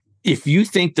if you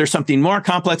think there's something more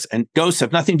complex and ghosts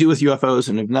have nothing to do with UFOs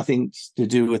and have nothing to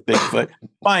do with Bigfoot,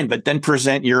 fine, but then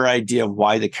present your idea of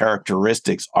why the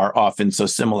characteristics are often so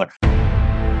similar.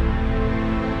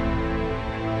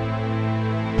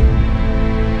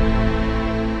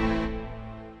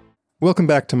 Welcome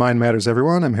back to Mind Matters,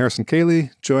 everyone. I'm Harrison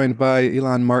Cayley, joined by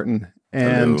Elon Martin.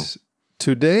 And Hello.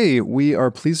 Today we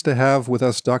are pleased to have with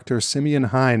us Dr. Simeon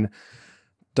Hein.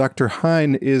 Dr.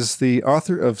 Hein is the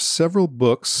author of several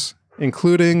books,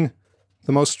 including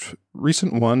the most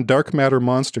recent one, Dark Matter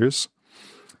Monsters,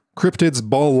 Cryptids,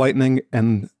 Ball Lightning,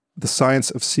 and the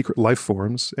Science of Secret Life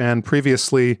Forms, and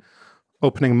previously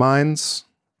Opening Minds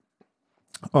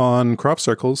on crop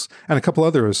circles, and a couple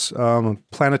others.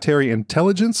 Planetary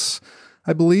Intelligence,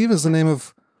 I believe, is the name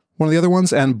of one of the other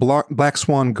ones, and Black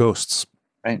Swan Ghosts.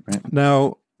 Right.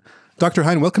 Now, Dr.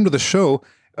 Hein, welcome to the show.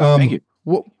 Thank you.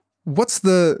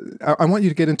 I want you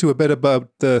to get into a bit about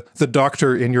the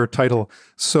doctor in your title.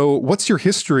 So what's your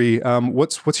history?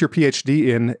 What's your PhD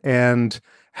in, and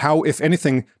how, if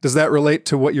anything, does that relate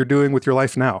to what you're doing with your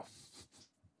life now?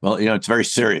 Well, it's very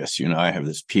serious. I have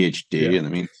this PhD, and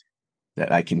it means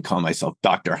that I can call myself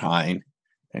Dr. Hein.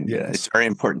 And it's very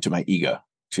important to my ego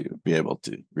to be able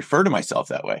to refer to myself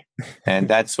that way. And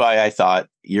that's why I thought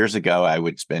years ago I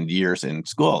would spend years in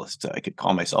school so I could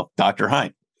call myself Dr.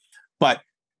 Hein. But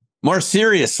more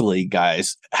seriously,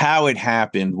 guys, how it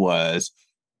happened was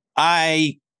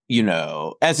as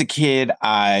a kid,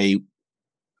 I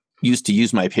used to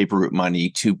use my paper route money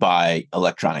to buy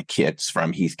electronic kits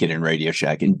from Heathkit and Radio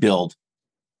Shack and build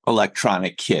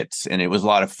electronic kits. And it was a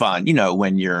lot of fun,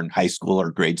 when you're in high school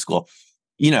or grade school,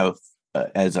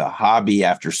 as a hobby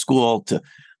after school to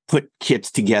put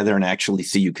kits together and actually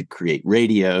see you could create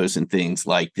radios and things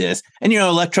like this. And,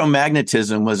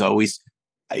 electromagnetism was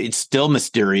it's still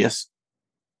mysterious,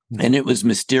 and it was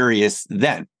mysterious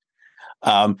then.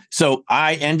 So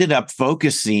I ended up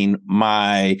focusing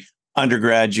my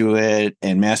undergraduate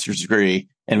and master's degree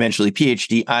and eventually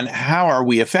PhD on how are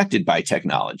we affected by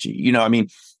technology?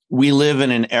 We live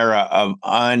in an era of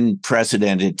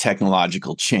unprecedented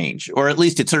technological change, or at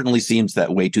least it certainly seems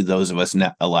that way to those of us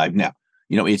alive now.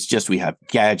 It's just we have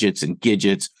gadgets and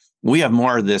gadgets. We have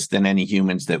more of this than any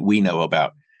humans that we know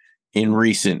about in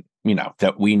recent,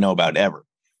 that we know about ever.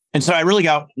 And so I really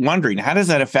got wondering, how does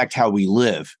that affect how we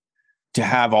live to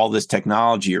have all this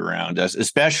technology around us,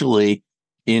 especially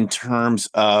in terms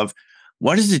of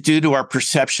what does it do to our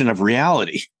perception of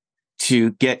reality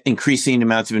to get increasing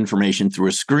amounts of information through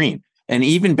a screen? And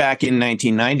even back in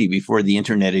 1990, before the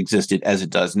internet existed as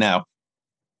it does now,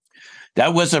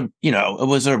 that was it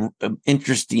was an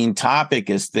interesting topic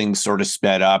as things sort of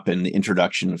sped up and the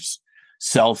introduction of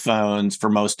cell phones for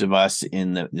most of us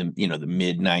in the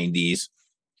mid 90s.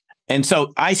 And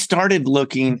so I started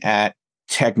looking at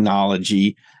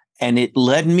technology, and it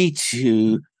led me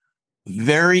to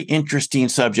very interesting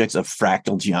subjects of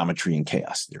fractal geometry and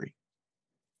chaos theory.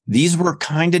 These were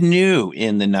kind of new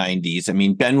in the 90s.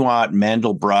 Benoit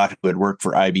Mandelbrot, who had worked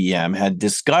for IBM, had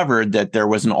discovered that there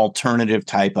was an alternative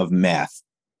type of math,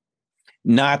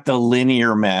 not the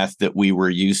linear math that we were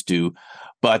used to,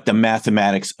 but the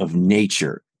mathematics of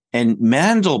nature. And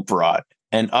Mandelbrot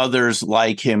and others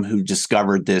like him who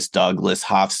discovered this, Douglas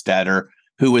Hofstadter,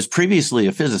 who was previously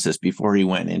a physicist before he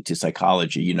went into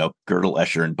psychology, Gödel,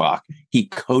 Escher, and Bach. He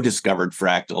co-discovered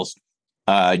fractals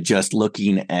just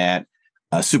looking at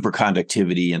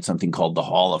superconductivity and something called the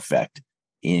Hall effect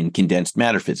in condensed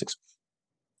matter physics.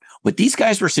 What these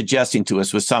guys were suggesting to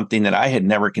us was something that I had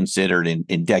never considered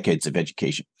in decades of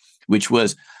education, which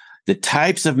was the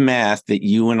types of math that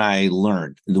you and I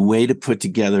learned, the way to put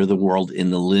together the world in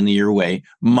the linear way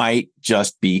might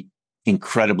just be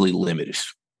incredibly limited.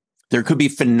 There could be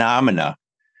phenomena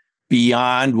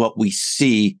beyond what we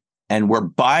see, and we're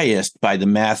biased by the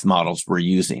math models we're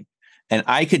using. And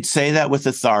I could say that with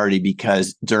authority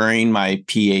because during my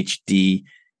PhD,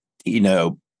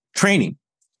 training,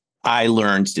 I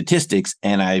learned statistics,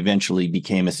 and I eventually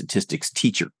became a statistics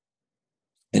teacher,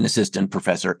 an assistant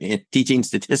professor in teaching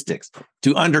statistics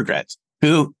to undergrads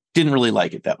who didn't really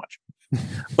like it that much.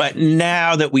 But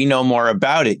now that we know more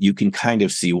about it, you can kind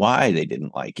of see why they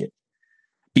didn't like it,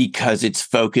 because it's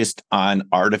focused on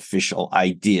artificial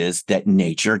ideas that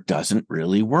nature doesn't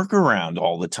really work around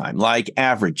all the time, like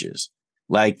averages,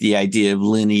 like the idea of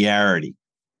linearity,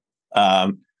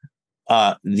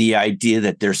 the idea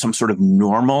that there's some sort of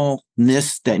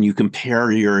normalness that you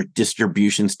compare your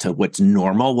distributions to what's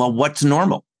normal. Well, what's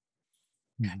normal?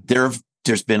 Mm-hmm.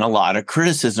 There's been a lot of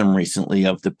criticism recently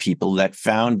of the people that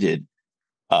founded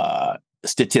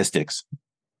statistics,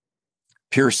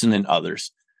 Pearson and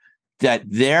others, that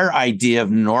their idea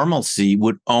of normalcy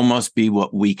would almost be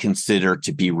what we consider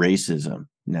to be racism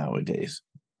nowadays,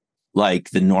 like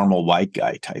the normal white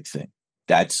guy type thing.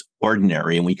 That's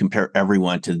ordinary, and we compare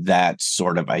everyone to that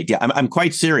sort of idea. I'm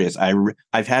quite serious.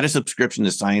 I've had a subscription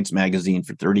to Science Magazine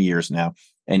for 30 years now,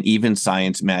 and even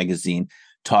Science Magazine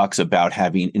talks about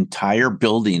having entire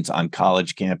buildings on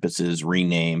college campuses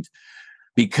renamed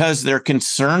because they're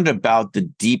concerned about the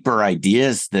deeper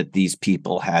ideas that these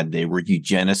people had. They were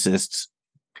eugenicists.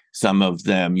 Some of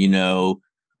them,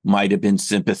 might have been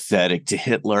sympathetic to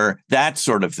Hitler, that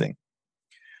sort of thing.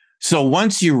 So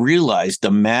once you realize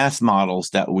the math models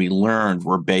that we learned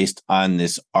were based on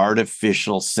this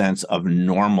artificial sense of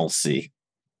normalcy,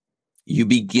 you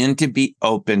begin to be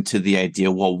open to the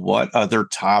idea, well, what other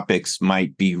topics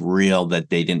might be real that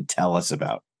they didn't tell us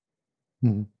about?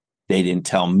 Mm-hmm. They didn't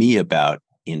tell me about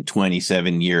in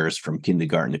 27 years from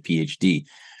kindergarten to PhD.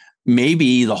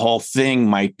 Maybe the whole thing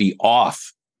might be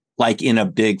off, like in a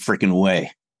big freaking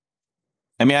way.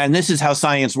 I mean, and this is how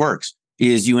science works,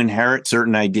 is you inherit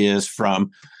certain ideas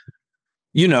from,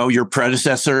 your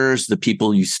predecessors, the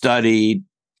people you studied,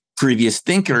 previous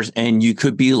thinkers, and you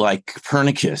could be like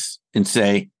Copernicus and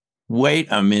say, wait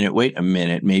a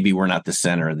minute, maybe we're not the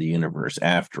center of the universe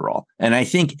after all. And I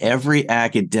think every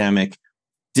academic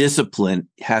discipline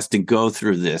has to go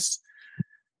through this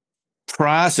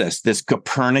process, this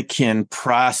Copernican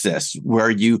process where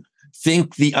you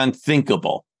think the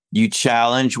unthinkable. You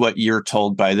challenge what you're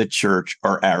told by the church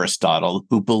or Aristotle,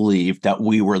 who believed that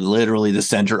we were literally the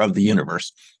center of the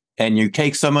universe. And you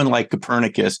take someone like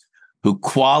Copernicus, who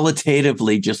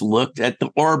qualitatively just looked at the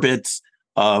orbits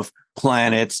of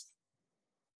planets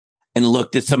and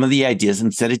looked at some of the ideas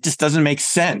and said, it just doesn't make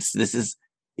sense. It's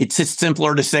just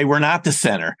simpler to say we're not the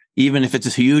center, even if it's a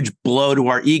huge blow to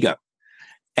our ego.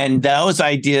 And those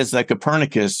ideas that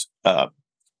Copernicus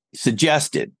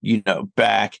suggested,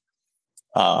 back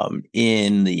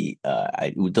in the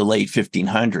late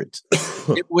 1500s,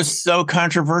 it was so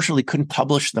controversial he couldn't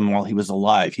publish them while he was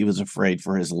alive. He was afraid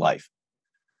for his life.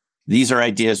 These are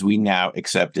ideas we now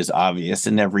accept as obvious,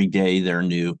 and every day there are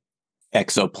new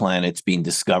exoplanets being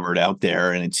discovered out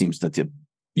there, and it seems that the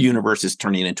universe is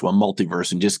turning into a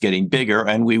multiverse and just getting bigger.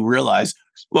 And we realize,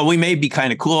 well, we may be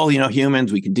kind of cool,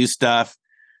 humans, we can do stuff.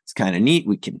 It's kind of neat.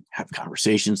 We can have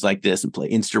conversations like this and play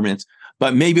instruments,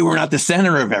 but maybe we're not the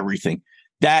center of everything.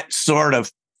 That sort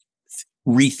of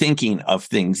rethinking of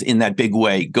things in that big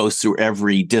way goes through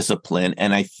every discipline.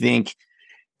 And I think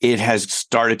it has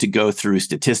started to go through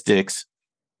statistics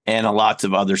and lots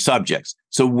of other subjects.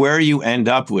 So where you end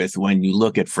up with when you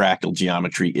look at fractal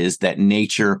geometry is that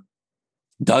nature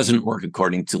doesn't work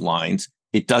according to lines.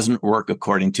 It doesn't work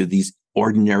according to these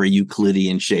ordinary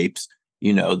Euclidean shapes,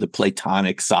 the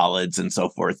Platonic solids and so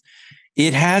forth.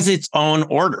 It has its own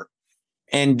order.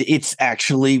 And it's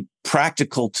actually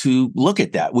practical to look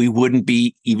at that. We wouldn't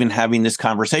be even having this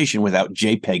conversation without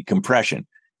JPEG compression.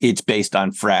 It's based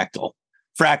on fractal.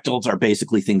 Fractals are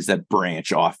basically things that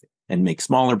branch off and make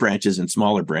smaller branches and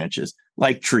smaller branches,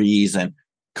 like trees and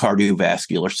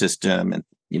cardiovascular system and,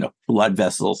 blood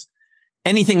vessels.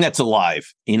 Anything that's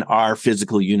alive in our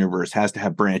physical universe has to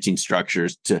have branching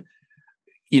structures to,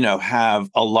 have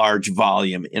a large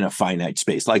volume in a finite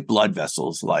space, like blood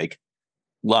vessels, like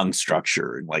lung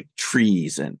structure, like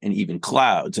trees and even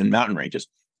clouds and mountain ranges.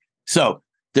 So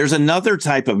there's another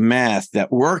type of math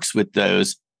that works with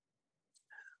those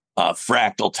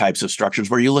fractal types of structures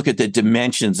where you look at the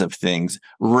dimensions of things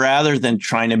rather than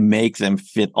trying to make them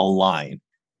fit a line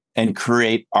and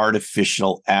create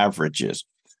artificial averages.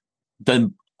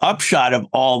 The upshot of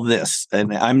all this,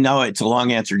 and I know it's a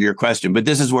long answer to your question, but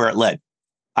this is where it led.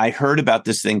 I heard about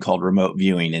this thing called remote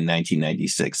viewing in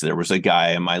 1996. There was a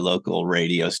guy on my local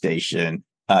radio station,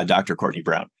 Dr. Courtney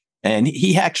Brown, and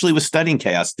he actually was studying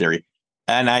chaos theory.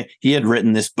 And he had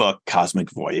written this book, Cosmic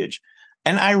Voyage.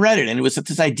 And I read it, and it was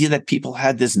this idea that people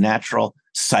had this natural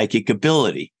psychic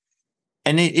ability.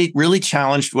 And it really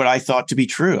challenged what I thought to be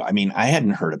true. I mean, I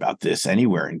hadn't heard about this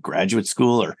anywhere in graduate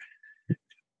school or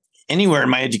anywhere in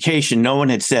my education. No one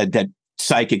had said that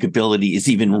psychic ability is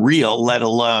even real, let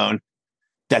alone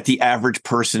that the average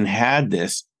person had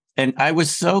this. And I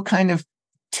was so kind of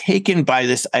taken by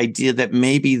this idea that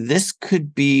maybe this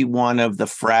could be one of the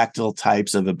fractal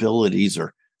types of abilities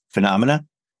or phenomena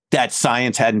that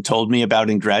science hadn't told me about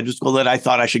in graduate school, that I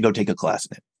thought I should go take a class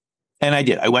in it. And I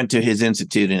did. I went to his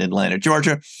institute in Atlanta,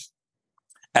 Georgia,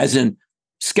 as a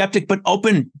skeptic, but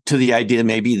open to the idea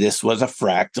maybe this was a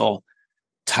fractal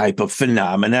type of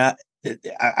phenomena.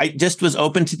 I just was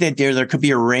open to the idea there could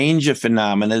be a range of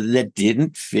phenomena that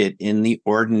didn't fit in the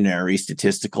ordinary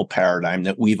statistical paradigm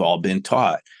that we've all been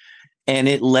taught. And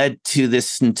it led to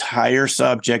this entire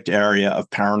subject area of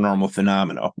paranormal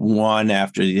phenomena, one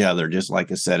after the other, just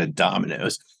like a set of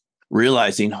dominoes,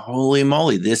 realizing, holy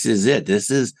moly, this is it.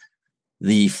 This is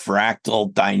the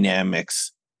fractal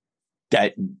dynamics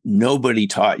that nobody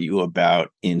taught you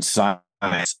about in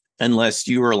science, unless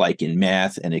you were like in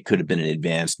math, and it could have been an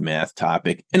advanced math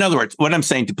topic. In other words, what I'm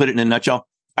saying, to put it in a nutshell,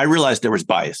 I realized there was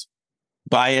bias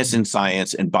in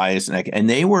science and bias in, and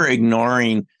they were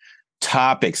ignoring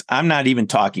topics. I'm not even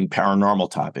talking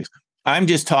paranormal topics. I'm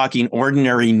just talking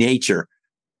ordinary nature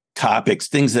topics,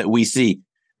 things that we see.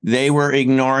 They were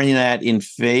ignoring that in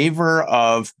favor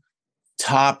of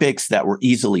topics that were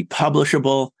easily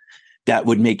publishable, that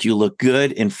would make you look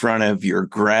good in front of your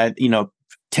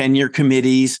tenure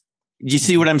committees. You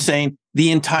see what I'm saying?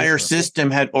 The entire system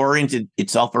had oriented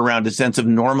itself around a sense of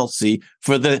normalcy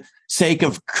for the sake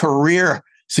of career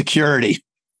security.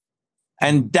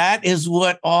 And that is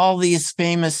what all these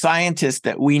famous scientists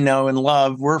that we know and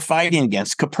love were fighting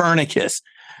against. Copernicus,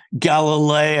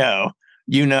 Galileo,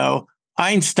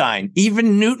 Einstein,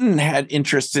 even Newton had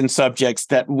interests in subjects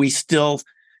that we still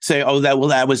say,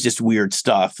 that was just weird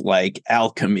stuff like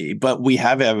alchemy. But we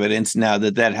have evidence now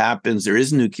that happens. There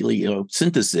is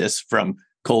nucleosynthesis from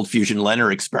cold fusion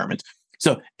Leonard experiments.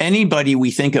 So anybody we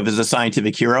think of as a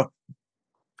scientific hero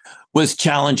was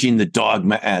challenging the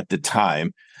dogma at the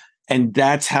time. And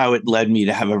that's how it led me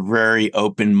to have a very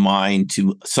open mind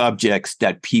to subjects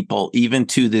that people, even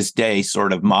to this day,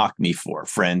 sort of mock me for,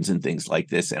 friends and things like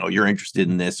this. And, you're interested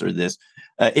in this or this.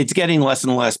 It's getting less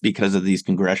and less because of these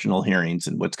congressional hearings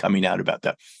and what's coming out about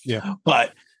that. Yeah.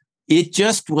 But it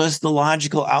just was the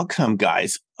logical outcome,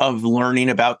 guys, of learning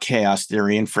about chaos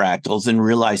theory and fractals and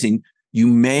realizing you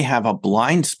may have a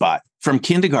blind spot from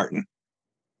kindergarten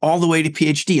all the way to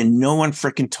PhD, and no one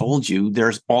freaking told you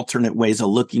there's alternate ways of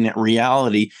looking at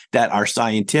reality that are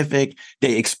scientific.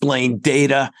 They explain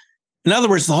data. In other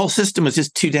words, the whole system was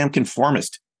just too damn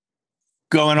conformist,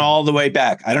 going all the way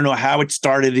back. I don't know how it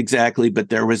started exactly, but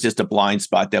there was just a blind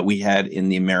spot that we had in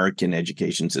the American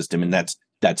education system, and that's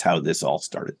how this all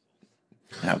started.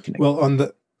 Well,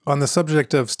 on the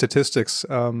subject of statistics,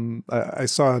 I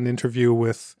saw an interview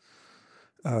with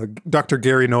Dr.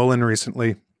 Gary Nolan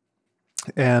recently.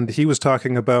 And he was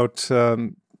talking about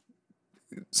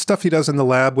stuff he does in the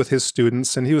lab with his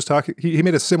students. And he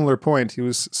made a similar point. He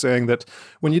was saying that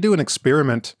when you do an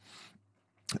experiment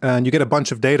and you get a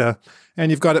bunch of data and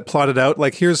you've got it plotted out,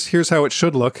 like here's how it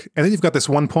should look. And then you've got this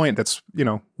one point that's,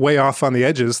 way off on the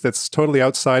edges, that's totally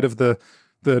outside of the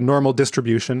normal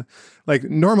distribution. Like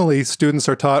normally students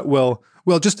are taught, well,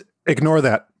 just ignore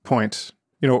that point,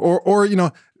 or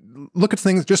look at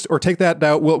things or take that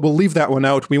out. We'll leave that one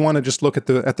out. We want to just look at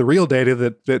the real data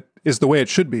that is the way it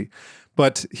should be.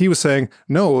 But he was saying,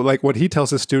 no, like what he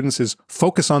tells his students is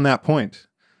focus on that point.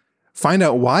 Find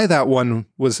out why that one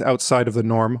was outside of the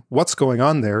norm, what's going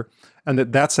on there. And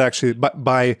that's actually,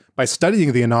 by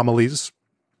studying the anomalies,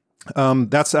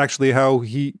 that's actually how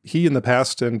he in the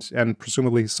past and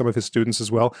presumably some of his students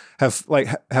as well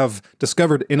have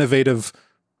discovered innovative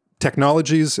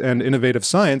technologies and innovative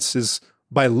science is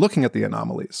by looking at the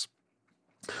anomalies.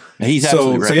 He's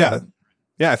absolutely right. So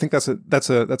yeah, I think that's a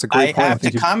great point. I have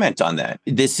to comment on that.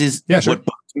 This is what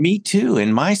bugged me too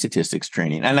in my statistics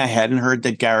training, and I hadn't heard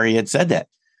that Gary had said that.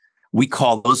 We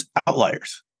call those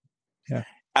outliers. Yeah,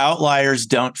 outliers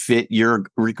don't fit your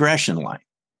regression line,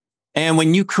 and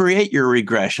when you create your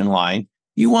regression line,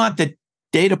 you want the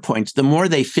data points. The more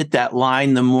they fit that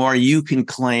line, the more you can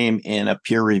claim in a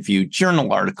peer-reviewed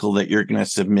journal article that you're going to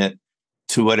submit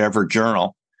to whatever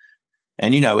journal.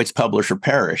 And it's publish or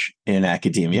perish in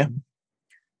academia.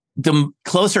 The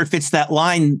closer it fits that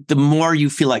line, the more you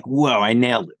feel like, whoa, I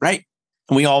nailed it, right?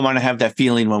 And we all want to have that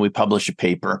feeling when we publish a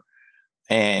paper,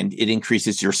 and it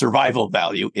increases your survival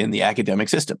value in the academic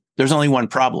system. There's only one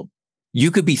problem.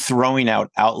 You could be throwing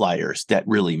out outliers that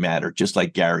really matter, just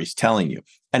like Gary's telling you.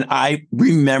 And I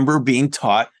remember being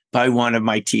taught by one of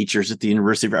my teachers at the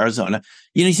University of Arizona.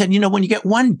 He said, when you get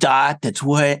one dot that's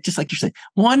way, just like you're saying,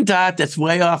 one dot that's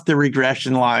way off the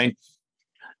regression line,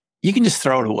 you can just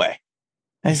throw it away.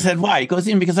 I said, why? He goes,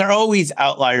 because there are always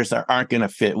outliers that aren't going to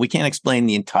fit. We can't explain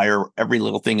every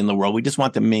little thing in the world. We just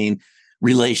want the main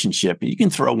relationship. You can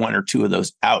throw one or two of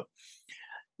those out.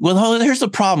 Well, here's the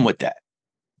problem with that.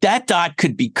 That dot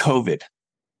could be COVID.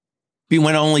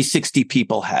 When only 60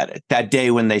 people had it. That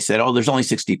day when they said, there's only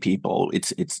 60 people.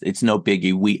 It's no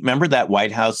biggie. We remember that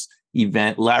White House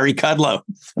event, Larry Kudlow.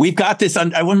 We've got this. I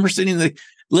remember sitting in the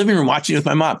living room watching with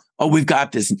my mom. We've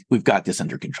got this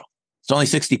under control. It's only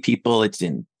 60 people. It's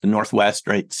in the Northwest,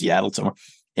 right? Seattle somewhere.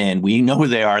 And we know who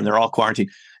they are, and they're all quarantined.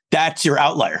 That's your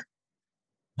outlier.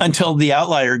 until the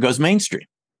outlier goes mainstream.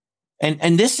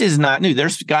 And this is not new.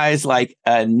 There's guys like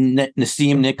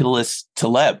Nassim Nicholas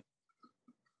Taleb,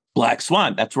 Black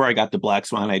Swan. That's where I got the Black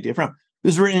Swan idea from.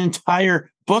 There's written entire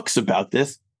books about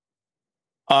this,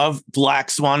 of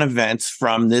Black Swan events,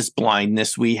 from this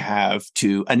blindness we have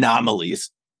to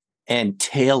anomalies and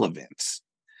tail events.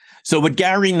 So what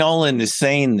Gary Nolan is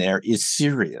saying there is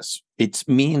serious. It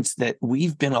means that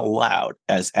we've been allowed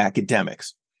as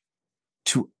academics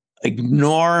to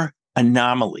ignore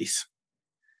anomalies,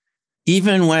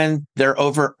 even when they're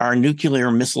over our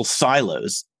nuclear missile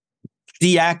silos,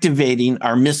 deactivating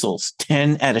our missiles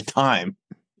 10 at a time,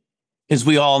 as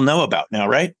we all know about now,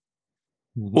 right?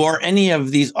 Mm-hmm. Or any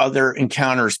of these other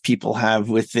encounters people have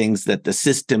with things that the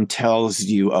system tells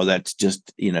you, oh, that's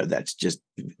just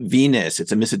Venus.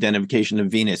 It's a misidentification of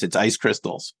Venus. It's ice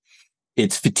crystals.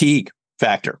 It's fatigue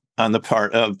factor on the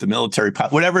part of the military,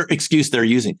 whatever excuse they're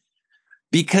using.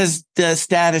 Because the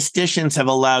statisticians have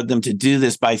allowed them to do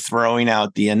this by throwing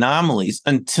out the anomalies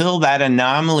until that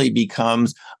anomaly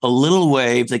becomes a little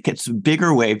wave that gets a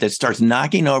bigger wave that starts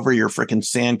knocking over your freaking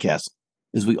sandcastle,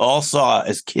 as we all saw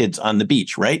as kids on the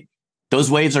beach, right? Those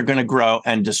waves are going to grow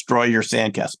and destroy your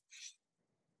sandcastle.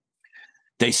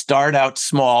 They start out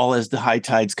small as the high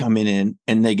tides coming in,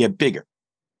 and they get bigger.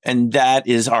 And that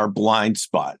is our blind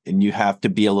spot, and you have to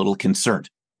be a little concerned.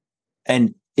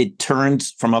 And it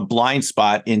turns from a blind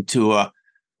spot into a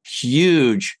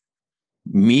huge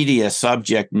media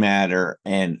subject matter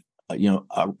and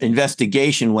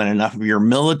investigation when enough of your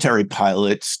military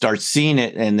pilots start seeing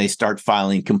it and they start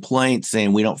filing complaints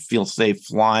saying we don't feel safe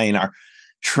flying our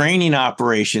training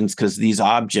operations because these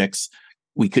objects,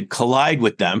 we could collide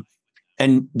with them.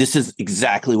 And this is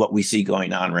exactly what we see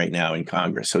going on right now in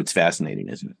Congress. So it's fascinating,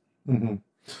 isn't it? Mm-hmm.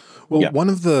 Well, yeah.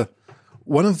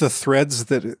 One of the threads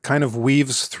that kind of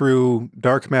weaves through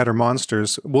dark matter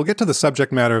monsters, we'll get to the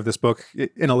subject matter of this book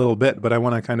in a little bit, but I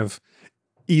want to kind of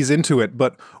ease into it.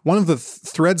 But one of the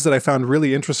threads that I found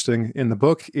really interesting in the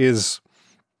book is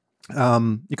you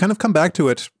kind of come back to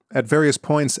it at various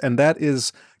points, and that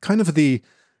is kind of the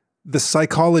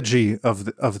psychology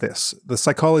of this, the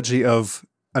psychology of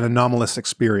an anomalous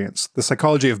experience, the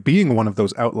psychology of being one of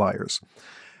those outliers.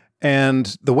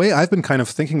 And the way I've been kind of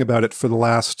thinking about it for the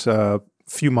last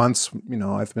few months,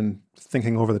 I've been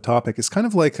thinking over the topic, is kind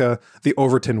of like the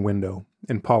Overton window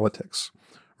in politics,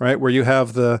 right? Where you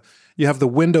have the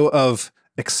window of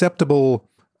acceptable,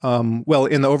 in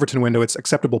the Overton window, it's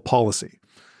acceptable policy.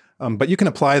 But you can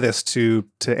apply this to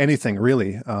anything,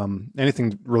 really,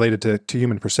 anything related to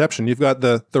human perception. You've got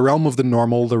the realm of the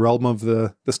normal, the realm of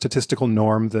the statistical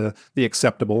norm, the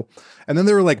acceptable. And then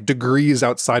there are like degrees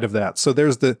outside of that. So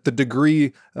there's the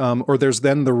degree, or there's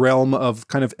then the realm of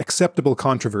kind of acceptable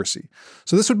controversy.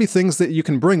 So this would be things that you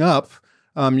can bring up,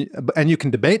 and you can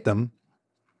debate them.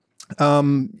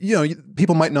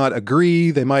 People might not agree,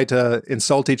 they might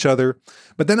insult each other,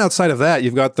 but then outside of that,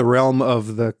 you've got the realm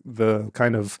of the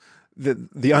kind of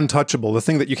the untouchable, the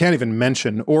thing that you can't even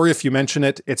mention, or if you mention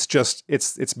it,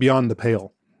 it's beyond the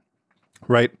pale,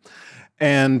 right?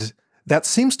 And that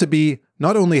seems to be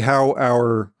not only how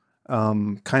our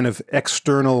kind of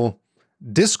external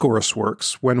discourse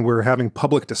works when we're having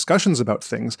public discussions about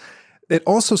things, it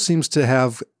also seems to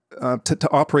have to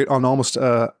operate on almost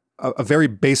a very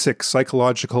basic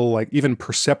psychological, like even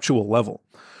perceptual level,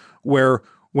 where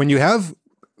when you have,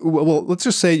 let's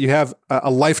just say you have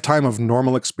a lifetime of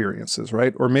normal experiences,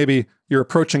 right? Or maybe you're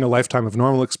approaching a lifetime of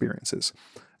normal experiences.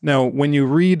 Now, when you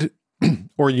read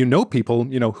or people,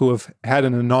 who have had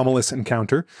an anomalous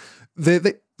encounter,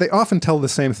 they often tell the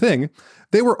same thing.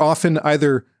 They were often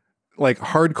either like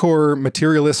hardcore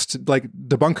materialist, like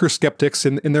debunker skeptics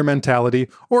in their mentality,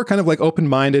 or kind of like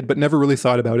open-minded, but never really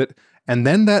thought about it. And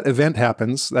then that event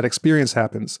happens, that experience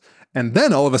happens. And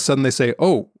then all of a sudden they say,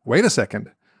 oh, wait a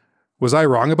second. Was I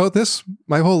wrong about this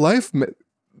my whole life?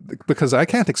 Because I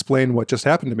can't explain what just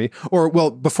happened to me. Or, well,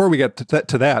 before we get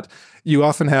to that, you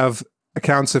often have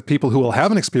accounts of people who will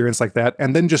have an experience like that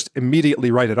and then just immediately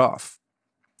write it off.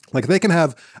 Like they can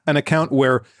have an account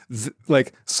where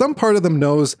like some part of them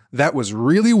knows that was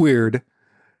really weird,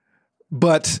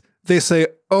 but they say,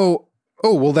 oh,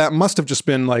 well, that must have just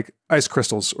been like ice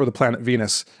crystals or the planet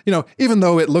Venus. Even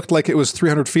though it looked like it was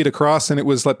 300 feet across and it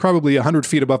was like probably 100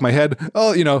 feet above my head.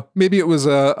 Oh, maybe it was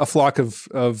a flock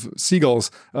of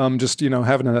seagulls, just,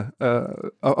 having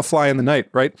a fly in the night,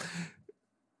 right?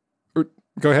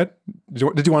 Go ahead.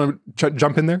 Did you want to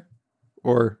jump in there?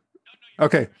 Or,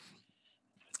 okay.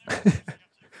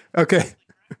 Okay.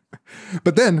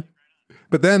 But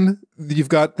then you've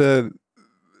got the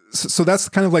So that's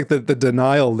kind of like the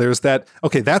denial. There's that,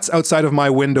 okay, that's outside of my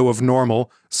window of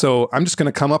normal. So I'm just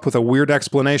going to come up with a weird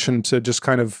explanation to just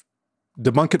kind of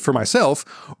debunk it for myself.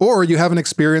 Or you have an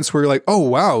experience where you're like, oh,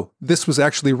 wow, this was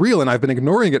actually real. And I've been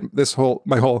ignoring it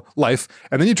my whole life.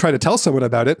 And then you try to tell someone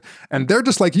about it. And they're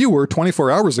just like you were 24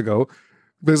 hours ago.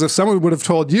 Because if someone would have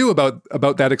told you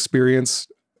about that experience,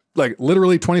 like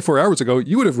literally 24 hours ago,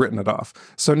 you would have written it off.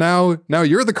 So now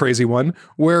you're the crazy one,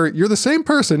 where you're the same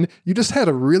person. You just had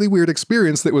a really weird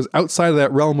experience that was outside of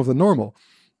that realm of the normal.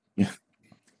 Yeah.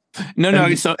 No.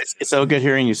 It's so good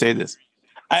hearing you say this.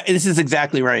 This is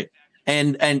exactly right.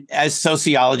 And as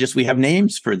sociologists, we have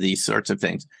names for these sorts of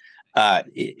things.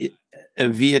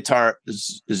 Aviatar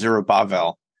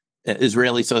Zerubbabel,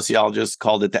 Israeli sociologist,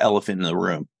 called it the elephant in the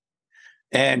room.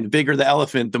 And the bigger the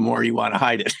elephant, the more you want to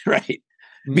hide it, right?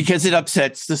 Because it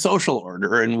upsets the social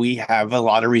order. And we have a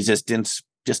lot of resistance,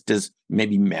 just as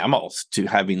maybe mammals, to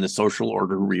having the social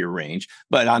order rearranged.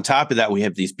 But on top of that, we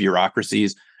have these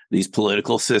bureaucracies, these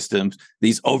political systems,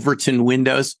 these Overton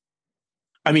windows.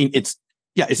 I mean, it's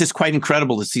just quite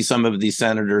incredible to see some of these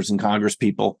senators and Congress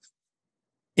people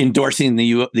endorsing the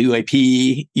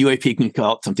UAP. UAP can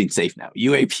call it something safe now.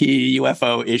 UAP,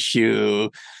 UFO issue,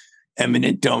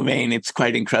 eminent domain. It's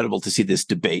quite incredible to see this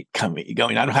debate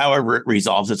going on, however it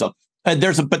resolves itself.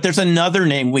 There's another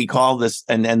name we call this,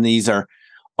 and then these are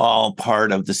all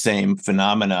part of the same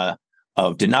phenomena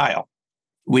of denial,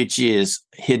 which is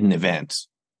hidden events.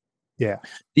 Yeah.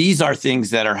 These are things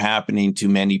that are happening to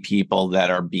many people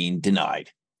that are being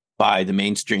denied by the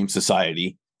mainstream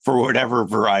society for whatever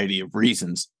variety of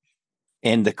reasons.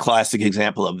 And the classic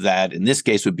example of that in this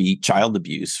case would be child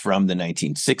abuse from the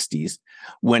 1960s,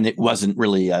 when it wasn't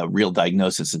really a real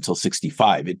diagnosis until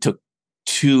 65. It took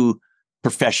two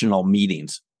professional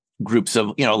meetings, groups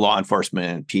of law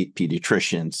enforcement,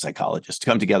 pediatricians, psychologists, to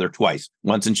come together twice,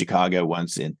 once in Chicago,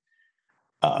 once in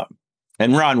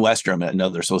and Ron Westrom,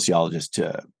 another sociologist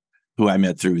who I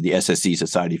met through the SSC,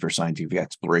 Society for Scientific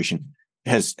Exploration,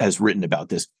 has written about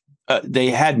this. They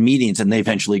had meetings and they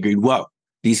eventually agreed, whoa,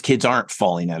 these kids aren't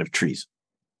falling out of trees.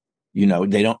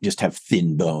 They don't just have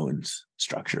thin bones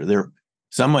structure.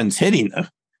 Someone's hitting them,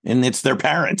 and it's their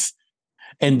parents.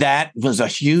 And that was a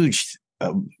huge,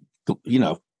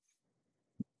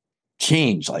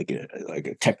 change, like a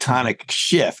tectonic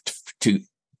shift to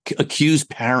accuse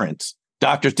parents.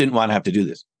 Doctors didn't want to have to do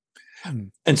this.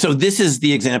 And so this is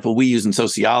the example we use in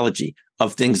sociology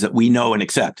of things that we know and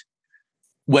accept.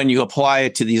 When you apply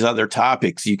it to these other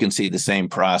topics, you can see the same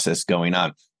process going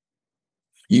on.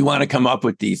 You want to come up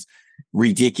with these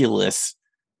ridiculous,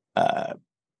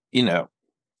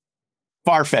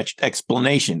 far-fetched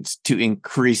explanations to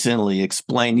increasingly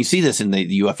explain. You see this in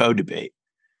the UFO debate.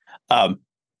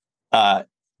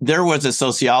 There was a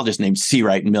sociologist named C.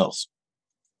 Wright Mills,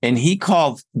 and he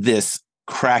called this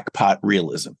crackpot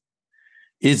realism.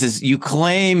 Is you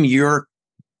claim you're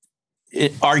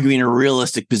arguing a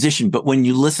realistic position, but when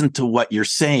you listen to what you're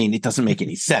saying, it doesn't make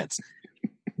any sense.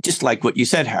 Just like what you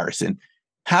said, Harrison.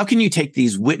 How can you take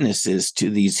these witnesses to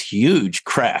these huge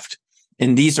craft?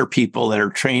 And these are people that are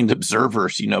trained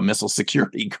observers, missile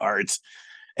security guards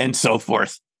and so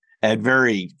forth, at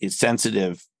very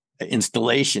sensitive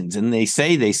installations. And they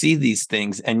say they see these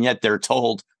things, and yet they're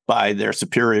told by their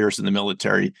superiors in the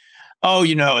military, oh,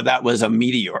 that was a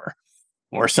meteor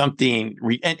or something.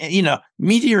 And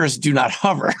meteors do not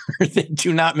hover. They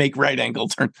do not make right angle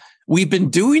turns. We've been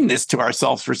doing this to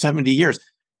ourselves for 70 years.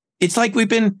 It's like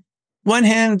one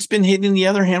hand's been hitting the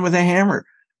other hand with a hammer.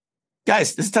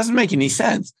 Guys, this doesn't make any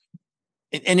sense.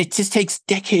 And it just takes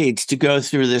decades to go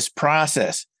through this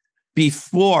process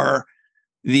before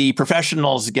the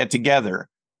professionals get together.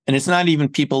 And it's not even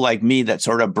people like me that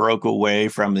sort of broke away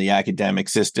from the academic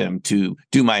system to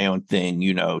do my own thing,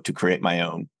 to create my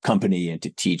own company and to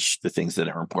teach the things that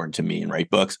are important to me and write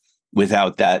books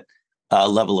without that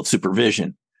level of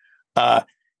supervision.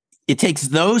 It takes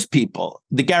those people,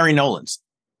 the Gary Nolans,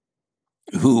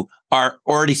 who are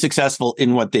already successful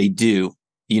in what they do,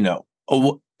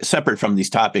 separate from these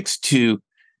topics, to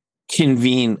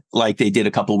convene, like they did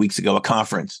a couple of weeks ago, a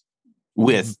conference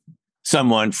with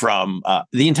someone from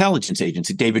the intelligence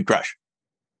agency, David Grush,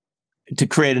 to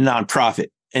create a nonprofit.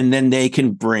 And then they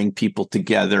can bring people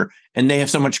together, and they have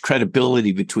so much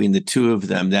credibility between the two of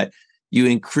them that you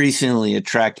increasingly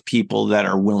attract people that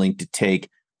are willing to take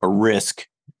a risk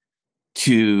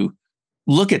to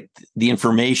look at the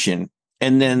information.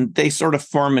 And then they sort of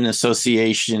form an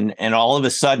association, and all of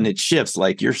a sudden it shifts,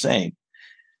 like you're saying.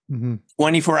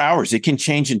 24 hours. It can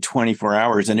change in 24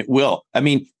 hours, and it will. I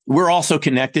mean, we're also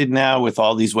connected now with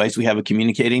all these ways we have of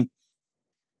communicating.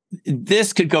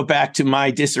 this could go back to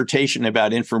my dissertation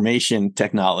about information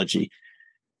technology,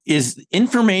 is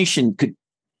information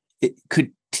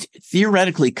could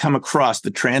theoretically come across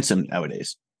the transom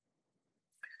nowadays.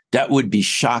 That would be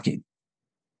shocking.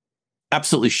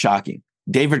 Absolutely shocking.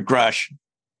 David Grush,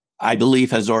 I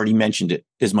believe, has already mentioned it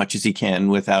as much as he can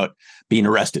without being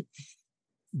arrested.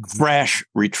 Crash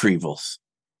retrievals,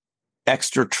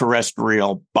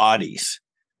 extraterrestrial bodies,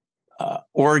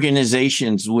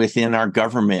 organizations within our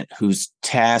government whose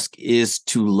task is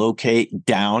to locate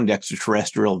downed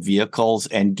extraterrestrial vehicles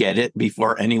and get it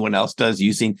before anyone else does,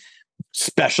 using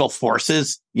special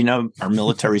forces, our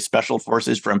military special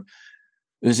forces from,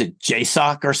 is it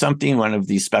JSOC or something? One of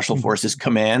these special forces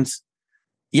commands.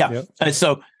 Yeah. Yep. And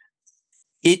so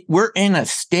we're in a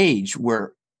stage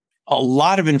where a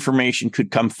lot of information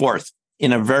could come forth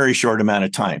in a very short amount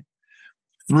of time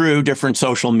through different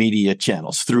social media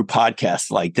channels, through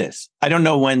podcasts like this. I don't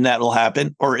know when that'll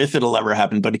happen or if it'll ever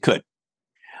happen, but it could,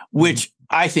 which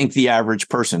I think the average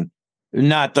person,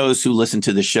 not those who listen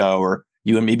to the show or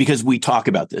you and me, because we talk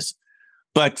about this,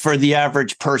 but for the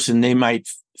average person, they might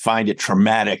find it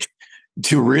traumatic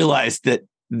to realize that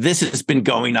this has been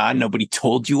going on. Nobody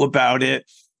told you about it.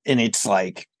 And it's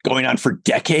like going on for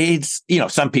decades.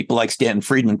 Some people like Stanton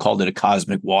Friedman called it a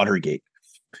cosmic Watergate.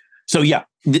 So yeah,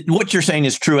 what you're saying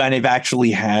is true. And I've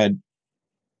actually had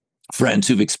friends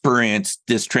who've experienced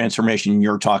this transformation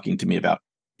you're talking to me about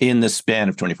in the span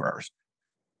of 24 hours,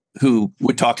 who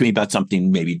would talk to me about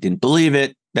something, maybe didn't believe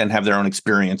it, then have their own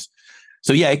experience.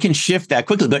 So yeah, it can shift that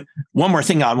quickly. But one more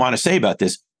thing I want to say about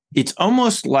this, it's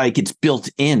almost like it's built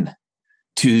in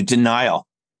to denial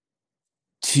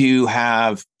to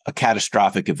have a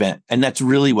catastrophic event. And that's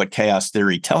really what chaos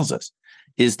theory tells us,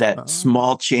 is that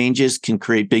small changes can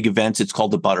create big events. It's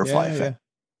called the butterfly effect.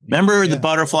 Remember the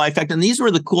butterfly effect? And these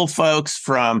were the cool folks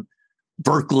from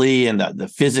Berkeley and the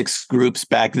physics groups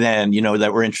back then,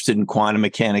 that were interested in quantum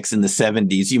mechanics in the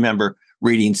 70s. You remember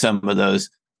reading some of those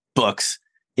books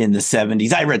in the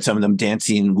 70s. I read some of them,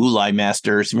 Dancing Wulai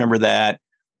Masters. Remember that?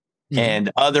 Mm-hmm.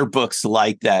 And other books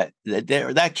like that.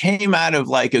 That came out of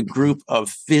like a group of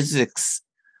physics,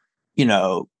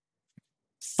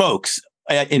 folks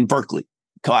in Berkeley.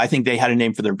 I think they had a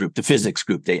name for their group, the physics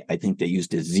group. I think they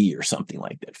used a Z or something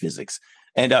like that, physics.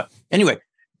 And anyway,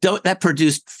 that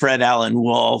produced Fred Alan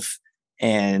Wolf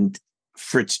and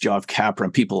Fritz Job Capra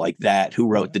and people like that who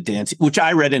wrote the Dancing, which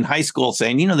I read in high school,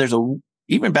 saying,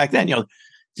 even back then,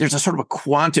 there's a sort of a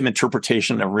quantum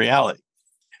interpretation of reality.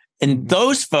 And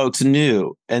those folks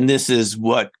knew, and this is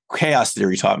what chaos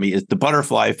theory taught me, is the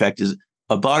butterfly effect is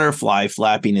a butterfly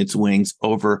flapping its wings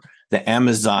over the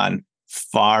Amazon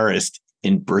forest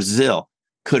in Brazil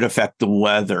could affect the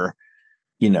weather,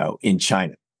 in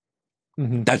China.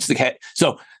 Mm-hmm. That's the case.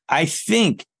 So I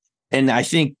think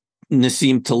Nassim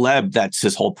Taleb, that's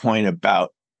his whole point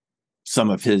about some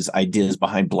of his ideas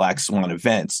behind black swan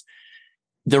events.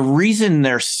 The reason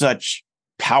they're such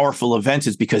powerful events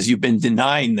is because you've been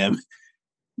denying them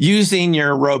using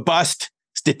your robust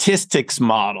statistics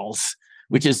models,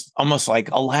 which is almost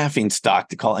like a laughing stock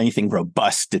to call anything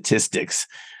robust statistics.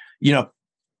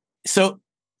 So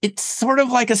it's sort of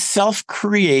like a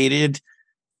self-created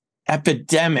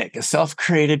epidemic, a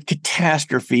self-created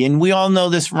catastrophe. And we all know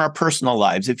this from our personal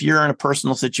lives. If you're in a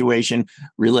personal situation,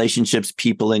 relationships,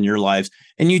 people in your lives,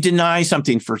 and you deny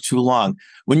something for too long,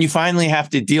 when you finally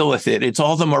have to deal with it, it's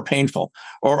all the more painful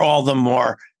or all the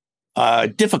more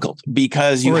difficult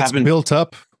because you haven't built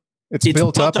up. It's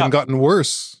built up and gotten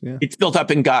worse. Yeah. It's built up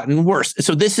and gotten worse.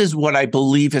 So this is what I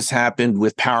believe has happened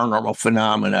with paranormal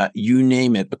phenomena, you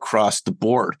name it, across the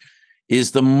board,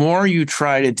 is the more you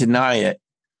try to deny it,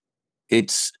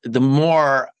 it's the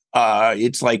more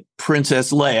it's like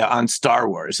Princess Leia on Star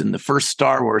Wars, in the first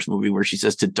Star Wars movie where she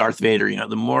says to Darth Vader,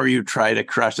 the more you try to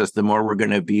crush us, the more we're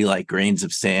going to be like grains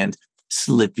of sand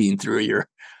slipping through your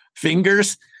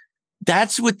fingers.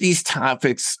 That's what these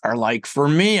topics are like for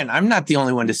me. And I'm not the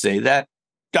only one to say that.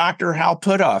 Dr. Hal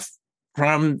Puthoff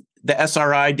from the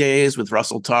SRI days with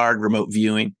Russell Targ, remote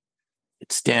viewing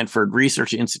at Stanford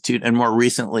Research Institute, and more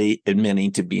recently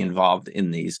admitting to be involved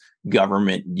in these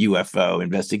government UFO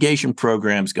investigation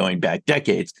programs going back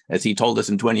decades, as he told us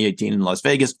in 2018 in Las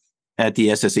Vegas at the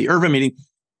SSE Irvin meeting.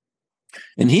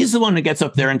 And he's the one that gets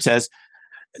up there and says,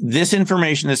 this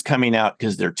information is coming out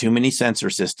because there are too many sensor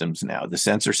systems now. The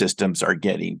sensor systems are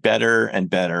getting better and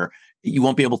better. You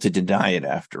won't be able to deny it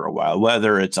after a while,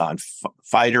 whether it's on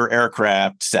fighter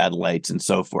aircraft, satellites, and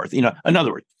so forth. In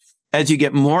other words, as you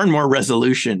get more and more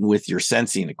resolution with your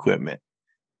sensing equipment,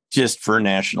 just for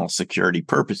national security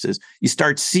purposes, you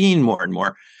start seeing more and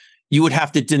more. You would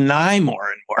have to deny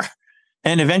more and more.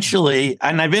 And eventually,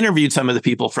 and I've interviewed some of the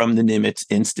people from the Nimitz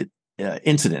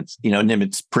incidents,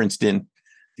 Nimitz, Princeton,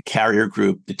 the Carrier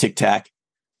Group, the Tic Tac.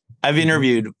 I've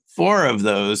interviewed 4 of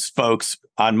those folks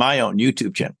on my own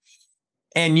YouTube channel.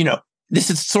 And, this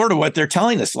is sort of what they're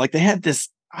telling us. Like, they had this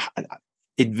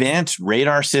advanced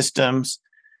radar systems,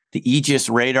 the Aegis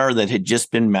radar that had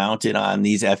just been mounted on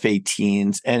these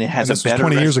F-18s, and it has a better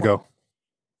 20 years ago.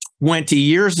 20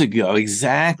 years ago,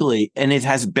 exactly. And it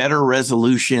has better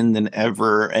resolution than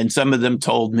ever. And some of them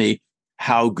told me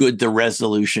how good the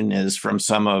resolution is from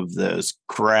some of those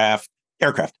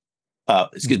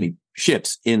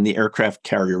ships in the aircraft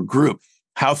carrier group,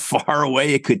 how far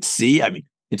away it could see. I mean,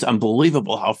 it's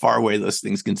unbelievable how far away those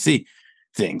things can see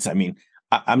things. I mean,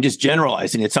 I'm just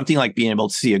generalizing. It's something like being able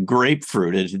to see a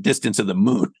grapefruit at a distance of the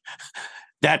moon.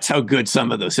 That's how good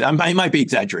some of those. I might be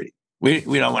exaggerating. We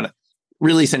don't want to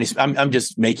release any. I'm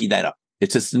just making that up.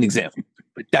 It's just an example,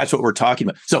 but that's what we're talking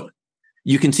about. So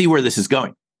you can see where this is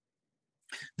going.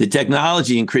 The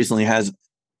technology increasingly has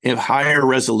a higher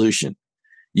resolution.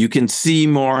 You can see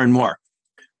more and more.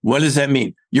 What does that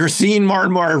mean? You're seeing more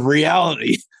and more of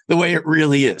reality the way it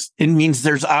really is. It means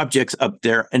there's objects up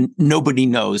there and nobody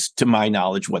knows, to my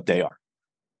knowledge, what they are.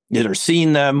 They're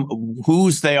seeing them,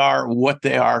 whose they are, what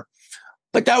they are.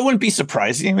 But that wouldn't be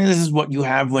surprising. I mean, this is what you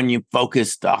have when you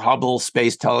focus the Hubble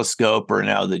Space Telescope, or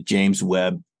now the James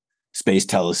Webb Space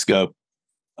Telescope.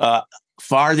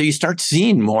 Farther, you start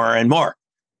seeing more and more.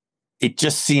 It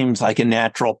just seems like a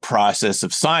natural process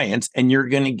of science, and you're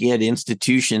going to get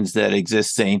institutions that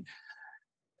exist saying,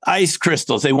 ice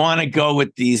crystals, they want to go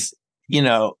with these,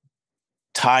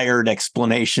 tired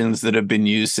explanations that have been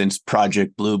used since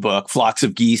Project Blue Book, flocks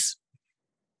of geese,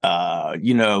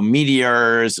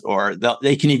 meteors, or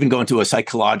they can even go into a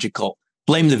psychological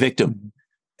blame the victim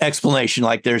explanation,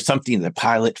 like there's something, the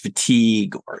pilot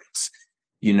fatigue, or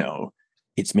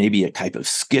it's maybe a type of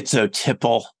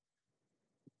schizotypal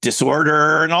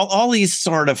disorder, and all these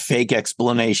sort of fake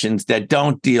explanations that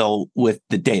don't deal with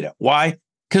the data. Why?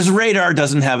 Because radar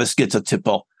doesn't have a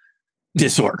schizotypal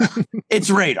disorder. It's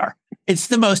radar. It's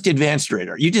the most advanced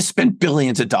radar. You just spent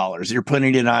billions of dollars. You're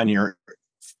putting it on you're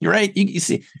right. You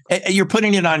see, you're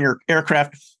putting it on your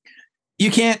aircraft.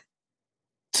 You can't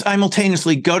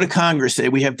simultaneously go to Congress, say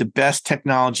we have the best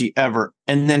technology ever,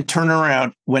 and then turn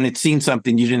around when it's seen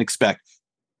something you didn't expect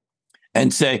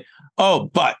and say, oh,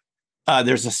 but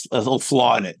there's a little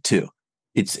flaw in it too.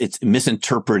 It's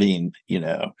misinterpreting,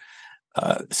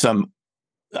 some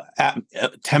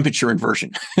temperature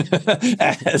inversion.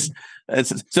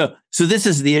 So this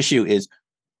is the issue. Is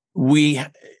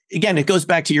again, it goes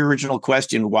back to your original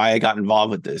question, why I got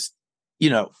involved with this.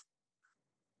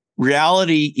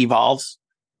 Reality evolves,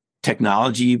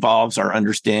 technology evolves, our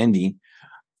understanding.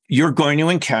 You're going to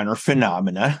encounter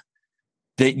phenomena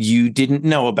that you didn't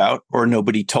know about or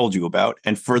nobody told you about.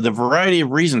 And for the variety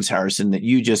of reasons, Harrison, that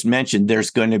you just mentioned,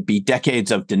 there's going to be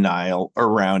decades of denial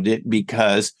around it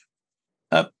because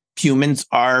humans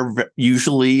are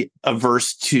usually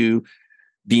averse to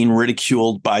being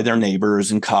ridiculed by their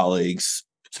neighbors and colleagues,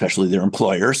 especially their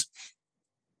employers.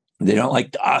 They don't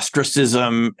like the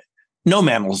ostracism. No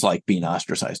mammals like being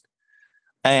ostracized.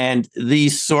 And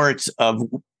these sorts of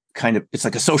it's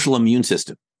like a social immune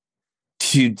system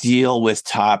to deal with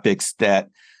topics that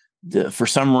for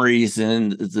some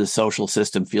reason the social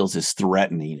system feels is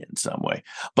threatening in some way.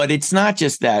 But it's not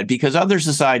just that, because other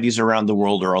societies around the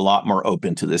world are a lot more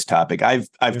open to this topic. I've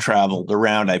traveled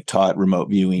around, I've taught remote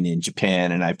viewing in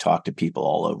Japan, and I've talked to people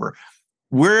all over.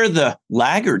 We're the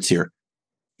laggards here.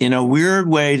 In a weird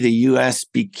way, the US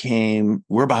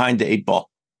we're behind the 8 ball.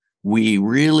 We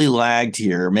really lagged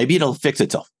here. Maybe it'll fix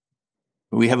itself.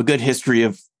 We have a good history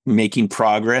of making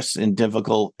progress in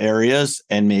difficult areas,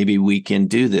 and maybe we can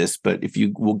do this. But if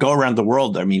you will go around the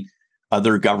world, I mean,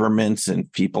 other governments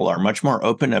and people are much more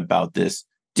open about this,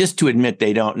 just to admit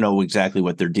they don't know exactly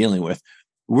what they're dealing with.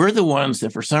 We're the ones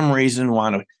that for some reason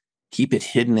want to keep it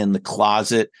hidden in the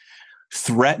closet,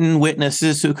 threaten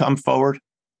witnesses who come forward.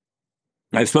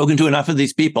 I've spoken to enough of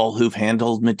these people who've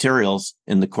handled materials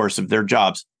in the course of their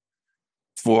jobs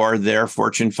for their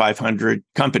Fortune 500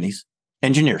 companies,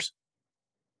 engineers.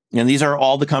 And these are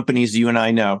all the companies you and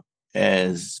I know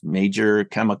as major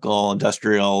chemical,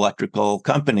 industrial, electrical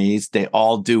companies. They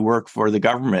all do work for the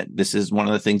government. This is one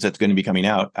of the things that's going to be coming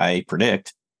out, I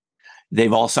predict.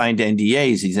 They've all signed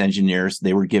NDAs, these engineers.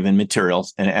 They were given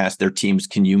materials and asked their teams,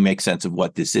 can you make sense of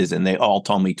what this is? And they all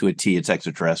told me to a T, it's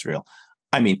extraterrestrial.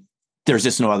 I mean, there's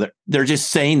just no other. They're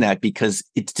just saying that because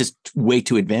it's just way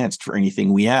too advanced for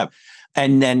anything we have.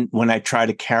 And then when I try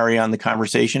to carry on the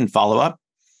conversation, follow up,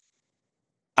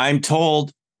 I'm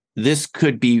told this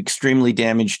could be extremely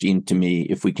damaging to me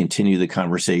if we continue the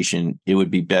conversation. It would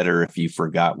be better if you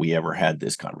forgot we ever had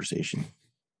this conversation.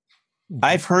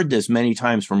 I've heard this many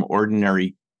times from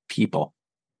ordinary people.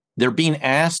 They're being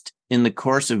asked in the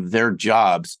course of their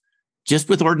jobs, just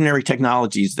with ordinary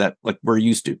technologies that like we're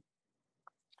used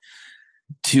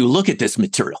to look at this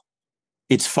material.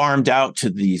 It's farmed out to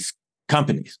these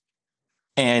companies,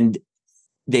 and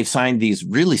they've signed these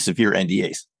really severe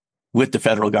NDAs with the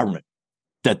federal government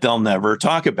that they'll never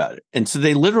talk about it. And so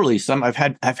they literally,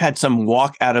 I've had some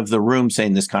walk out of the room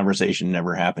saying this conversation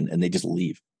never happened, and they just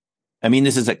leave. I mean,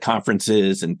 this is at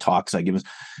conferences and talks I give.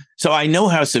 So I know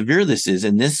how severe this is,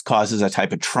 and this causes a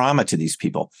type of trauma to these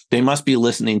people. They must be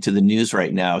listening to the news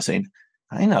right now saying,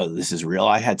 I know this is real.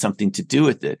 I had something to do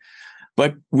with it.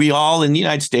 But we all in the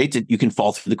United States, you can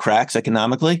fall through the cracks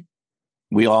economically.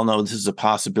 We all know this is a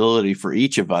possibility for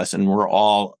each of us. And we're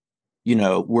all,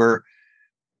 we're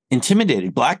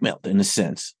intimidated, blackmailed in a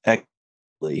sense, that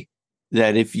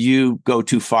if you go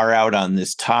too far out on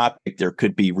this topic, there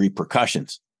could be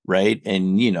repercussions, right?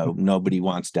 And, nobody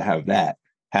wants to have that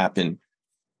happen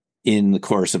in the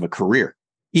course of a career.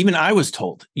 Even I was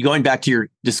told, going back to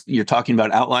you're talking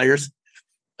about outliers,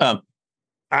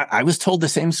 I was told the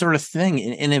same sort of thing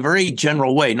in a very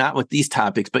general way, not with these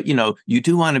topics, but, you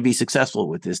do want to be successful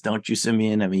with this, don't you,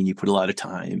 Simeon? I mean, you put a lot of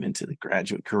time into the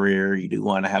graduate career. You do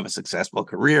want to have a successful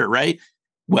career, right?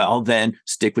 Well, then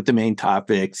stick with the main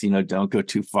topics, don't go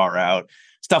too far out,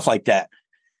 stuff like that.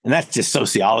 And that's just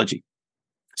sociology.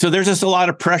 So there's just a lot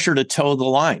of pressure to toe the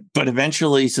line, but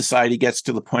eventually society gets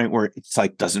to the point where it's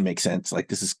like, doesn't make sense. Like,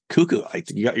 this is cuckoo.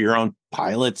 Like, you got your own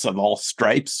pilots of all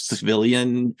stripes,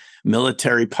 civilian,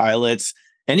 military pilots.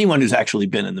 Anyone who's actually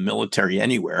been in the military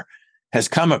anywhere has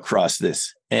come across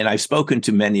this. And I've spoken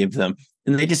to many of them,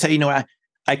 and they just say, I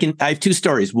have two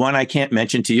stories. One, I can't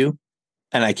mention to you,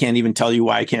 and I can't even tell you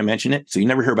why I can't mention it. So you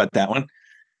never hear about that one.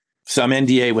 Some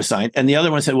NDA was signed. And the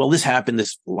other one said, well, this happened.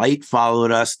 This light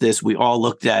followed us. We all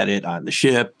looked at it on the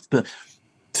ship.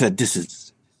 Said, this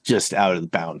is just out of the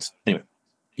bounds. Anyway,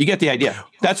 you get the idea.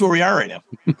 That's where we are right now.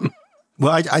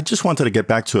 Well, I just wanted to get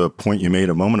back to a point you made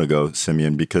a moment ago,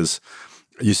 Simeon, because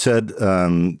you said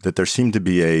that there seemed to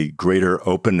be a greater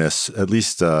openness, at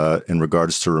least in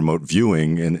regards to remote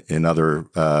viewing in other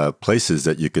places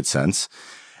that you could sense,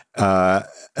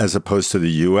 as opposed to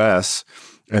the U.S.,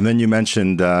 And then you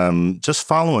mentioned, just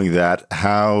following that,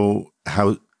 how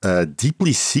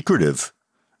deeply secretive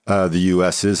the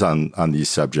U.S. is on these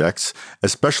subjects,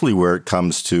 especially where it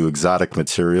comes to exotic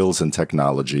materials and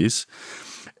technologies.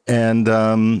 And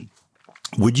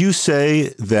would you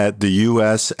say that the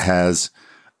U.S. has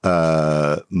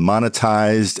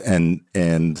monetized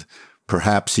and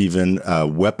perhaps even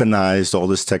weaponized all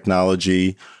this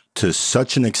technology to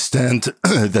such an extent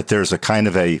that there's a kind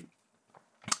of a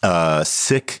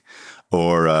sick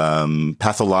or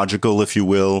pathological, if you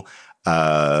will,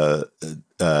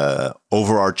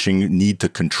 overarching need to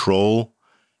control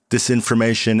this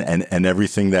information and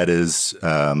everything that is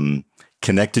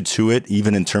connected to it,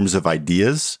 even in terms of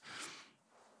ideas?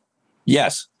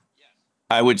 Yes,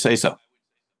 I would say so.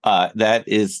 That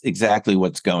is exactly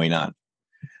what's going on.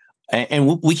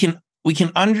 And we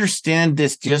can understand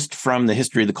this just from the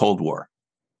history of the Cold War.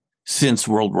 Since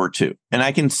World War II. And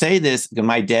I can say this,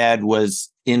 my dad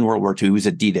was in World War II. He was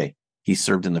at D-Day. He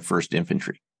served in the 1st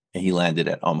Infantry, and he landed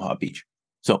at Omaha Beach.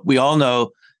 So we all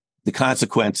know the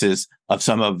consequences of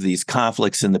some of these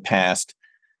conflicts in the past,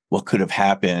 what could have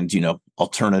happened,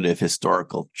 alternative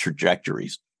historical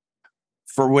trajectories.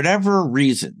 For whatever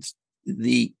reasons,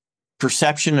 the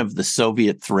perception of the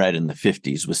Soviet threat in the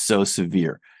 50s was so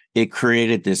severe, it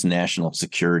created this national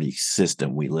security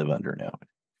system we live under now,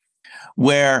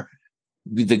 where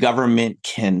the government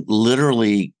can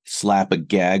literally slap a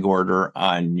gag order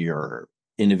on your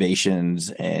innovations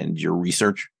and your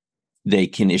research. They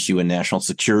can issue a national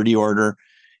security order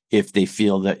if they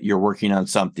feel that you're working on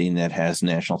something that has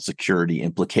national security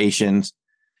implications.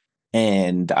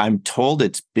 And I'm told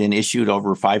it's been issued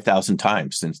over 5,000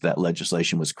 times since that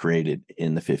legislation was created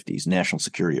in the 50s, national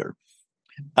security order.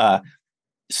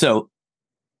 So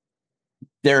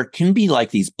there can be like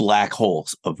these black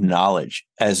holes of knowledge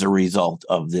as a result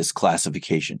of this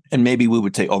classification. And maybe we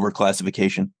would say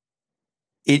overclassification.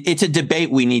 It's a debate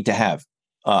we need to have.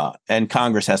 And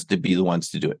Congress has to be the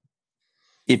ones to do it.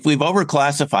 If we've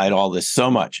overclassified all this so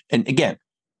much, and again,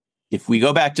 if we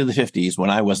go back to the 50s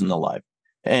when I wasn't alive,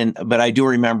 but I do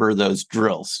remember those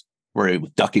drills where it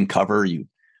was duck and cover, you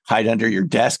hide under your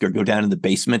desk or go down in the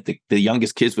basement. The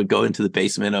youngest kids would go into the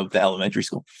basement of the elementary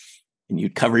school. And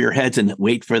you'd cover your heads and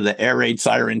wait for the air raid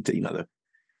siren to,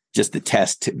 just the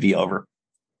test to be over.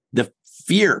 The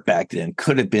fear back then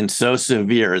could have been so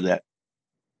severe that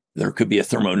there could be a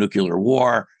thermonuclear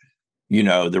war,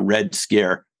 the Red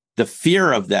Scare. The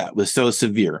fear of that was so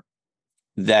severe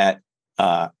that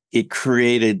it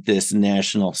created this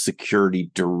national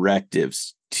security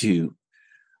directives to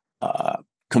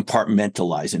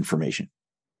compartmentalize information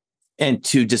and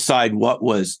to decide what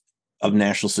was of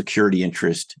national security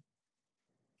interest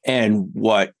and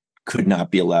what could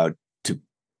not be allowed to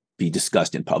be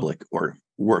discussed in public or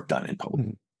worked on in public.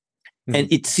 Mm-hmm.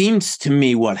 And it seems to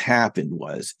me what happened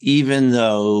was, even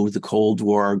though the Cold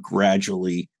War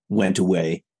gradually went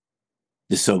away,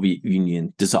 the Soviet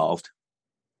Union dissolved,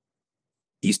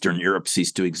 Eastern Europe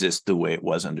ceased to exist the way it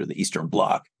was under the Eastern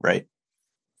Bloc, right?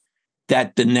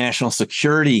 That the national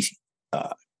security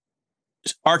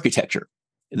architecture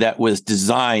that was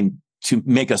designed to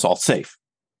make us all safe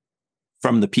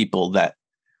from the people that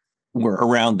were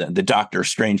around them, the Dr.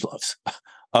 Strangeloves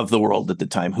of the world at the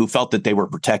time, who felt that they were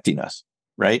protecting us,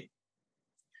 right?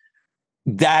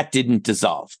 That didn't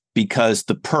dissolve because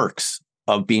the perks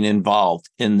of being involved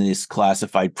in these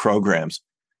classified programs,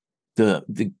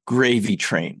 the gravy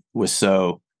train was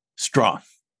so strong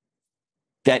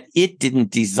that it didn't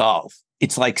dissolve.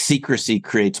 It's like secrecy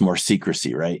creates more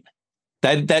secrecy, right?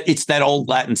 That it's that old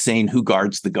Latin saying, who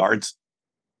guards the guards?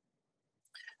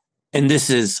 And this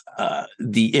is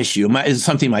the issue. It's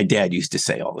something my dad used to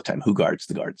say all the time, who guards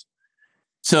the guards?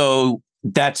 So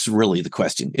that's really the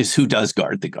question, is who does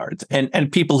guard the guards?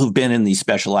 And people who've been in these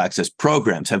special access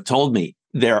programs have told me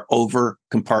they're over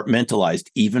compartmentalized,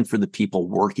 even for the people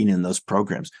working in those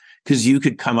programs, because you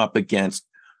could come up against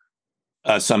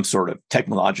some sort of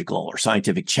technological or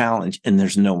scientific challenge, and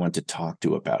there's no one to talk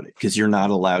to about it because you're not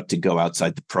allowed to go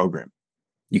outside the program.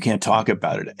 You can't talk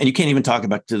about it. And you can't even talk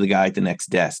about it to the guy at the next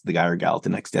desk, the guy or gal at the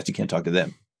next desk. You can't talk to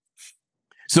them.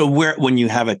 So when you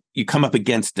come up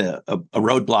against a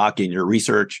roadblock in your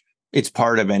research, it's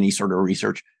part of any sort of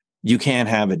research. You can't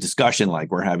have a discussion like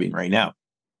we're having right now.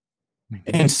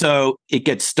 Mm-hmm. And so it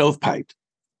gets stovepiped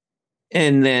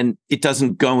and then it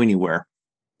doesn't go anywhere.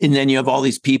 And then you have all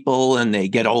these people and they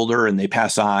get older and they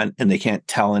pass on and they can't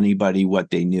tell anybody what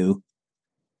they knew.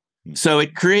 So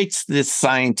it creates this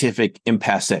scientific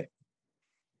impasse.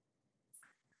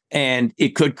 And it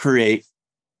could create,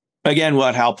 again,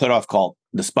 what Hal Puthoff called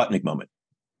the Sputnik moment.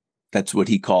 That's what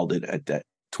he called it at that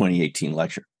 2018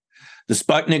 lecture. The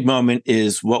Sputnik moment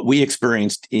is what we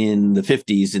experienced in the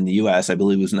 50s in the US. I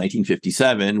believe it was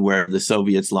 1957, where the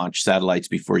Soviets launched satellites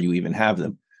before you even have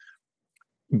them,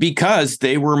 because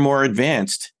they were more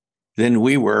advanced than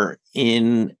we were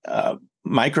in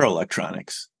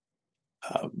microelectronics.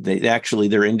 They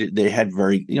had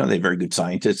very good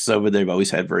scientists over there. They've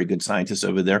always had very good scientists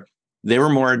over there. They were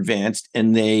more advanced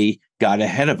and they got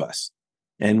ahead of us.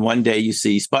 And one day you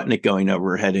see Sputnik going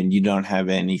overhead and you don't have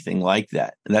anything like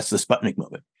that. And that's the Sputnik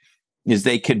moment, is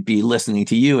they could be listening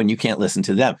to you and you can't listen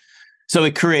to them. So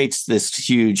it creates this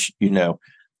huge,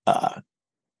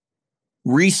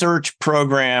 research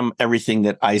program, everything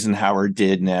that Eisenhower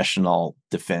did, National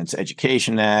Defense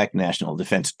Education Act, National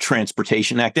Defense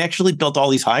Transportation Act. They actually built all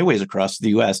these highways across the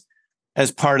U.S.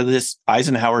 as part of this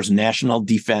Eisenhower's National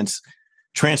Defense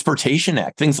Transportation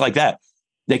Act, things like that.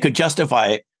 They could justify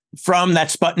it from that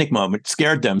Sputnik moment,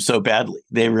 scared them so badly.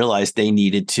 They realized they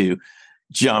needed to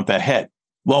jump ahead.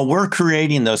 Well, we're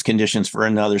creating those conditions for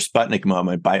another Sputnik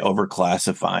moment by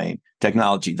overclassifying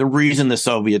technology. The reason the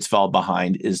Soviets fell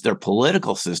behind is their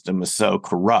political system was so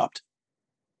corrupt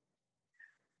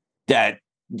that,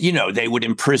 they would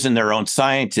imprison their own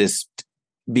scientists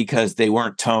because they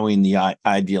weren't towing the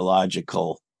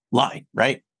ideological line,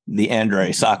 right? The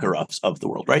Andrei Sakharovs of the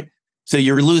world, right? So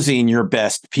you're losing your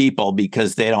best people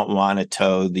because they don't want to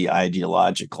toe the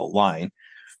ideological line.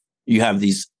 You have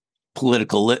these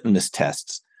political litmus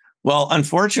tests. Well,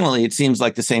 unfortunately, it seems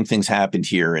like the same things happened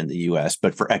here in the US,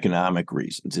 but for economic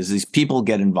reasons. As these people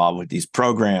get involved with these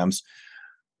programs,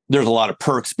 there's a lot of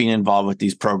perks being involved with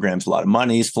these programs, a lot of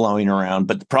money is flowing around,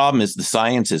 but the problem is the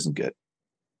science isn't good.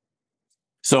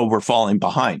 So we're falling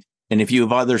behind. And if you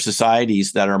have other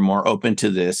societies that are more open to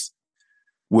this,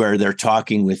 where they're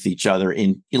talking with each other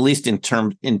at least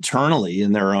internally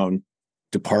in their own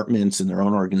departments and their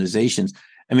own organizations,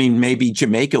 I mean, maybe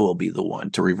Jamaica will be the one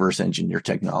to reverse engineer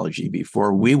technology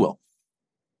before we will,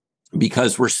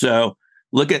 because we're so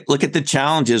look at the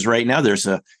challenges right now. There's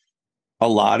a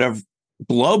lot of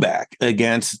blowback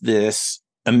against this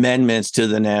amendments to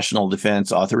the National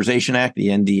Defense Authorization Act, the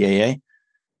NDAA,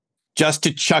 just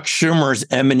to Chuck Schumer's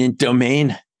eminent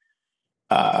domain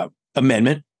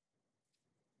amendment,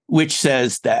 which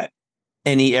says that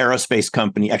any aerospace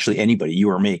company, actually anybody, you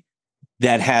or me,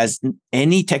 that has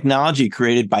any technology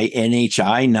created by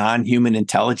NHI, non-human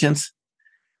intelligence,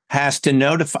 has to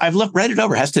notify, read it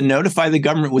over, has to notify the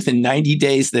government within 90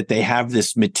 days that they have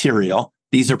this material.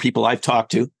 These are people I've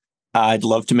talked to. I'd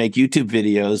love to make YouTube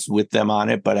videos with them on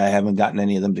it, but I haven't gotten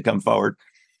any of them to come forward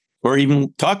or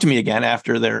even talk to me again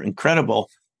after their incredible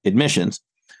admissions.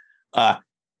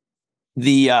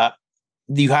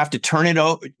 You have to turn it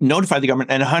over, notify the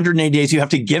government, and 180 days, you have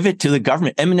to give it to the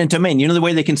government, eminent domain. You know, the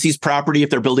way they can seize property if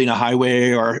they're building a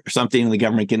highway or something, and the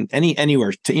government can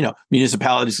anywhere to,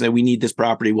 municipalities say, we need this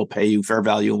property, we'll pay you fair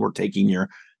value, and we're taking your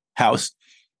house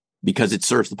because it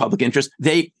serves the public interest.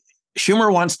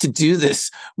 Schumer wants to do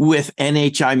this with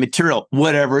NHI material,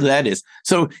 whatever that is.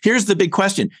 So here's the big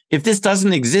question. If this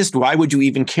doesn't exist, why would you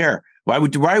even care? Why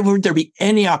would there be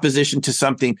any opposition to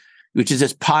something which is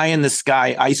just pie in the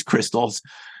sky, ice crystals,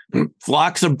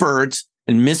 flocks of birds,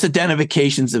 and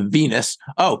misidentifications of Venus?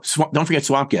 Oh, don't forget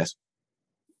swamp gas.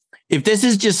 If this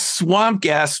is just swamp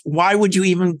gas, why would you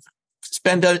even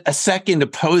spend a second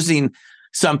opposing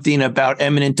something about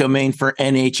eminent domain for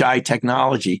NHI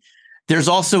technology? There's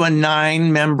also a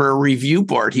 9-member review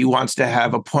board he wants to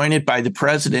have appointed by the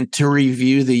president to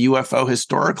review the UFO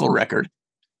historical record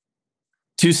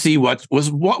to see what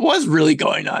was really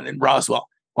going on in Roswell.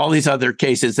 All these other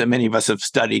cases that many of us have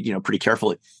studied, pretty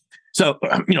carefully. So,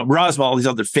 Roswell, all these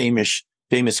other famous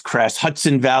crashes,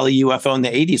 Hudson Valley UFO in the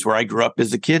 80s, where I grew up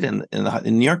as a kid in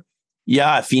New York.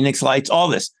 Yeah, Phoenix Lights, all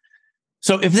this.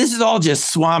 So if this is all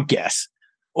just swamp gas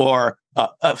or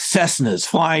Cessnas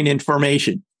flying in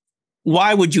formation,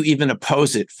 why would you even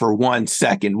oppose it for 1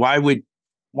 second? Why would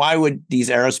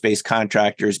these aerospace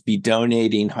contractors be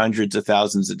donating hundreds of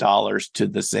thousands of dollars to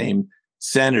the same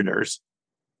senators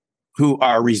who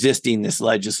are resisting this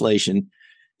legislation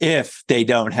if they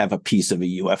don't have a piece of a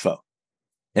UFO?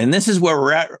 And this is where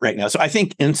we're at right now. So I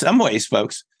think in some ways,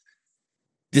 folks,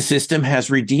 the system has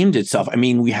redeemed itself. I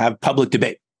mean, we have public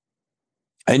debate.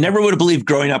 I never would have believed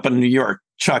growing up in New York,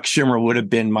 Chuck Schumer would have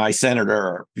been my senator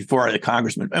or before the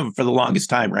congressman for the longest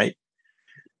time, right?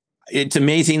 It's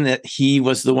amazing that he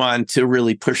was the one to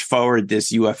really push forward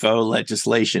this UFO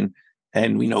legislation.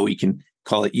 And we know we can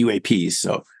call it UAPs.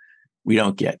 So we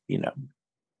don't get,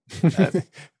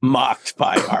 mocked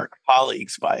by our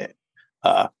colleagues by it.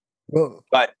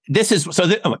 But this is,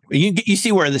 you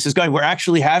see where this is going. We're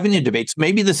actually having a debate. So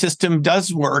maybe the system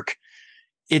does work.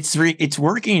 It's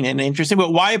working and interesting,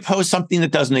 but why oppose something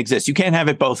that doesn't exist? You can't have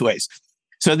it both ways.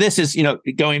 So this is,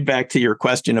 going back to your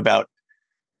question about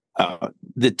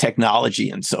the technology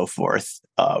and so forth.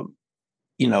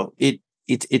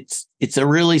 It's a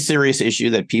really serious issue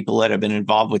that people that have been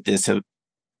involved with this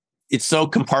it's so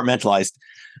compartmentalized.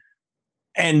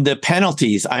 And the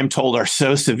penalties, I'm told, are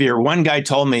so severe. One guy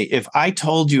told me, if I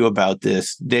told you about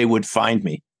this, they would find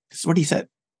me. This is what he said.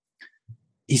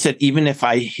 He said, even if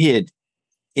I hid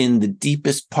in the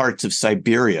deepest parts of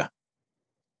Siberia,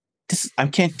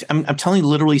 I'm telling you,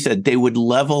 literally said, they would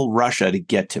level Russia to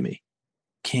get to me.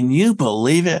 Can you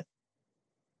believe it?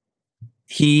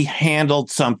 He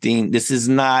handled something. This is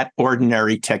not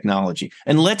ordinary technology.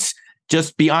 And let's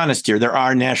just be honest here. There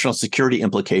are national security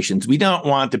implications. We don't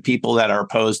want the people that are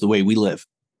opposed the way we live,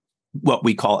 what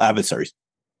we call adversaries.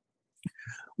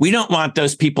 We don't want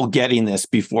those people getting this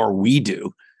before we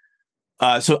do.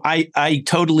 So I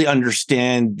totally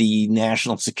understand the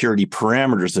national security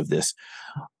parameters of this.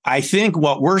 I think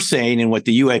what we're saying and what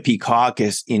the UAP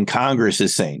caucus in Congress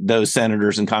is saying, those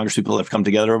senators and Congress people that have come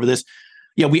together over this,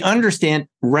 we understand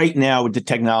right now with the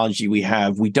technology we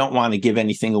have, we don't want to give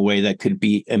anything away that could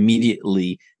be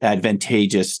immediately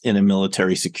advantageous in a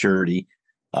military security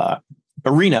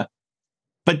arena.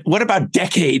 But what about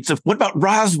what about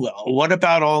Roswell? What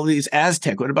about all these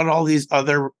Aztec? What about all these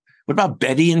what about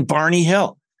Betty and Barney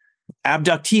Hill?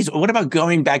 Abductees? What about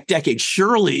going back decades?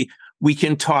 Surely we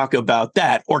can talk about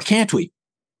that, or can't we?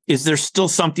 Is there still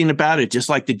something about it, just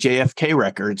like the JFK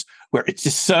records, where it's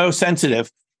just so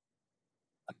sensitive?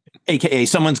 AKA,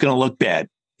 someone's going to look bad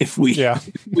if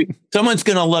someone's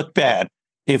going to look bad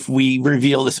if we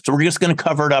reveal this. So we're just going to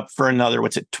cover it up for another,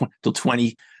 till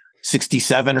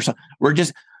 2067 or something. We're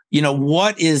just,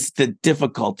 what is the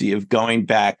difficulty of going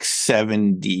back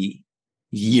 70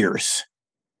 years?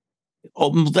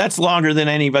 Oh, that's longer than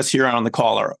any of us here on the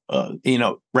call are,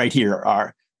 right here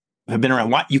have been around.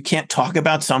 What? You can't talk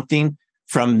about something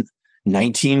from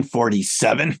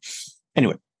 1947?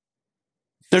 Anyway.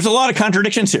 There's a lot of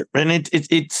contradictions here, and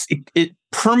it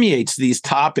permeates these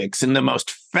topics in the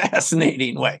most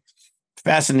fascinating way.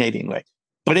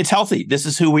 But it's healthy. This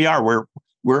is who we are.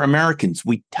 We're Americans.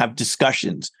 We have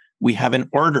discussions. We have an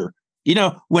order.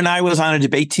 When I was on a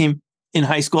debate team in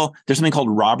high school, there's something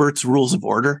called Robert's Rules of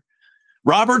Order,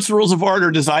 Robert's Rules of Order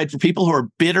are designed for people who are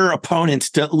bitter opponents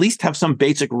to at least have some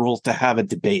basic rules to have a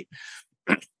debate,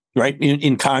 right?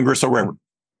 In Congress or wherever.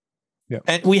 Yeah.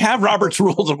 And we have Robert's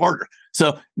Rules of Order.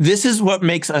 So this is what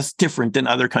makes us different than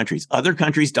other countries. Other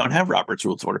countries don't have Robert's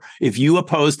Rules of Order. If you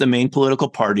oppose the main political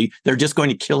party, they're just going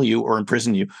to kill you or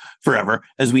imprison you forever,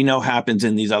 as we know happens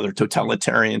in these other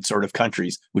totalitarian sort of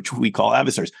countries, which we call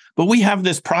adversaries. But we have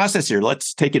this process here.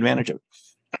 Let's take advantage of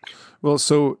it. Well,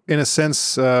 so in a sense,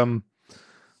 so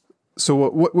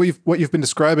what you've been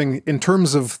describing in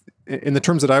the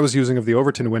terms that I was using of the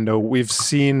Overton window, we've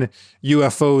seen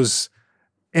UFOs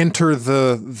enter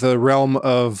the realm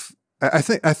of, I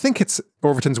think it's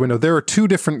Overton's window. There are two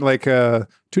different ways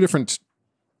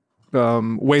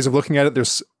of looking at it.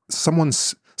 There's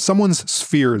someone's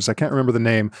spheres. I can't remember the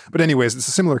name, but anyways, it's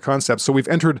a similar concept. So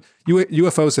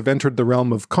UFOs have entered the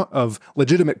realm of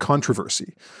legitimate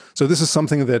controversy. So this is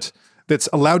something that's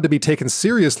allowed to be taken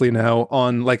seriously now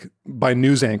by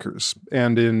news anchors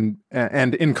and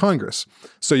in Congress.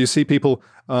 So you see people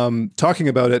talking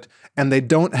about it, and they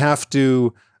don't have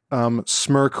to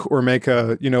smirk or make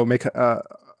like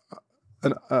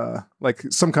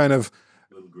some kind of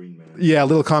little green man. Yeah,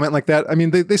 little comment like that. I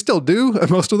mean, they still do,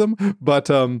 most of them, but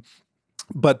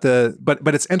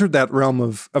it's entered that realm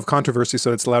of controversy,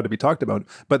 so it's allowed to be talked about.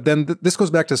 But then this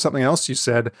goes back to something else you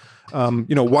said.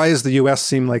 Why does the U.S.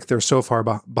 seem like they're so far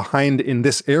behind in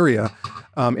this area,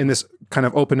 in this kind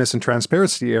of openness and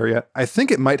transparency area? I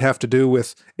think it might have to do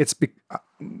with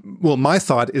my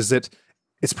thought is that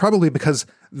it's probably because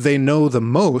they know the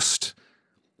most,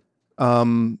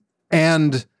 and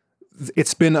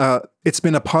it's been an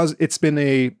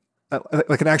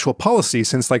actual policy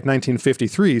since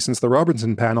 1953, since the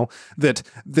Robinson panel, that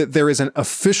there is an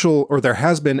official, or there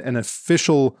has been an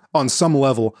official, on some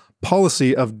level,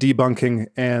 policy of debunking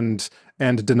and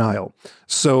denial.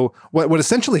 So what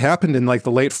essentially happened in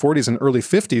the late 40s and early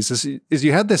 50s is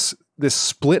you had this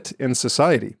split in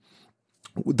society,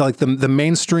 like the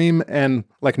mainstream and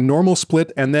normal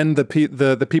split, and then the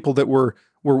people that were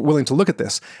willing to look at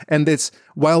this. And it's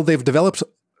while they've developed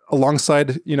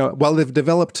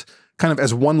kind of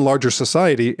as one larger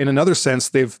society, in another sense,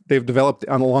 they've developed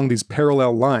along these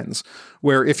parallel lines,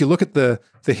 where if you look at the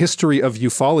history of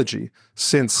ufology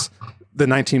since the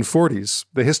 1940s,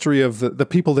 the history of the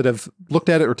people that have looked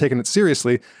at it or taken it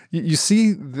seriously, you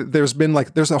see there's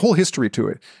a whole history to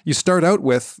it. You start out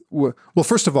with, well,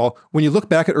 first of all, when you look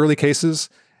back at early cases,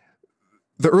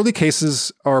 the early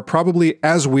cases are probably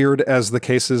as weird as the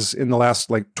cases in the last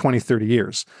 20, 30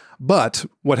 years. But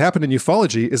what happened in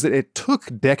ufology is that it took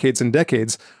decades and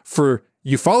decades for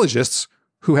ufologists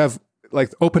who have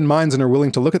open minds and are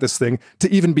willing to look at this thing to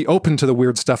even be open to the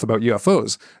weird stuff about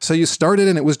UFOs. So you started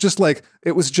and it was just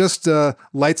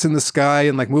lights in the sky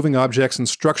and moving objects and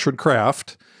structured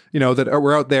craft, that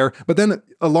were out there. But then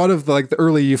a lot of the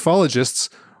early ufologists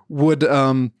would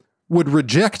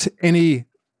reject any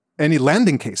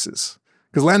landing cases,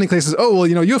 because landing cases,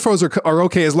 UFOs are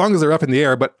okay as long as they're up in the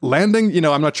air, but landing,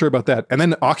 I'm not sure about that. And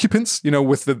then occupants,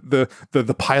 with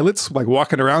the pilots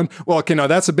walking around, well, okay, no,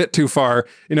 that's a bit too far.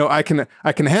 I can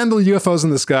handle UFOs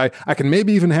in the sky. I can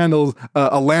maybe even handle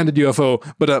a landed UFO,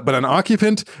 but an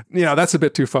occupant, that's a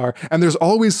bit too far. And there's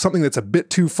always something that's a bit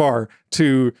too far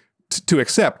to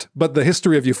accept. But the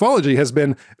history of ufology has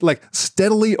been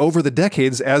steadily over the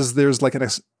decades, as there's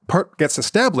part gets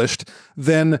established,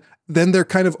 then they're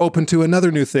kind of open to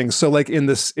another new thing. So in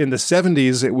the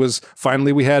 70s, it was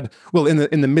finally in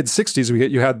the mid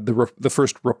 60s, you had the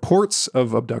first reports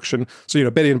of abduction. So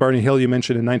Betty and Barney Hill you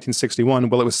mentioned in 1961.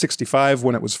 Well, it was 65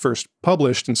 when it was first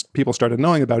published and people started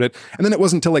knowing about it. And then it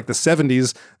wasn't until the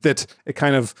 70s that it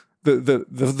kind of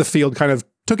the field kind of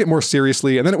took it more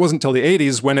seriously. And then it wasn't until the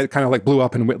 80s when it kind of blew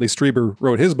up and Whitley Strieber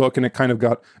wrote his book and it kind of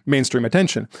got mainstream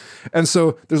attention. And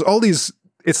so there's all these,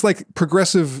 it's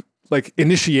progressive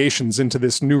initiations into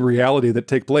this new reality that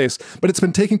take place, but it's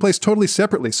been taking place totally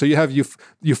separately. So you have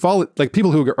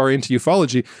people who are into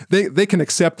ufology, they can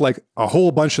accept a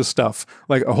whole bunch of stuff,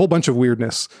 a whole bunch of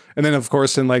weirdness. And then of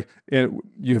course,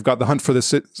 you've got the hunt for the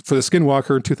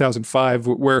Skinwalker in 2005,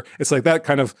 where it's that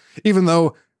kind of, even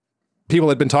though people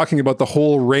had been talking about the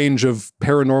whole range of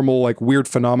paranormal, weird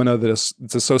phenomena that's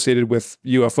associated with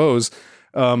UFOs,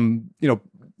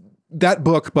 that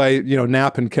book by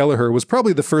Knapp and Kelleher was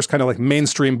probably the first kind of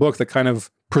mainstream book that kind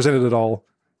of presented it all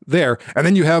there. And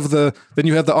then you have the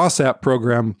OSAP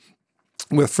program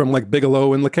from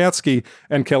Bigelow and Lukatsky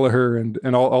and Kelleher and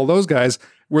all those guys,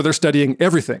 where they're studying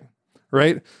everything,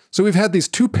 right? So we've had these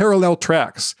two parallel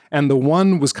tracks, and the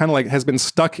one was kind of has been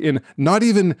stuck in not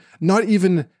even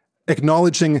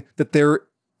acknowledging that there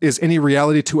is any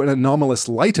reality to an anomalous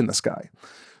light in the sky.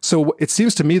 So it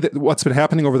seems to me that what's been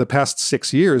happening over the past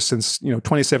 6 years since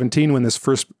 2017, when this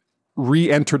first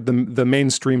re-entered the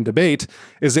mainstream debate,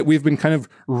 is that we've been kind of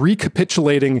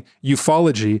recapitulating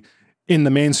ufology in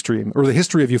the mainstream, or the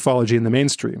history of ufology in the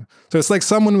mainstream. So it's like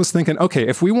someone was thinking, okay,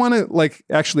 if we want to like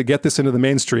actually get this into the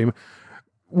mainstream,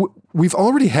 we've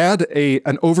already had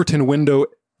an Overton window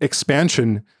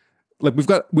expansion. Like we've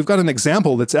got an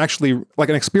example that's actually like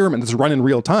an experiment that's run in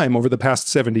real time over the past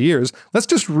 70 years. Let's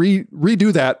just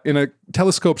redo that in a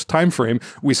telescoped time frame.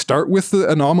 We start with the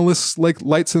anomalous like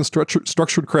lights and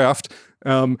structured craft,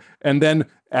 and then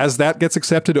as that gets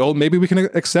accepted, maybe we can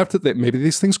accept that maybe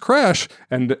these things crash,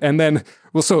 and then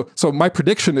so my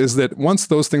prediction is that once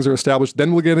those things are established,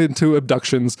 then we'll get into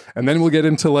abductions, and then we'll get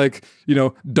into like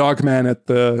Dogman at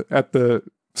the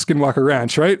Skinwalker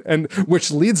Ranch, right? And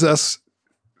which leads us,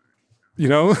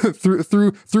 through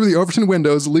the Overton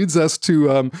windows, leads us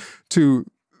to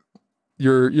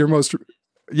your most,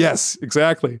 yes,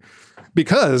 exactly.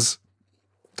 Because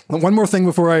one more thing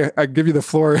before I give you the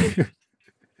floor.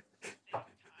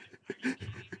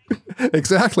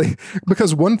 Exactly.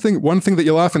 Because one thing that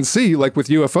you'll often see, like with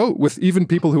even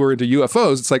people who are into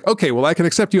UFOs, it's like, okay, well, I can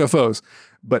accept UFOs,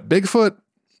 but Bigfoot,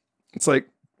 it's like,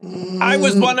 I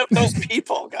was one of those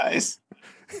people, guys.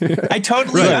 I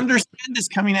totally understand this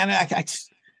coming at it.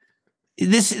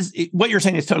 This is what you're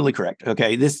saying is totally correct.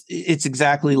 Okay, it's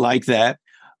exactly like that,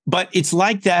 but it's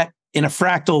like that in a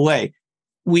fractal way.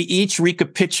 We each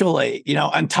recapitulate.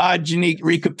 Ontogeny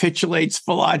recapitulates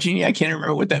phylogeny. I can't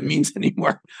remember what that means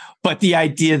anymore. But the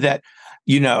idea that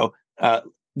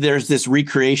there's this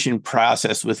recreation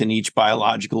process within each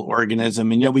biological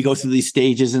organism, and we go through these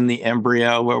stages in the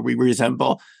embryo where we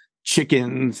resemble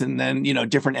chickens, and then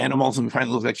different animals, and we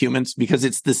finally look like humans because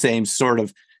it's the same sort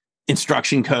of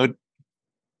instruction code.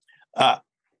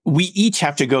 We each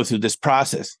have to go through this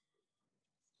process.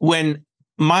 When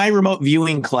my remote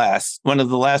viewing class, one of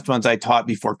the last ones I taught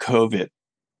before COVID,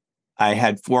 I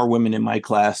had 4 women in my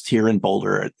class here in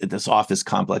Boulder at this office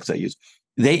complex I use.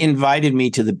 They invited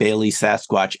me to the Bailey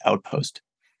Sasquatch Outpost,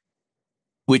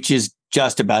 which is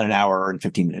just about an hour and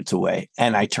 15 minutes away,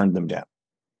 and I turned them down.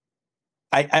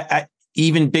 I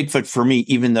even Bigfoot for me,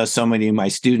 even though so many of my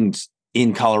students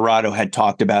in Colorado had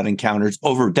talked about encounters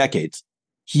over decades,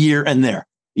 here and there.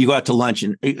 You go out to lunch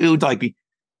and it would like be,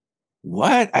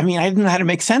 what? I mean, I didn't know how to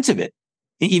make sense of it.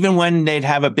 Even when they'd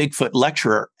have a Bigfoot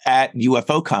lecturer at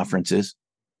UFO conferences,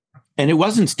 and it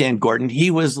wasn't Stan Gordon,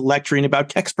 he was lecturing about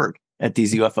Kecksburg at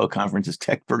these UFO conferences,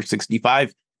 Kecksburg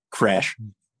 65 crash.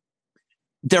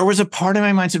 There was a part of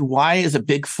my mind that said, why is a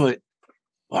Bigfoot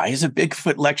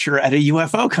lecturer at a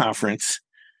UFO conference?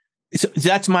 So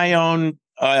that's my own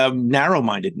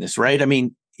narrow-mindedness, right? I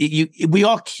mean,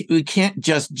 we can't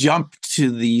just jump to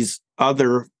these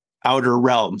other outer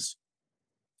realms,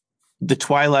 the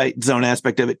Twilight Zone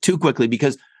aspect of it, too quickly,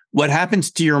 because what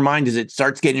happens to your mind is it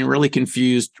starts getting really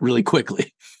confused really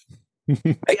quickly.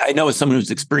 I know as someone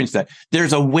who's experienced that,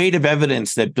 there's a weight of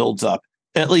evidence that builds up,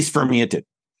 at least for me it did.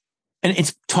 And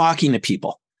it's talking to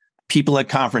people at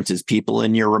conferences, people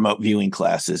in your remote viewing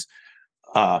classes,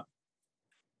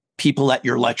 people at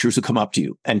your lectures who come up to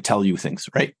you and tell you things,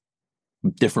 right?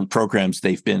 Different programs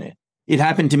they've been in. It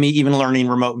happened to me even learning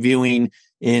remote viewing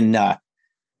in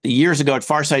years ago at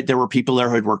Farsight. There were people there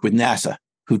who had worked with NASA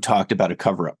who talked about a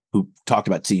cover-up, who talked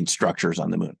about seeing structures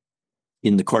on the moon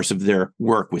in the course of their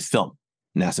work with film,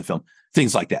 NASA film,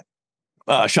 things like that.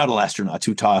 Shuttle astronauts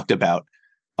who talked about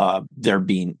there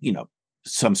being,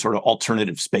 some sort of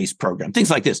alternative space program, things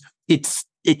like this.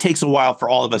 It takes a while for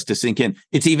all of us to sink in.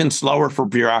 It's even slower for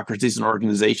bureaucracies and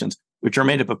organizations, which are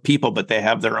made up of people, but they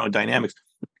have their own dynamics.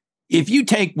 If you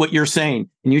take what you're saying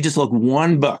and you just look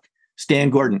one book, Stan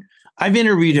Gordon, I've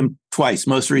interviewed him twice,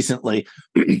 most recently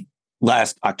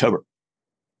last October.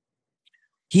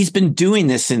 He's been doing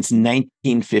this since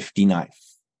 1959.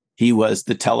 He was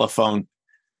the telephone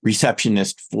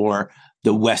receptionist for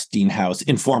the Westinghouse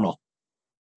informal,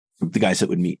 the guys that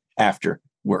would meet after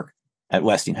work at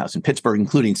Westinghouse in Pittsburgh,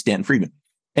 including Stanton Friedman.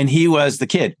 And he was the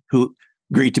kid who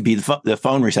agreed to be the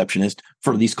phone receptionist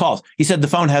for these calls. He said the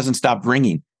phone hasn't stopped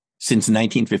ringing since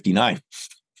 1959.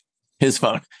 His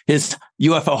phone, his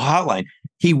UFO hotline.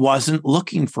 He wasn't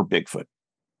looking for Bigfoot.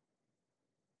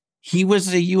 He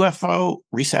was a UFO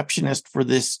receptionist for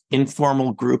this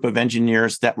informal group of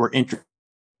engineers that were interested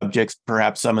in subjects.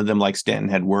 Perhaps some of them, like Stanton,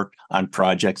 had worked on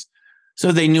projects.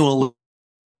 So they knew a little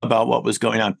about what was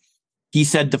going on. He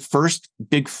said the first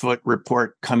Bigfoot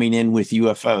report coming in with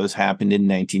UFOs happened in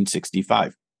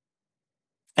 1965.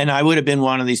 And I would have been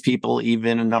one of these people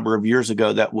even a number of years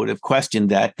ago that would have questioned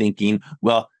that, thinking,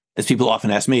 well, as people often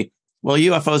ask me, well,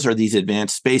 UFOs are these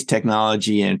advanced space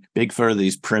technology and Bigfoot are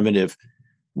these primitive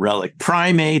relic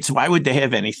primates. Why would they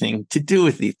have anything to do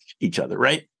with each other,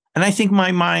 right? And I think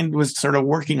my mind was sort of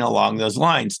working along those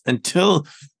lines until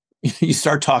you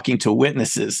start talking to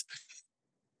witnesses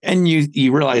and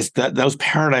you realize that those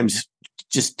paradigms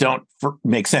just don't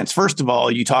make sense. First of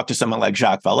all, you talk to someone like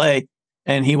Jacques Vallée,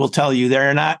 and he will tell you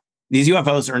these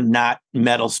UFOs are not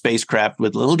metal spacecraft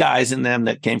with little guys in them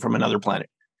that came from another planet.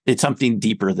 It's something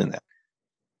deeper than that.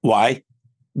 Why?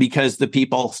 Because the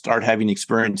people start having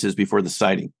experiences before the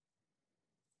sighting,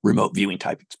 remote viewing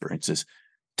type experiences,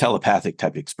 telepathic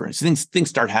type experiences. Things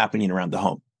start happening around the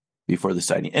home before the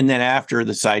sighting. And then after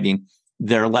the sighting,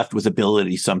 they're left with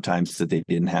abilities sometimes that they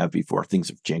didn't have before. Things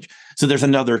have changed. So there's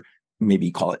another,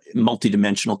 maybe call it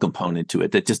multidimensional component to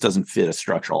it that just doesn't fit a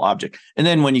structural object. And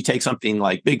then when you take something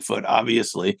like Bigfoot,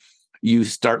 obviously, you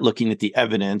start looking at the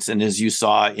evidence. And as you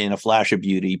saw in A Flash of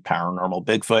Beauty, Paranormal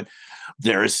Bigfoot,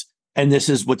 and this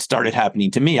is what started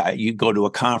happening to me. You go to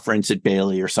a conference at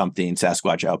Bailey or something,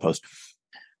 Sasquatch Outpost,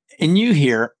 and you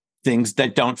hear things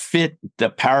that don't fit the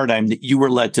paradigm that you were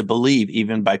led to believe,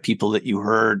 even by people that you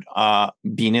heard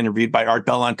being interviewed by Art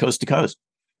Bell on Coast to Coast,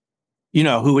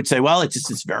 who would say, well, it's just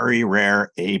this very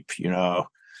rare ape,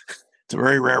 it's a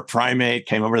very rare primate,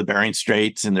 came over the Bering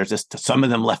Straits, and there's just some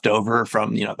of them left over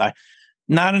from,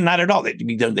 not at all.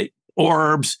 They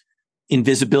orbs,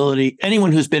 invisibility.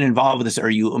 Anyone who's been involved with this, or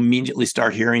you immediately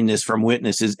start hearing this from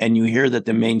witnesses, and you hear that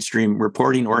the mainstream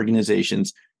reporting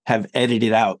organizations have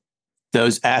edited out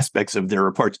those aspects of their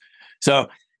reports. So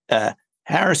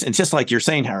Harrison, just like you're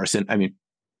saying, Harrison, I mean,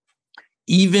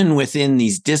 even within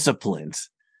these disciplines,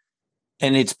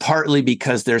 and it's partly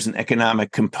because there's an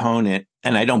economic component,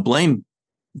 and I'm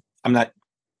not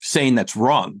saying that's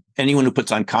wrong. Anyone who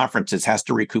puts on conferences has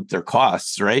to recoup their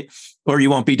costs, right? Or you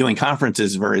won't be doing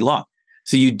conferences very long.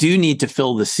 So you do need to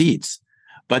fill the seats.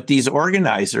 But these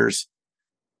organizers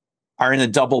are in a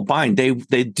double bind.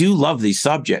 They do love these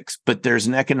subjects, but there's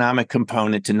an economic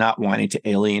component to not wanting to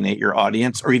alienate your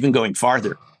audience, or even going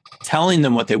farther, telling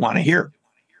them what they want to hear.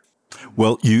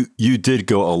 Well, you did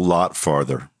go a lot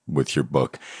farther with your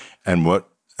book. And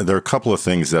there are a couple of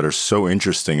things that are so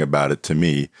interesting about it to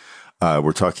me.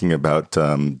 We're talking about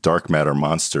dark matter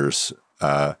monsters.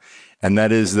 And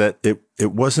that is that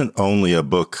it wasn't only a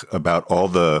book about all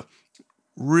the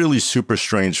really super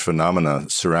strange phenomena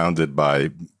surrounded by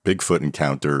Bigfoot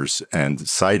encounters and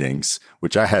sightings,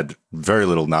 which I had very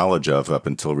little knowledge of up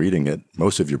until reading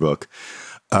most of your book.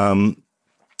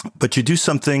 But you do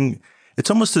something, it's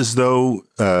almost as though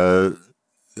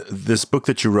this book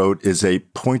that you wrote is a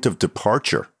point of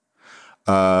departure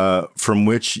from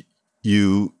which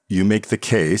you make the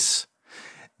case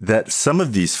that some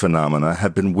of these phenomena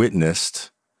have been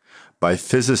witnessed by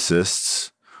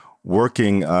physicists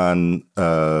working on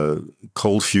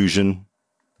cold fusion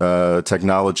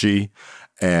technology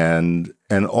and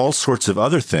all sorts of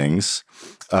other things,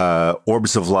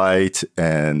 orbs of light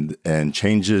and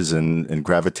changes in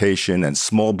gravitation and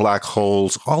small black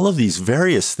holes, all of these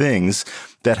various things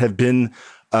that have been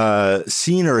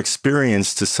seen or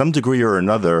experienced to some degree or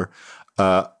another,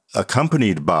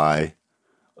 accompanied by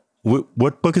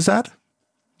what book is that?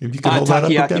 If you could hold that up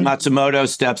again. Matsumoto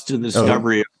Steps to the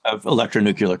Discovery of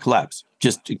Electronuclear Collapse.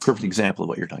 Just a perfect example of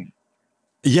what you're talking about.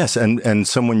 Yes, and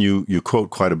someone you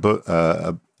quote quite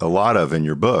a lot of in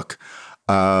your book.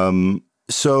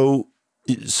 So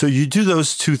you do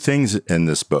those two things in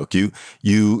this book.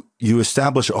 You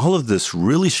establish all of this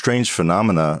really strange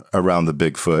phenomena around the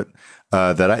Bigfoot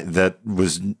that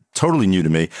was totally new to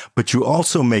me. But you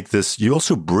also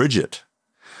bridge it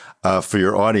for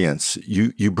your audience.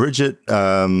 You bridge it.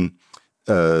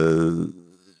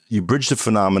 You bridge the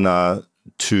phenomena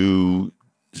to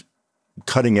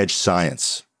cutting edge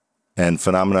science and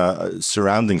phenomena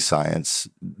surrounding science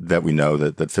that we know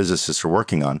that physicists are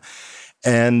working on.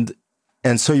 And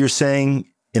so you're saying,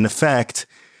 in effect,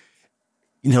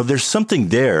 there's something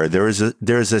there. There is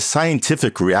a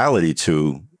scientific reality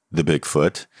to the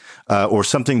Bigfoot, or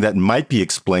something that might be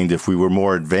explained if we were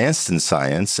more advanced in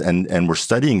science and we're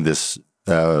studying this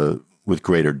with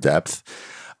greater depth.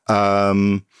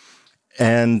 And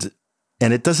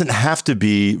it doesn't have to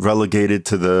be relegated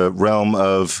to the realm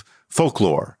of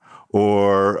folklore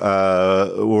or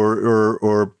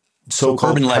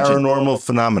so-called paranormal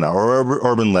phenomena or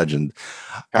urban legend.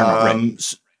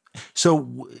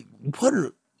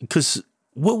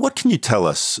 What can you tell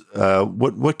us?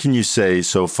 What can you say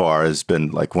so far has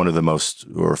been like one of the most,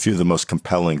 or a few of the most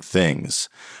compelling things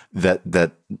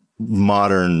that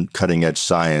modern cutting edge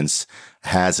science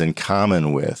has in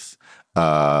common with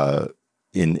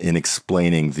in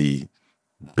explaining the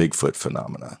Bigfoot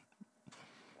phenomena?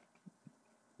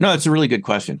 No, it's a really good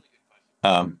question.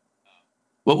 What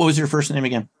was your first name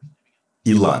again?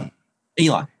 Elon.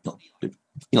 Elon.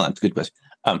 Elon, it's a good question.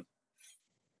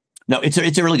 No, it's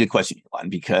a really good question, Elon,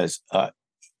 because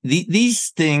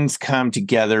these things come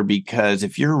together because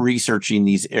if you're researching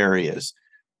these areas,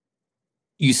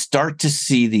 you start to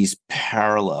see these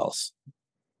parallels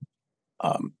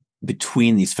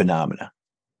between these phenomena.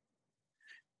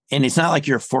 And it's not like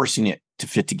you're forcing it to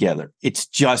fit together. It's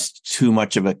just too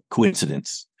much of a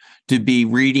coincidence to be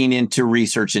reading into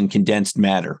research in condensed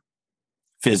matter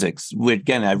physics.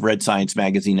 Again, I've read Science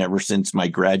Magazine ever since my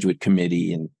graduate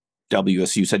committee in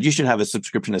WSU said, you should have a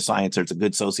subscription to Science. There's a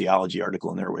good sociology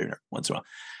article in there once in a while.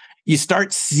 You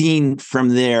start seeing from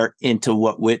there into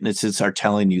what witnesses are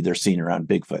telling you they're seeing around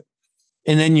Bigfoot.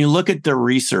 And then you look at the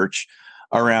research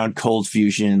around cold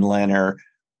fusion, Leonard,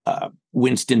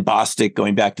 Winston Bostick,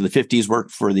 going back to the 50s,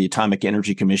 worked for the Atomic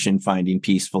Energy Commission, finding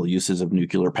peaceful uses of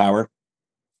nuclear power.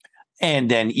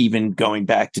 And then even going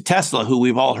back to Tesla, who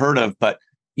we've all heard of, but,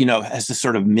 has this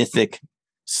sort of mythic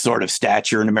sort of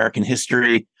stature in American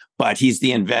history. But he's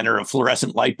the inventor of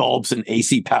fluorescent light bulbs and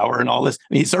AC power and all this.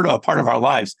 I mean, he's sort of a part of our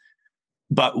lives.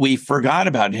 But we forgot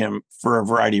about him for a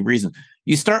variety of reasons.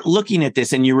 You start looking at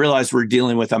this and you realize we're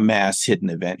dealing with a mass hidden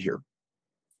event here.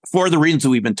 For the reasons that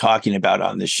we've been talking about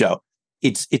on this show,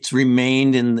 it's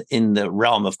remained in the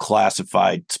realm of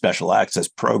classified special access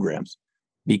programs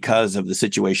because of the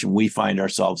situation we find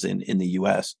ourselves in the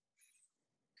US.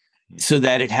 So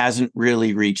that it hasn't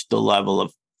really reached the level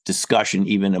of discussion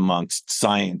even amongst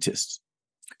scientists.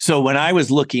 So when I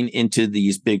was looking into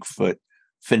these Bigfoot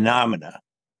phenomena,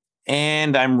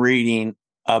 and I'm reading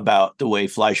about the way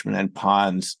Fleischman and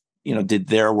Pons, did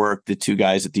their work, the two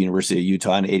guys at the University of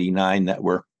Utah in '89 that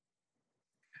were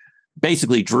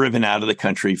basically driven out of the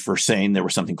country for saying there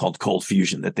was something called cold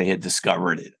fusion, that they had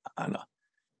discovered it on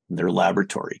their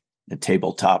laboratory, a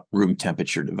tabletop room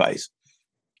temperature device.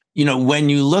 When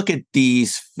you look at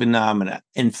these phenomena,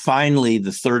 and finally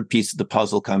the third piece of the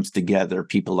puzzle comes together,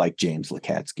 people like James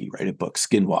Lukatsky write a book,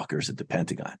 Skinwalkers at the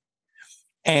Pentagon.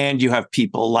 And you have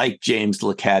people like James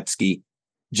Lukatsky,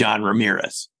 John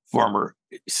Ramirez, former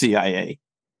CIA,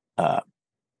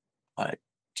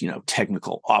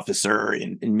 technical officer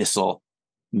in missile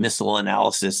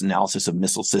analysis of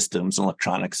missile systems,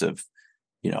 electronics of,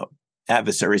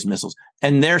 adversaries' missiles.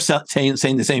 And they're saying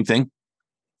the same thing.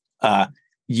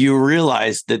 You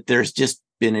realize that there's just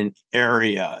been an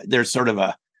area, there's sort of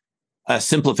a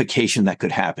simplification that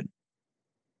could happen,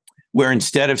 where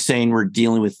instead of saying we're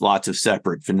dealing with lots of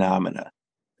separate phenomena,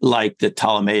 like the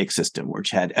Ptolemaic system,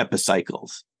 which had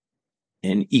epicycles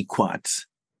and equants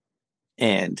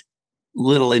and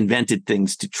little invented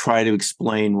things to try to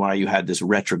explain why you had this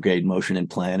retrograde motion in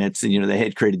planets. And, they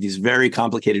had created these very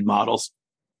complicated models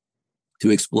to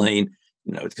explain,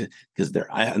 because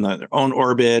they're on their own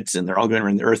orbits and they're all going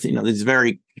around the Earth, these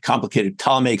very complicated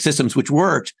Ptolemaic systems, which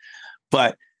worked,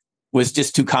 but was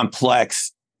just too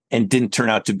complex and didn't turn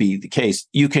out to be the case.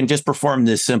 You can just perform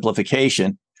this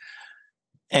simplification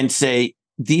and say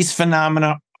these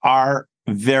phenomena are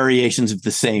variations of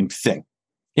the same thing.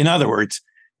 In other words,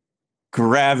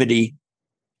 gravity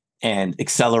and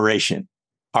acceleration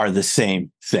are the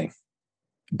same thing.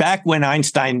 Back when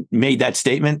Einstein made that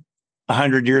statement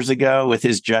 100 years ago with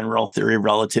his general theory of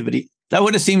relativity, that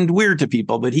would have seemed weird to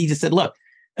people, but he just said, look,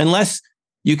 unless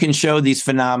you can show these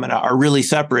phenomena are really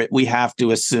separate, we have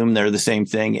to assume they're the same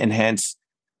thing, and hence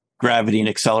gravity and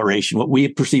acceleration. What we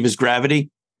perceive as gravity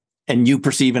and you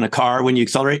perceive in a car when you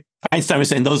accelerate, Einstein was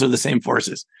saying those are the same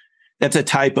forces. That's a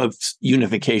type of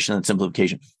unification and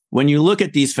simplification. When you look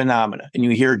at these phenomena and you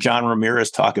hear John Ramirez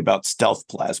talk about stealth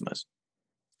plasmas,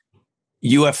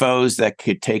 UFOs that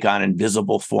could take on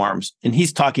invisible forms, and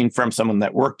he's talking from someone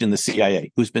that worked in the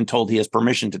CIA, who's been told he has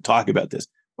permission to talk about this,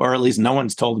 or at least no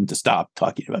one's told him to stop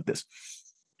talking about this.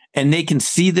 And they can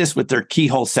see this with their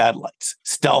keyhole satellites,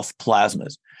 stealth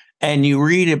plasmas. And you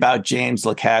read about James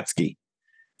Lukatsky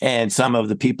and some of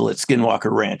the people at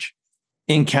Skinwalker Ranch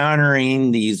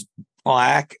encountering these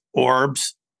black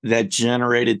orbs that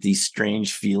generated these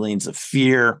strange feelings of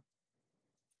fear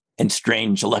and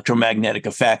strange electromagnetic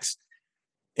effects.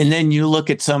 And then you look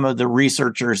at some of the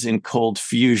researchers in cold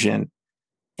fusion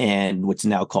and what's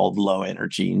now called low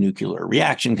energy nuclear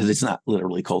reaction, because it's not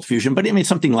literally cold fusion, but I mean,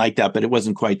 something like that, but it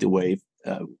wasn't quite the way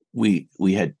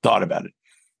we had thought about it.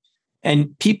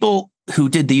 And people who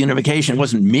did the unification, it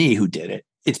wasn't me who did it.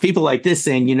 It's people like this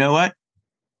saying, you know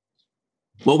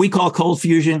what we call cold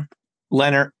fusion,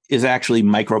 Leonard, is actually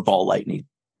microball lightning.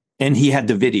 And he had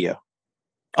the video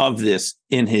of this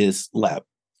in his lab,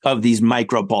 of these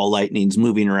microball lightnings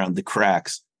moving around the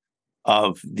cracks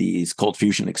of these cold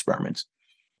fusion experiments.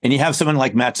 And you have someone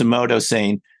like Matsumoto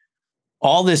saying,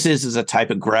 all this is a type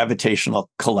of gravitational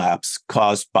collapse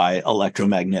caused by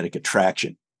electromagnetic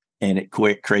attraction. And it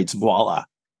creates, voila,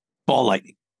 ball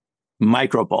lightning,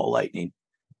 micro ball lightning,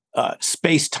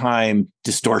 space-time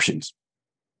distortions,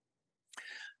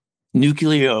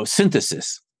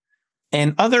 nucleosynthesis,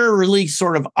 and other really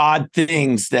sort of odd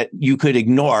things that you could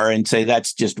ignore and say,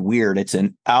 that's just weird. It's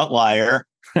an outlier,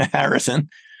 Harrison.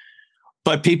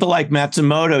 But people like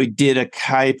Matsumoto did a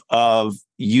type of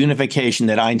unification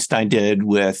that Einstein did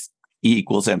with E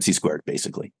equals mc squared,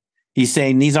 basically. He's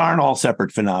saying these aren't all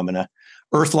separate phenomena.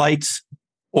 Earth lights,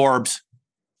 orbs,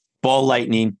 ball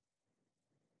lightning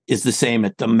is the same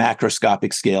at the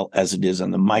macroscopic scale as it is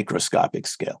on the microscopic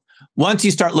scale. Once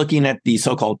you start looking at the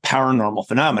so-called paranormal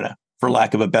phenomena, for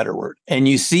lack of a better word, and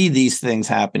you see these things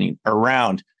happening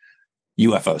around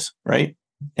UFOs, right?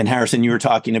 And Harrison, you were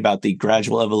talking about the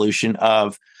gradual evolution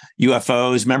of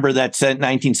UFOs. Remember that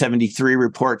 1973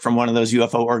 report from one of those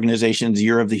UFO organizations,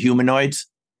 Year of the Humanoids?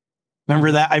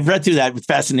 Remember that? I've read through that with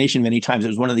fascination many times. It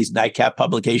was one of these nightcap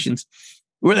publications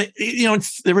where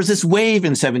there was this wave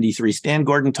in 73. Stan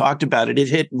Gordon talked about it. It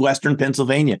hit Western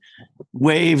Pennsylvania.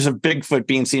 Waves of Bigfoot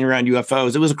being seen around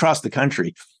UFOs. It was across the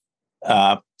country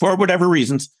for whatever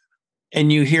reasons.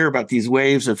 And you hear about these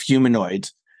waves of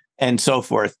humanoids and so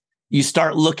forth. You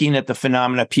start looking at the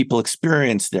phenomena people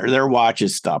experience there. Their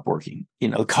watches stop working.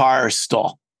 Cars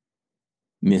stall.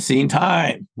 Missing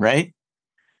time, right?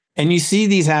 And you see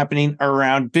these happening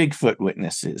around Bigfoot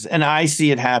witnesses. And I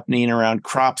see it happening around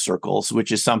crop circles,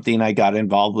 which is something I got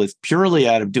involved with purely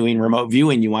out of doing remote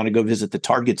viewing. You want to go visit the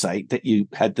target site that you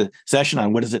had the session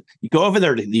on. What is it? You go over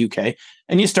there to the UK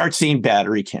and you start seeing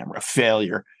battery camera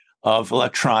failure of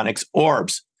electronics,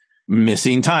 orbs,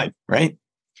 missing time, right?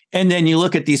 And then you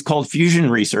look at these cold fusion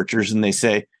researchers and they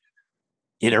say,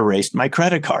 it erased my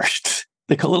credit cards.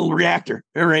 The little reactor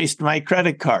erased my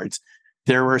credit cards.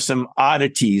 There were some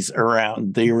oddities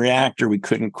around the reactor we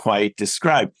couldn't quite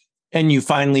describe. And you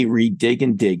finally dig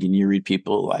and you read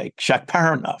people like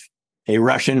Shakparanov, a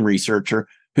Russian researcher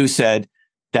who said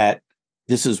that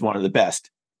this is one of the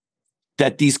best,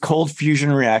 that these cold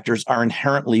fusion reactors are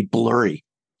inherently blurry.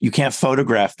 You can't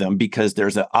photograph them because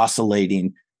there's an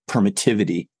oscillating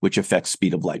permittivity, which affects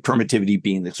speed of light. Permittivity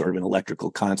being the sort of an electrical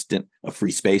constant of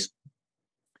free space.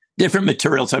 Different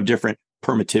materials have different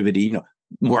permittivity,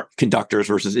 more conductors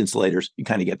versus insulators. You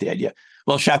kind of get the idea.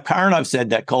 Well, Shakparanov said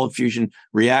that cold fusion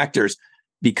reactors,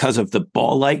 because of the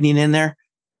ball lightning in there,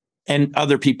 and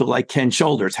other people like Ken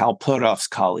Shoulders, Hal Puthoff's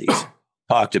colleagues,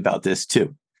 talked about this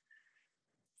too.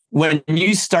 When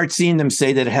you start seeing them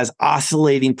say that it has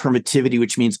oscillating permittivity,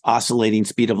 which means oscillating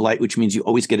speed of light, which means you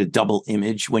always get a double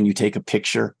image when you take a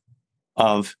picture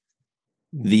of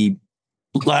the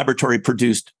laboratory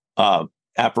produced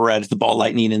apparatus, the ball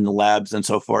lightning in the labs and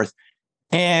so forth.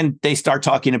 And they start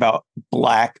talking about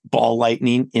black ball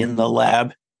lightning in the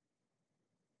lab.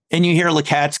 And you hear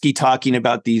Lukatsky talking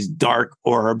about these dark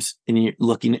orbs, and you're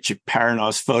looking at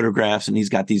Shakparanov's photographs, and he's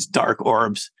got these dark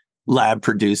orbs lab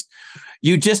produced.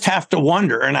 You just have to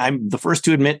wonder, and I'm the first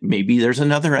to admit, maybe there's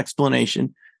another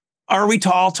explanation. Are we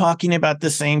all talking about the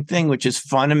same thing, which is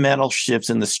fundamental shifts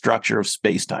in the structure of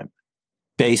space-time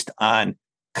based on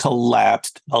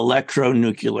collapsed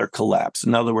electronuclear collapse?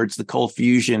 In other words, the cold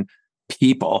fusion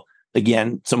people,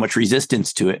 again, so much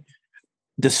resistance to it.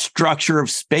 The structure of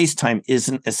space-time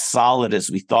isn't as solid as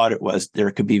we thought it was.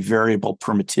 There could be variable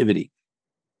permittivity.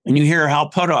 And you hear Hal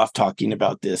Puthoff talking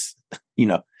about this,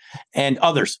 and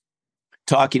others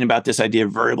talking about this idea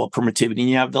of variable permittivity. And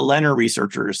you have the Leonard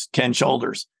researchers, Ken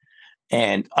Shoulders,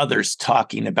 and others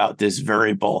talking about this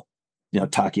variable,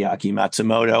 Takeaki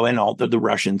Matsumoto and all the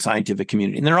Russian scientific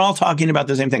community. And they're all talking about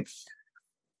the same thing.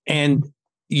 And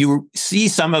you see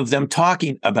some of them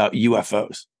talking about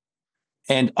UFOs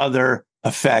and other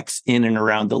effects in and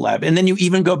around the lab. And then you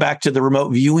even go back to the remote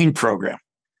viewing program.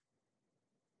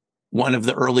 One of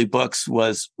the early books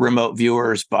was Remote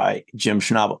Viewers by Jim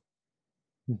Schnabel.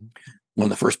 Mm-hmm. One of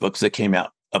the first books that came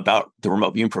out about the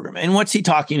remote viewing program. And what's he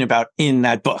talking about in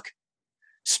that book?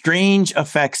 Strange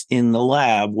effects in the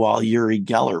lab while Uri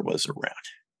Geller was around.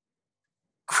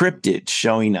 Cryptids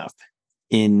showing up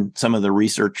in some of the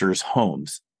researchers'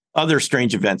 homes. Other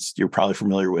strange events you're probably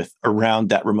familiar with around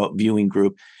that remote viewing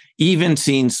group. Even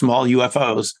seeing small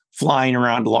UFOs flying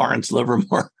around Lawrence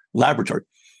Livermore Laboratory.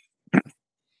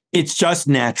 It's just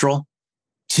natural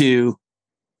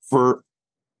for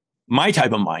my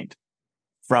type of mind,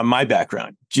 from my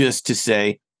background, just to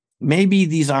say, maybe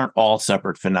these aren't all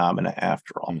separate phenomena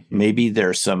after all. Mm-hmm. Maybe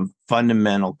there's some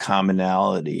fundamental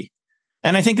commonality.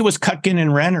 And I think it was Kutkin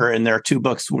and Renner in their two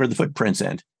books, Where the Footprints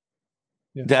End.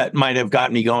 that might have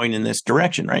gotten me going in this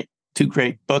direction, right? Two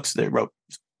great books. They wrote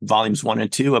volumes 1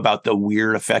 and 2 about the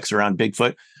weird effects around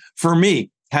Bigfoot. For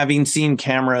me, having seen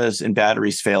cameras and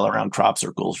batteries fail around crop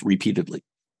circles repeatedly,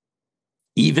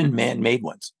 even man-made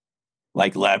ones,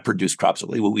 like lab-produced crop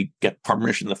circles, where we get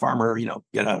permission of the farmer,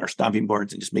 get out our stomping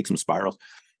boards and just make some spirals.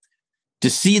 To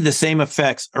see the same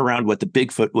effects around what the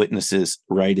Bigfoot witnesses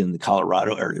right in the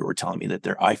Colorado area were telling me, that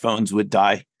their iPhones would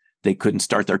die, they couldn't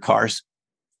start their cars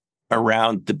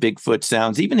around the Bigfoot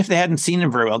sounds, even if they hadn't seen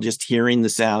them very well, just hearing the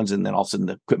sounds, and then all of a sudden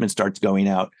the equipment starts going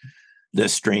out, the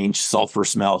strange sulfur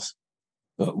smells,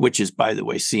 which is, by the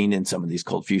way, seen in some of these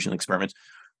cold fusion experiments.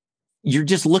 You're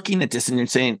just looking at this and you're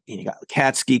saying, you got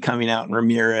Katsky coming out and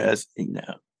Ramirez,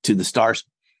 to the stars.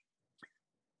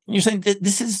 And you're saying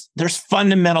that there's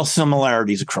fundamental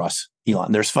similarities across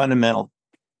Elon. There's fundamental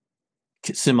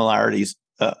similarities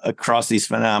across these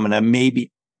phenomena.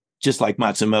 Maybe just like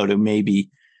Matsumoto, maybe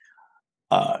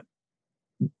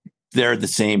they're the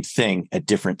same thing at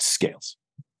different scales.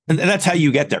 And that's how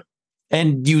you get there.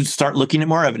 And you start looking at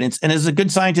more evidence. And as a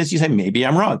good scientist, you say, maybe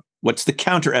I'm wrong. What's the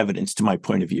counter evidence to my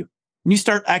point of view? And you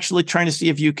start actually trying to see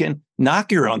if you can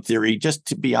knock your own theory, just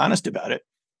to be honest about it.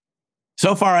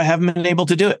 So far, I haven't been able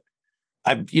to do it.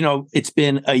 It's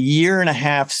been 1.5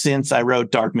 years since I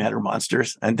wrote Dark Matter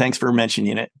Monsters. And thanks for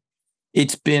mentioning it.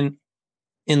 It's been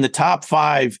in the top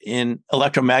 5 in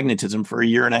electromagnetism for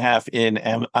 1.5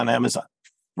 years on Amazon.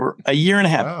 For 1.5 years.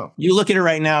 Wow. You look at it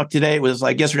right now, yesterday was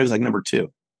like number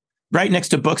 2. Right next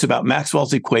to books about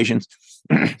Maxwell's equations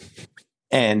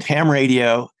and ham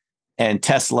radio and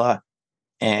Tesla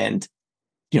and,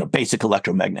 basic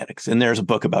electromagnetics. And there's a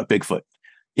book about Bigfoot.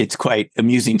 It's quite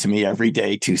amusing to me every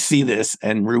day to see this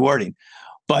and rewarding.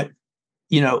 But,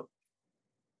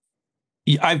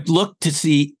 I've looked to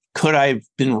see, could I have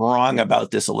been wrong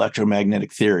about this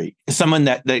electromagnetic theory? Someone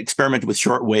that experimented with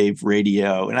shortwave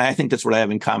radio. And I think that's what I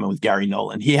have in common with Gary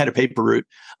Nolan. He had a paper route.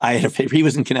 I had a paper. He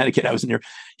was in Connecticut. I was in New York.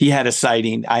 He had a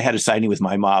sighting. I had a sighting with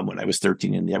my mom when I was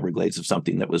 13 in the Everglades of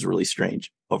something that was really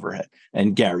strange overhead.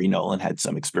 And Gary Nolan had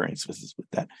some experience with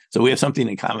that. So we have something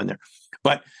in common there.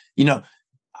 But,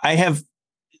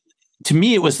 to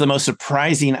me, it was the most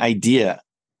surprising idea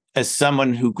as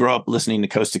someone who grew up listening to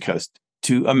Coast,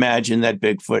 to imagine that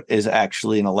Bigfoot is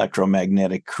actually an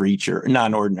electromagnetic creature,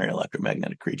 non-ordinary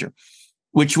electromagnetic creature,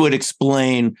 which would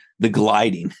explain the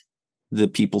gliding. The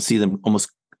people see them almost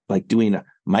like doing a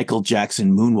Michael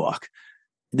Jackson moonwalk.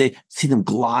 They see them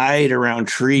glide around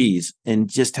trees and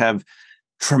just have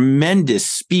tremendous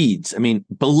speeds. I mean,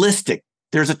 ballistic.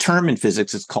 There's a term in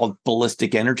physics. It's called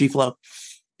ballistic energy flow.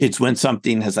 It's when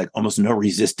something has like almost no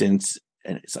resistance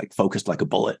and it's like focused like a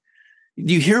bullet.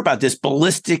 You hear about this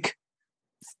ballistic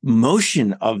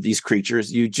motion of these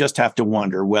creatures. You just have to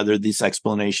wonder whether this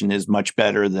explanation is much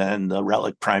better than the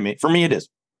relic primate. For me, it is.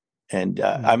 And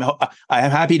I'm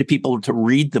happy to people to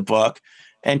read the book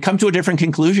and come to a different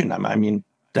conclusion. I mean,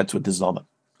 that's what this is all about.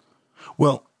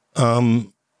 Well,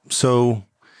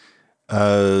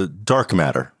 dark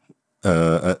matter,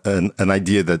 an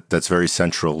idea that's very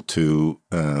central to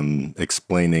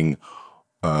explaining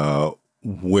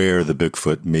where the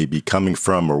Bigfoot may be coming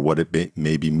from, or what it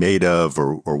may be made of,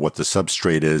 or what the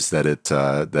substrate is that it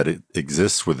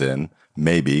exists within.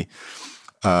 Maybe.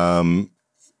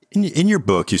 In your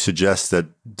book, you suggest that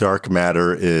dark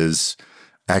matter is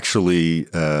actually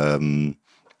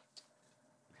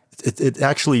it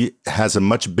actually has a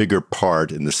much bigger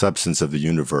part in the substance of the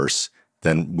universe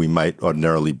than we might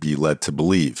ordinarily be led to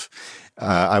believe.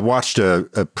 I watched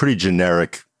a pretty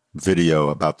generic video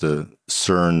about the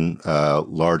CERN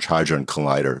Large Hadron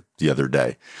Collider the other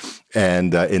day.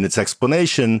 And in its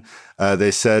explanation,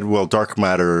 they said, well, dark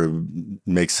matter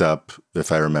makes up,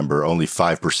 if I remember, only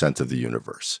 5% of the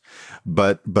universe.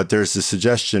 But there's a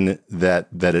suggestion that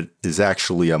it is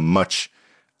actually has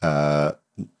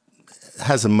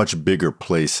a much bigger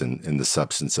place in the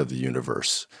substance of the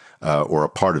universe, or a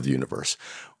part of the universe.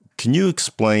 Can you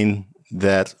explain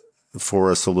that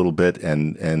for us a little bit,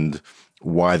 and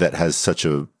why that has such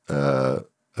a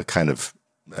kind of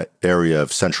area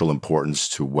of central importance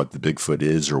to what the Bigfoot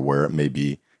is, or where it may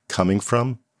be coming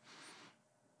from?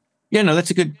 Yeah, no, that's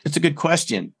a good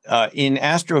question. In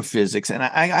astrophysics, and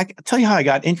I tell you how I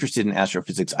got interested in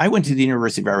astrophysics. I went to the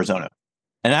University of Arizona,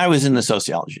 and I was in the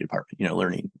sociology department,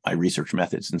 learning my research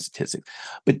methods and statistics.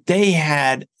 But they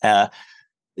had a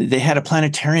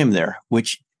planetarium there,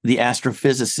 which the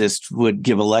astrophysicists would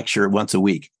give a lecture once a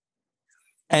week.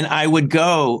 And I would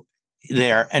go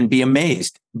there and be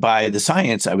amazed by the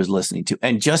science I was listening to.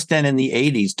 And just then in the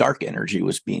 80s, dark energy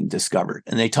was being discovered.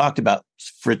 And they talked about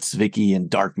Fritz Zwicky and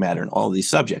dark matter and all these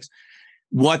subjects.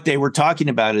 What they were talking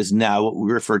about is now what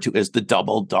we refer to as the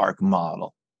double dark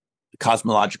model, the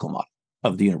cosmological model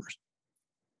of the universe,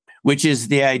 which is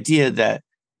the idea that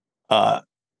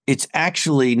it's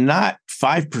actually not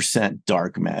 5%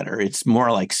 dark matter. It's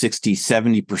more like 60,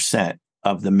 70%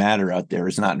 of the matter out there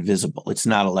is not visible. It's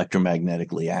not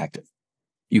electromagnetically active.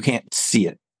 You can't see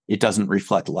it. It doesn't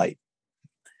reflect light.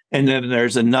 And then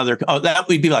there's another, that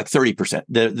would be like 30%.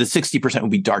 The 60%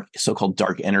 would be dark, so-called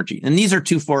dark energy. And these are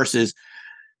two forces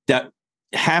that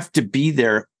have to be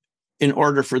there in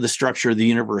order for the structure of the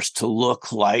universe to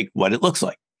look like what it looks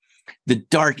like. The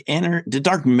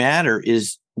dark matter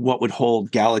is what would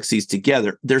hold galaxies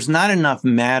together. There's not enough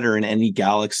matter in any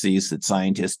galaxies that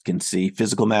scientists can see,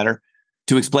 physical matter,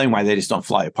 to explain why they just don't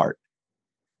fly apart.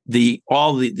 The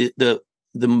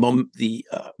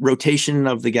rotation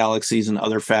of the galaxies and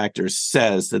other factors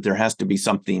says that there has to be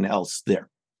something else there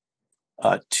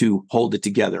to hold it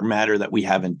together, matter that we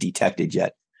haven't detected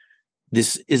yet.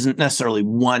 This isn't necessarily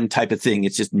one type of thing.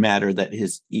 It's just matter that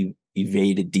has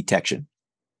evaded detection,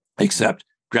 except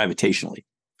gravitationally.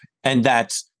 And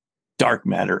that's dark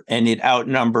matter. And it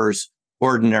outnumbers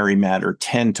ordinary matter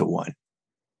 10 to 1.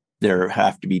 There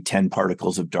have to be 10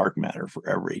 particles of dark matter for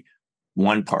every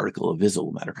 1 particle of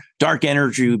visible matter. Dark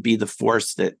energy would be the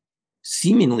force that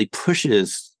seemingly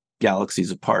pushes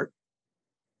galaxies apart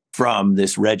from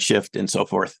this redshift and so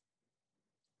forth.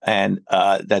 And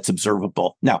that's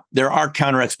observable. Now, there are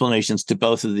counter explanations to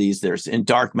both of these. There's in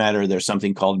dark matter, there's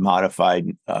something called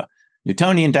modified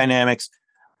Newtonian dynamics.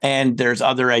 And there's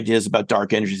other ideas about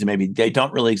dark energies that maybe they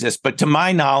don't really exist. But to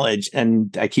my knowledge,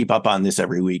 and I keep up on this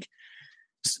every week,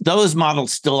 those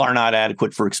models still are not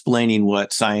adequate for explaining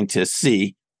what scientists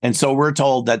see. And so we're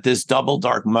told that this double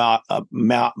dark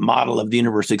model of the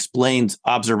universe explains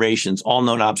observations, all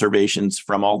known observations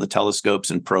from all the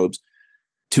telescopes and probes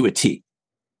to a T.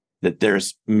 That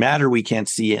there's matter we can't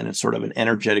see, and it's sort of an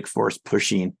energetic force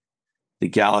pushing the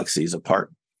galaxies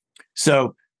apart.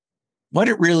 So what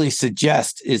it really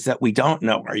suggests is that we don't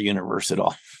know our universe at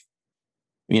all.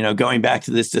 You know, going back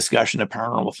to this discussion of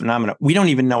paranormal phenomena, we don't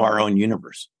even know our own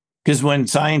universe. Because when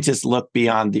scientists look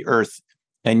beyond the Earth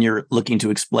and you're looking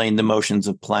to explain the motions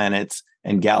of planets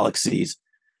and galaxies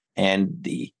and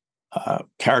the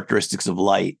characteristics of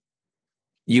light,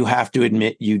 you have to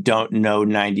admit you don't know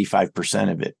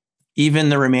 95% of it. Even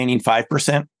the remaining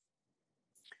 5%,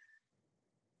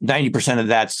 90% of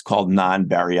that's called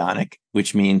non-baryonic,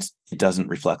 which means it doesn't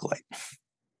reflect light.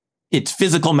 It's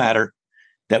physical matter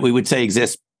that we would say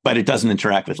exists, but it doesn't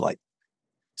interact with light.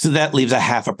 So that leaves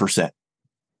 0.5%.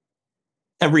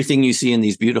 Everything you see in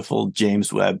these beautiful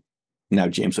James Webb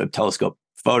telescope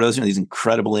photos, these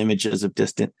incredible images of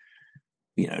distant,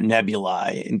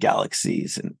 nebulae and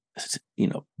galaxies and,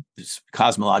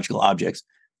 cosmological objects,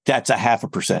 that's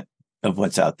 0.5% of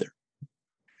what's out there.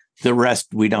 The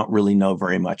rest we don't really know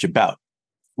very much about.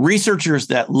 Researchers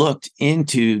that looked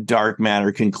into dark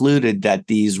matter concluded that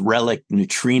these relic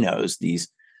neutrinos, these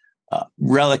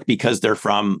relic because they're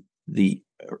from the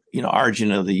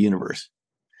origin of the universe,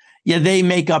 they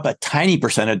make up a tiny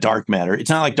percent of dark matter. It's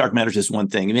not like dark matter is just one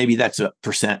thing. Maybe that's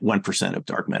 1% of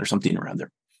dark matter, something around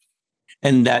there.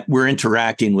 And that we're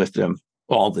interacting with them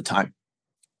all the time.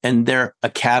 And they're a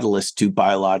catalyst to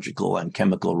biological and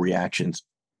chemical reactions.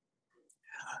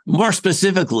 More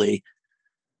specifically,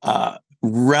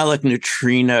 relic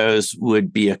neutrinos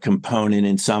would be a component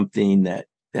in something that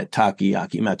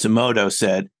Takeaki Matsumoto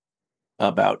said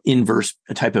about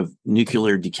a type of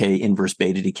nuclear decay, inverse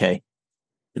beta decay.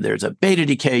 There's a beta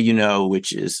decay,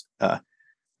 which is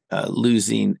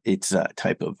losing. It's a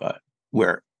type of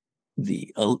where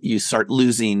you start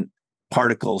losing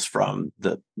particles from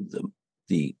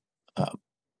the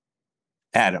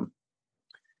atom.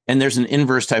 And there's an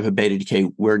inverse type of beta decay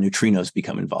where neutrinos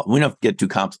become involved. We don't get too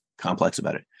complex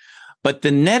about it. But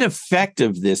the net effect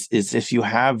of this is if you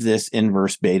have this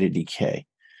inverse beta decay,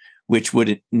 which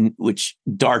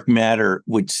dark matter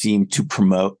would seem to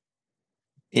promote.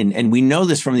 And we know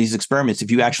this from these experiments.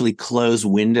 If you actually close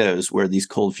windows where these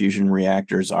cold fusion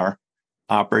reactors are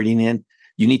operating in,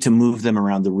 you need to move them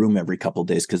around the room every couple of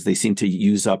days because they seem to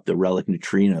use up the relic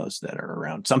neutrinos that are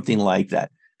around, something like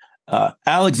that.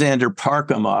 Alexander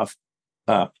Parkhomov,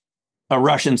 a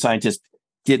Russian scientist,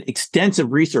 did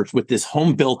extensive research with this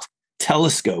home-built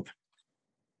telescope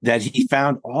that he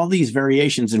found all these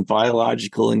variations in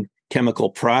biological and chemical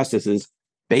processes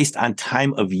based on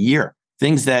time of year,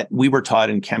 things that we were taught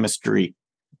in chemistry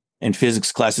and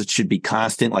physics classes should be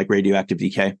constant, like radioactive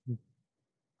decay.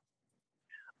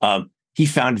 He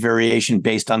found variation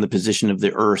based on the position of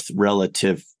the Earth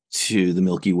relative to the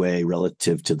Milky Way,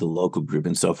 relative to the local group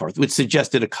and so forth, which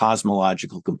suggested a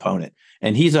cosmological component.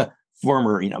 And he's a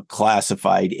former,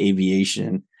 classified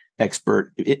aviation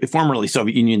expert, formerly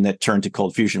Soviet Union that turned to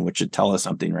cold fusion, which should tell us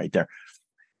something right there.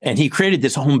 And he created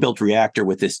this home-built reactor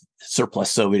with this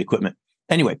surplus Soviet equipment.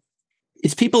 Anyway,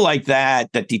 it's people like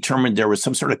that determined there was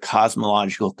some sort of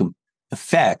cosmological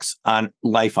effects on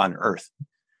life on Earth.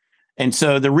 And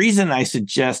so the reason I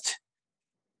suggest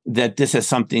that this has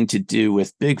something to do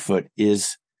with Bigfoot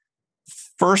is,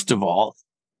 first of all,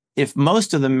 if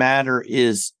most of the matter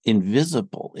is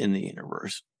invisible in the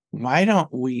universe, why do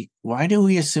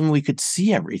we assume we could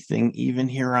see everything even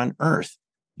here on Earth?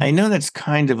 I know that's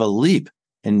kind of a leap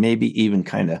and maybe even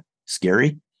kind of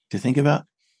scary to think about.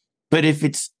 But if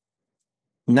it's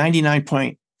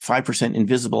 99.5%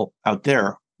 invisible out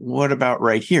there, what about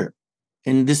right here?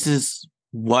 And this is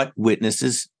what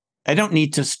witnesses, I don't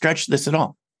need to stretch this at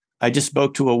all. I just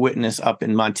spoke to a witness up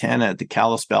in Montana at the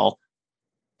Kalispell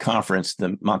conference,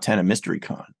 the Montana Mystery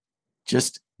Con,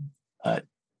 just 2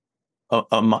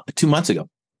 months ago,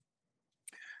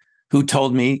 who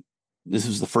told me this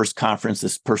was the first conference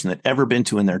this person had ever been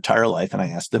to in their entire life. And I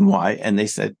asked them why. And they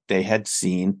said they had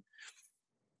seen,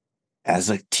 as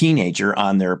a teenager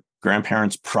on their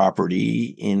grandparents'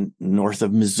 property in north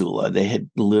of Missoula, they had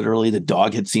literally, the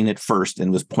dog had seen it first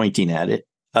and was pointing at it,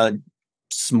 a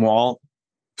small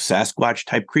Sasquatch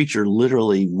type creature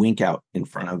literally wink out in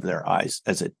front of their eyes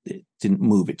as it didn't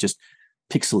move. It just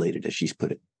pixelated, as she's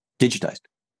put it, digitized.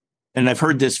 And I've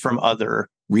heard this from other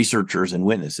researchers and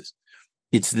witnesses.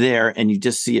 It's there, and you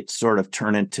just see it sort of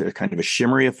turn into kind of a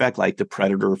shimmery effect, like the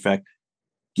predator effect.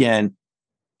 Again,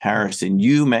 Harrison,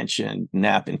 you mentioned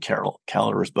Knapp and Carol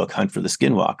Keller's book, Hunt for the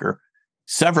Skinwalker.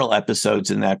 Several episodes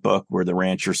in that book where the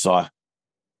rancher saw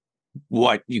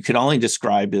what you could only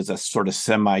describe as a sort of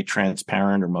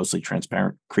semi-transparent or mostly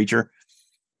transparent creature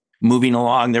moving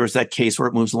along. There was that case where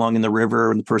it moves along in the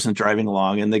river and the person's driving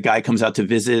along and the guy comes out to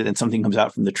visit and something comes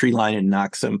out from the tree line and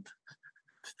knocks him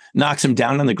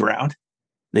down on the ground.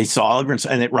 They saw it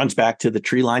and it runs back to the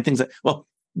tree line. Things like, well,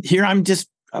 here I'm just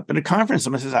up at a conference.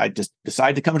 Someone says, I just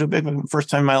decided to come to a Bigfoot first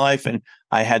time in my life. And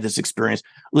I had this experience.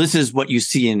 This is what you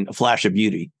see in A Flash of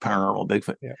Beauty, Paranormal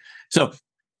Bigfoot. Yeah. So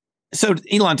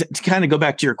Elon, to kind of go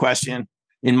back to your question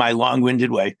in my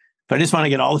long-winded way, but I just want to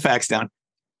get all the facts down.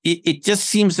 It just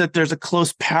seems that there's a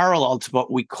close parallel to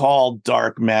what we call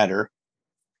dark matter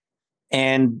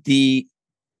and the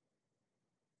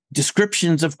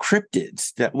descriptions of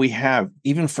cryptids that we have,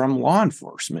 even from law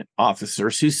enforcement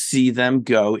officers who see them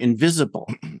go invisible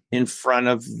in front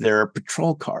of their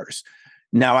patrol cars.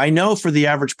 Now, I know for the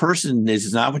average person, this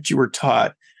is not what you were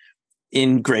taught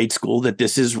in grade school, that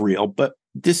this is real, but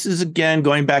this is, again,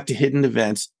 going back to hidden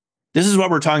events. This is what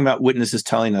we're talking about, witnesses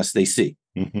telling us they see.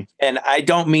 Mm-hmm. And I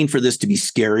don't mean for this to be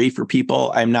scary for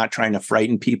people. I'm not trying to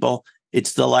frighten people.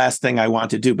 It's the last thing I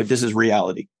want to do, but this is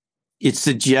reality. It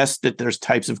suggests that there's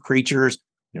types of creatures.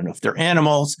 I don't know if they're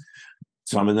animals.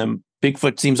 Some of them,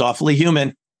 Bigfoot seems awfully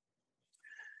human,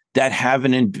 that have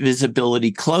an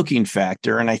invisibility cloaking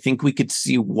factor. And I think we could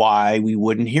see why we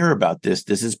wouldn't hear about this.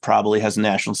 This is probably has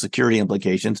national security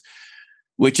implications,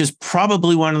 which is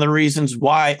probably one of the reasons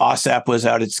why OSAP was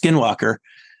out at Skinwalker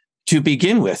to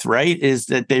begin with, right? Is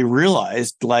that they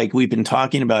realized, like we've been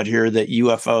talking about here, that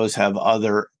UFOs have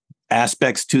other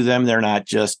aspects to them. They're not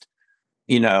just,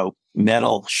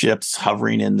 metal ships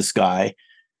hovering in the sky.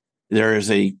 There is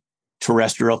a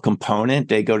terrestrial component.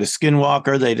 They go to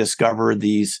Skinwalker. They discover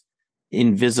these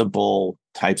invisible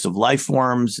types of life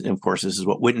forms. And of course, this is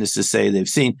what witnesses say they've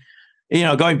seen.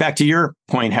 Going back to your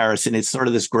point, Harrison, it's sort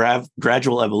of this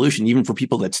gradual evolution, even for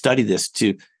people that study this,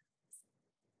 to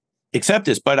accept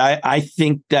this. But I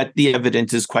think that the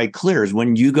evidence is quite clear. Is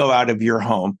when you go out of your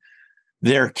home,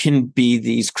 there can be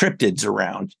these cryptids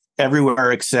around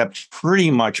everywhere except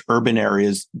pretty much urban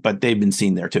areas, but they've been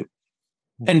seen there too.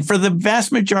 And for the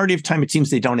vast majority of time, it seems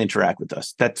they don't interact with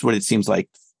us. That's what it seems like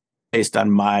based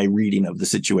on my reading of the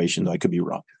situation, though I could be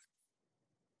wrong.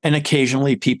 And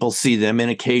occasionally people see them, and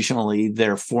occasionally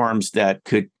they're forms that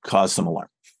could cause some alarm.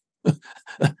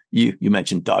 You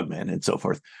mentioned Dogman and so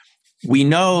forth. We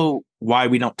know why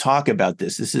we don't talk about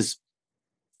this.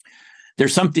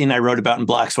 There's something I wrote about in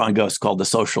Black Swan Ghosts called the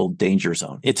social danger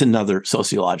zone. It's another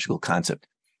sociological concept.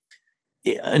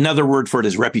 Another word for it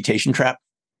is reputation trap,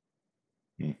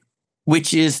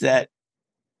 which is that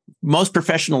most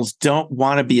professionals don't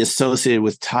want to be associated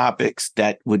with topics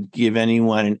that would give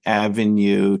anyone an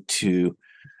avenue to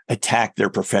attack their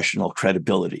professional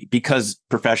credibility, because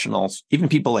professionals, even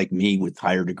people like me with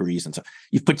higher degrees and so,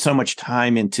 you've put so much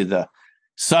time into the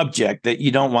subject that you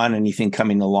don't want anything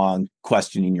coming along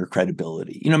questioning your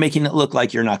credibility, making it look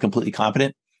like you're not completely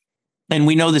competent. And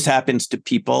we know this happens to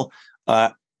people.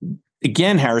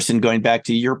 again, Harrison, going back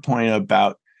to your point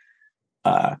about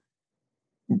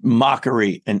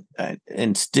mockery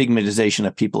and stigmatization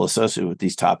of people associated with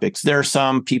these topics, there are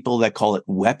some people that call it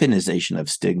weaponization of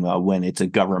stigma when it's a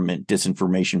government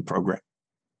disinformation program.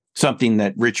 Something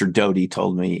that Richard Doty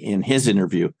told me in his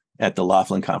interview at the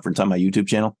Laughlin conference on my YouTube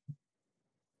channel.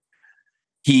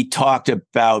 He talked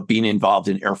about being involved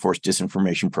in Air Force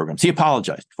disinformation programs. He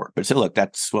apologized for it, but said, look,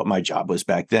 that's what my job was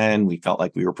back then. We felt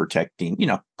like we were protecting,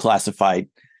 classified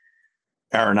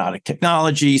aeronautic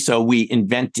technology. So we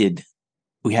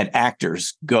had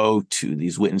actors go to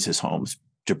these witnesses' homes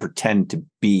to pretend to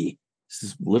be.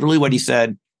 This is literally what he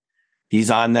said.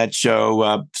 He's on that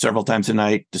show several times a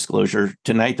night, Disclosure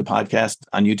Tonight, the podcast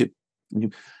on YouTube.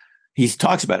 He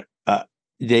talks about it.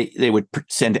 They would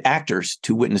send actors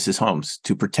to witnesses' homes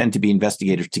to pretend to be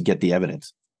investigators to get the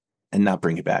evidence and not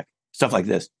bring it back. Stuff like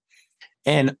this.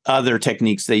 And other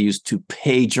techniques they used to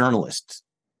pay journalists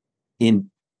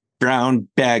in brown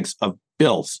bags of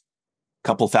bills, a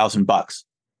couple $1,000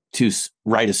 to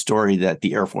write a story that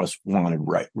the Air Force wanted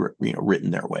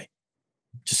written their way,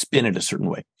 to spin it a certain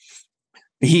way.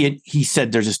 He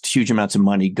said there's just huge amounts of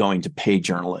money going to pay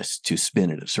journalists to spin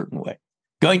it a certain way.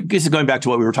 This is going back to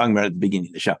what we were talking about at the beginning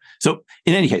of the show. So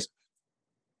in any case,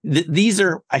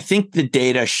 I think the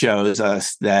data shows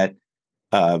us that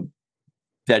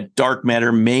that dark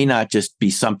matter may not just be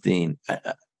something,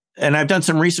 and I've done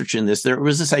some research in this. There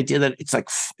was this idea that it's like,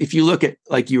 if you look at,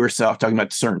 like you were talking about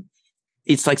CERN,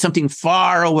 it's like something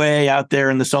far away out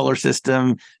there in the solar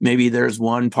system. Maybe there's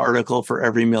one particle for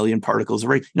every million particles.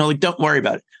 Don't worry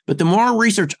about it. But the more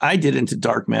research I did into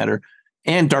dark matter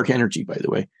and dark energy, by the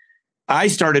way, I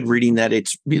started reading that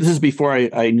this is before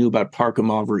I knew about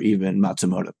Parkhomov or even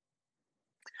Matsumoto.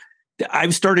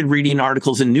 I've started reading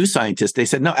articles in New Scientist. They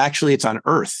said, no, actually, it's on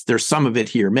Earth. There's some of it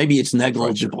here. Maybe it's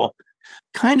negligible.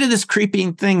 Kind of this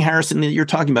creeping thing, Harrison, that you're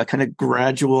talking about, kind of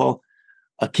gradual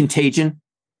contagion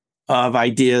of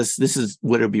ideas. This is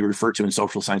what it would be referred to in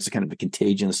social science, as kind of a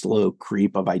contagion, a slow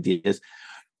creep of ideas.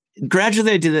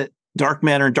 Gradually, I did that. Dark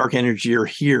matter and dark energy are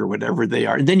here, whatever they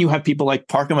are. And then you have people like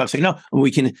Parkhomov saying, no,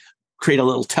 we can create a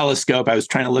little telescope. I was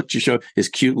trying to look to show his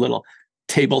cute little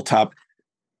tabletop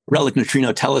relic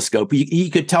neutrino telescope. He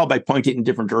could tell by pointing in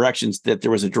different directions that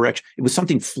there was a direction. It was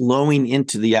something flowing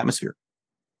into the atmosphere.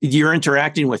 You're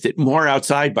interacting with it more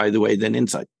outside, by the way, than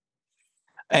inside.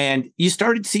 And you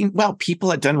started seeing, people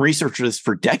had done research for this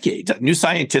for decades. New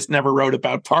Scientist never wrote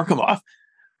about Parkhomov,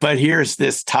 but here's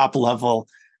this top level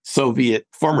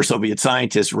former Soviet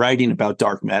scientist writing about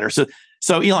dark matter.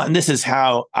 So Elon, this is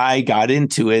how I got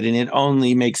into it. And it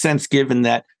only makes sense given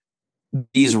that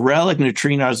these relic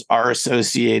neutrinos are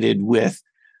associated with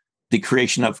the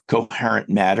creation of coherent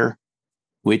matter,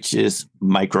 which is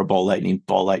micro ball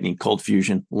lightning, cold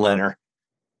fusion, LENR,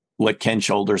 what Ken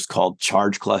Shoulders called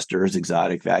charge clusters,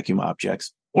 exotic vacuum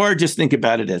objects, or just think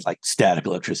about it as like static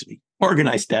electricity,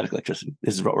 organized static electricity.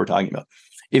 This is what we're talking about.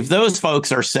 If those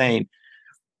folks are saying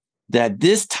that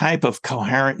this type of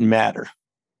coherent matter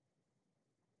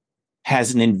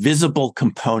has an invisible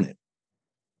component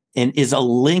and is a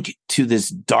link to this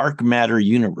dark matter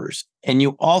universe. And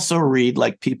you also read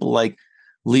like people like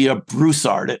Leah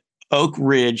Broussard at Oak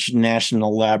Ridge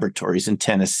National Laboratories in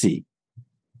Tennessee.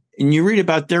 And you read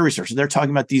about their research. They're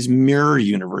talking about these mirror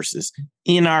universes.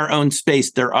 In our own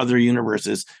space, there are other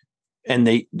universes.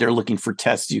 And they're looking for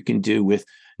tests you can do with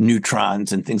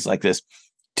neutrons and things like this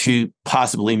to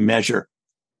possibly measure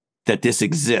that this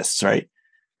exists, right?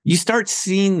 You start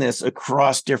seeing this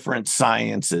across different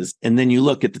sciences, and then you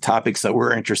look at the topics that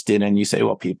we're interested in, and you say,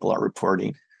 well, people are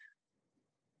reporting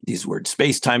these weird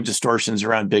space-time distortions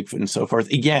around Bigfoot and so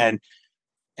forth. Again,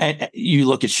 and you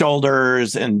look at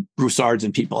Shoulders and Broussards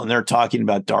and people, and they're talking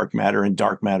about dark matter and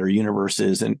dark matter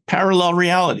universes and parallel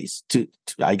realities, to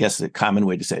I guess a common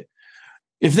way to say it.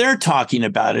 If they're talking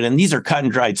about it, and these are cut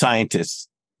and dried scientists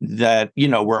that,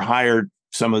 were hired,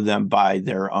 some of them by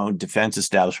their own defense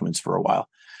establishments for a while.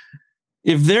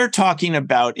 If they're talking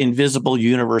about invisible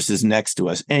universes next to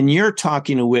us, and you're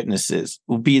talking to witnesses,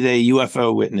 be they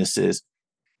UFO witnesses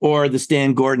or the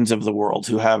Stan Gordons of the world,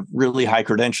 who have really high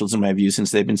credentials, in my view,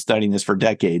 since they've been studying this for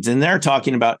decades, and they're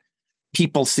talking about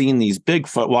people seeing these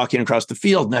Bigfoot walking across the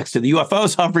field next to the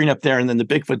UFOs hovering up there, and then the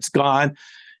Bigfoot's gone,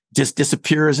 just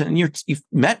disappears, and you've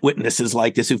met witnesses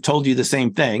like this who've told you the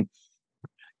same thing.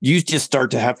 You just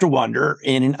start to have to wonder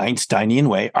in an Einsteinian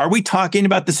way, are we talking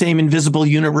about the same invisible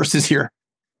universes here?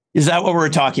 Is that what we're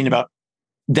talking about?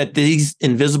 That these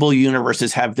invisible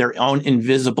universes have their own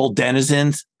invisible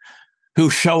denizens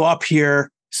who show up here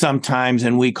sometimes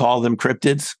and we call them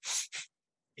cryptids?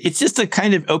 It's just a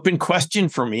kind of open question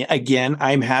for me. Again,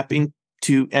 I'm happy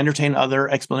to entertain other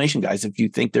explanation, guys, if you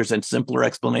think there's a simpler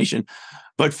explanation.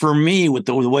 But for me, with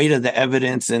the weight of the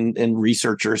evidence and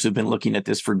researchers who've been looking at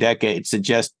this for decades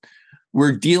suggest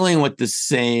we're dealing with the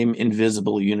same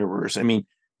invisible universe. I mean,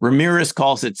 Ramirez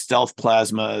calls it stealth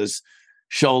plasmas.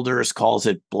 Shoulders calls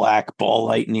it black ball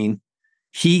lightning.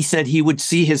 He said he would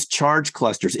see his charge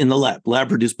clusters in the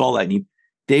lab-produced ball lightning.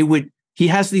 He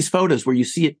has these photos where you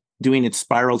see it doing its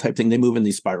spiral type thing. They move in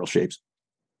these spiral shapes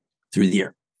through the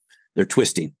air. They're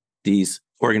twisting these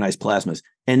organized plasmas.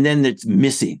 And then it's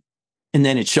missing. And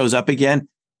then it shows up again.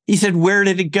 He said, where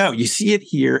did it go? You see it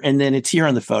here, and then it's here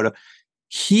on the photo.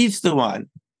 He's the one,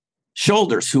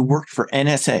 Shoulders, who worked for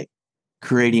NSA,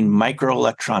 creating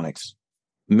microelectronics,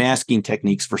 masking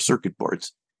techniques for circuit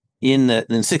boards in the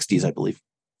 60s, I believe.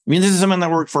 I mean, this is someone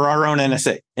that worked for our own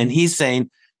NSA. And he's saying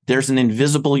there's an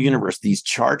invisible universe. These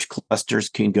charge clusters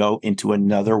can go into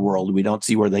another world. We don't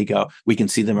see where they go. We can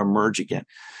see them emerge again.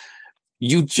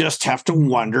 You just have to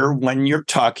wonder when you're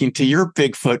talking to your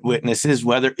Bigfoot witnesses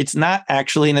whether it's not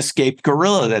actually an escaped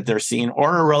gorilla that they're seeing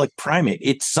or a relic primate.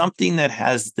 It's something that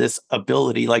has this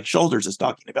ability, like Shoulders is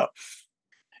talking about,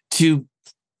 to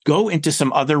go into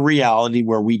some other reality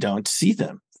where we don't see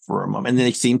them for a moment. And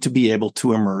they seem to be able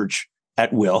to emerge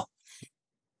at will.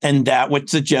 And that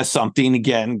would suggest something,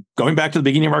 again, going back to the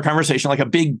beginning of our conversation, like a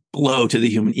big blow to the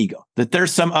human ego, that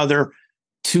there's some other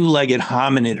two-legged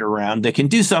hominid around that can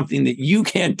do something that you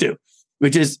can't do,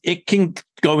 which is it can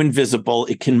go invisible.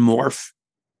 It can morph.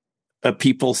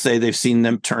 People say they've seen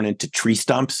them turn into tree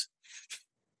stumps.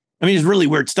 I mean, it's really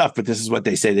weird stuff, but this is what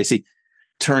they say. They see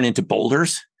turn into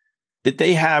boulders, that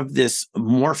they have this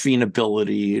morphing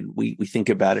ability. We think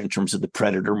about it in terms of the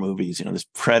Predator movies, this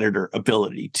predator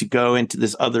ability to go into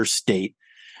this other state.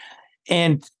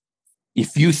 And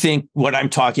if you think what I'm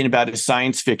talking about is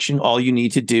science fiction, all you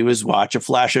need to do is watch A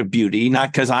Flash of Beauty,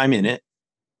 not because I'm in it,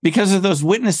 because of those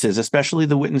witnesses, especially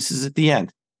the witnesses at the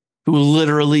end, who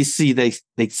literally see, they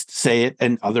say it,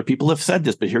 and other people have said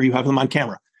this, but here you have them on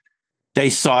camera. They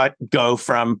saw it go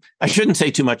from, I shouldn't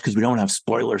say too much because we don't have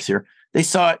spoilers here. They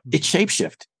saw it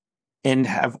shapeshift and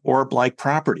have orb-like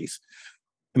properties.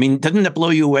 I mean, doesn't it blow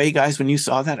you away, guys, when you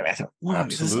saw that? I thought, wow,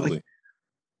 absolutely.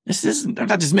 This isn't, I'm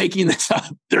not just making this up.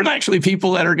 There are actually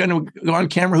people that are going to go on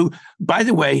camera who, by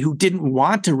the way, who didn't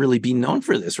want to really be known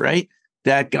for this, right?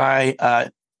 That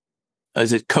guy,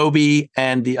 is it Kobe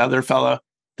and the other fellow?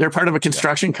 They're part of a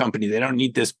construction company. They don't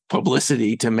need this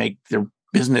publicity to make their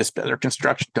business better,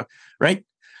 construction, right?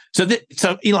 So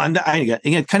Elon,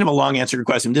 again, kind of a long answer to your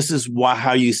question. This is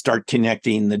how you start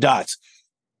connecting the dots.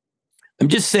 I'm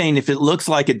just saying, if it looks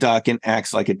like a duck and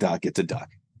acts like a duck, it's a duck.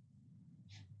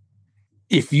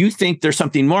 If you think there's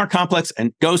something more complex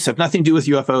and ghosts have nothing to do with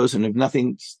UFOs and have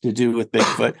nothing to do with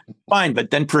Bigfoot, fine,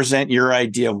 but then present your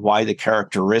idea of why the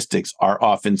characteristics are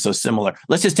often so similar.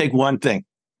 Let's just take one thing.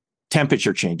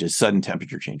 Temperature changes, sudden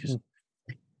temperature changes.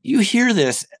 You hear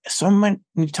this so many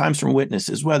times from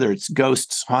witnesses, whether it's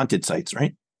ghosts, haunted sites,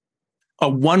 right?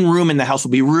 One room in the house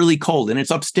will be really cold and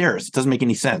it's upstairs. It doesn't make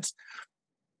any sense.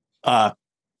 UFOs,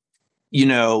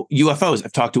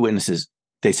 I've talked to witnesses.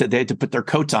 They said they had to put their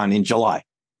coats on in July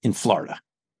in Florida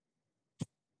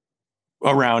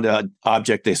around an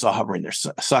object they saw hovering there,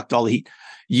 sucked all the heat.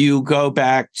 You go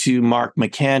back to Mark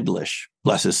McCandlish,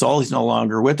 bless his soul, he's no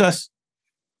longer with us,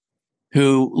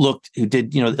 who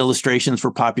did, illustrations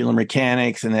for Popular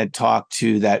Mechanics and had talked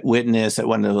to that witness at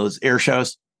one of those air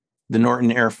shows, the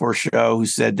Norton Air Force show, who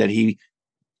said that he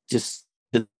just,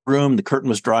 the room, the curtain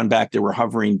was drawn back. There were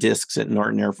hovering discs at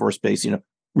Norton Air Force Base,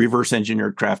 reverse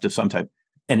engineered craft of some type.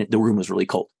 And the room was really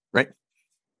cold, right?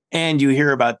 And you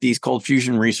hear about these cold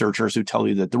fusion researchers who tell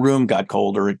you that the room got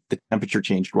colder, the temperature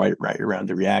changed right around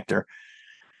the reactor.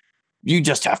 You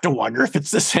just have to wonder if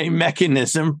it's the same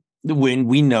mechanism when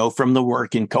we know from the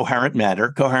work in coherent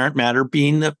matter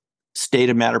being the state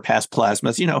of matter past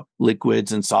plasmas,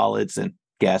 liquids and solids and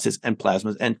gases and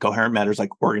plasmas, and coherent matter is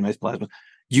like organized plasma.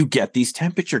 You get these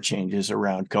temperature changes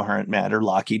around coherent matter.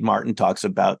 Lockheed Martin talks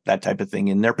about that type of thing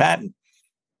in their patent.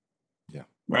 Yeah.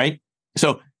 Right.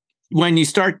 So when you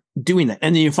start doing that,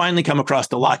 and then you finally come across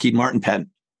the Lockheed Martin patent,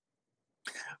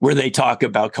 where they talk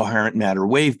about coherent matter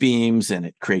wave beams and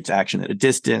it creates action at a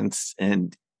distance,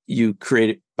 and you create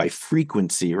it by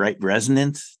frequency, right?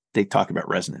 Resonance. They talk about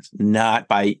resonance, not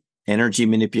by energy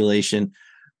manipulation,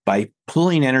 by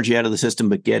pulling energy out of the system,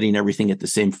 but getting everything at the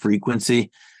same frequency.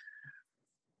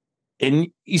 And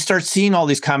you start seeing all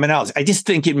these commonalities. I just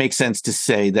think it makes sense to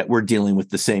say that we're dealing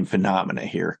with the same phenomena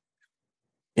here.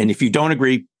 And if you don't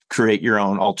agree, create your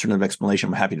own alternative explanation.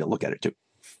 I'm happy to look at it too.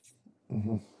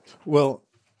 Mm-hmm. Well,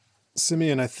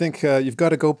 Simeon, I think you've got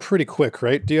to go pretty quick,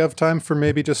 right? Do you have time for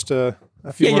maybe just a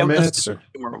a few more minutes?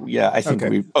 I think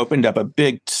we've opened up a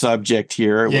big subject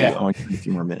here. Yeah. We're only a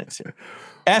few more minutes here.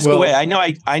 Ask away.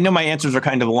 I know my answers are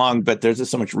kind of long, but there's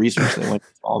just so much research that went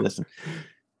into all this.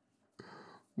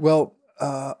 Well,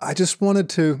 I just wanted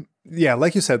to,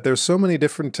 like you said, there's so many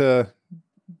different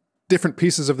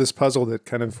pieces of this puzzle that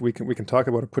kind of we can talk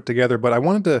about or put together. But I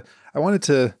wanted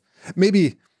to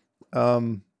maybe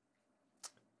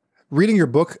reading your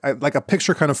book, like a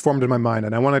picture kind of formed in my mind,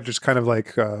 and I want to just kind of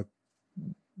like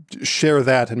share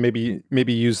that and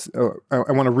maybe use.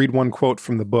 I want to read one quote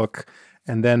from the book,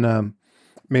 and then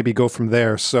maybe go from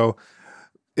there. So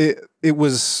it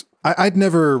was. I'd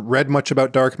never read much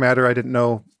about dark matter. I didn't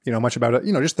know much about it.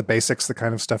 Just the basics, the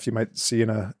kind of stuff you might see in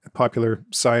a popular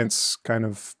science kind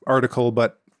of article,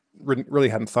 but really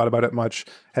hadn't thought about it much.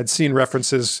 Had seen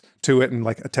references to it and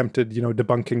like attempted,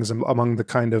 debunkings among the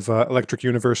kind of electric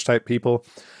universe type people.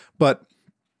 But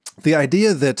the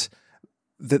idea that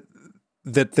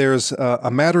there's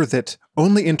a matter that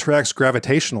only interacts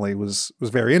gravitationally was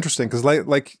very interesting, because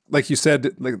like you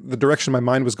said, like the direction my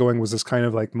mind was going was this kind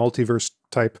of like multiverse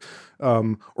type,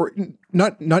 or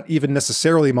not even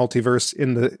necessarily multiverse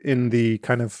in the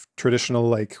kind of traditional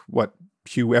like what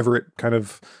Hugh Everett kind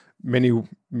of many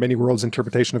worlds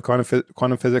interpretation of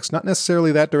quantum physics. Not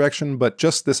necessarily that direction, but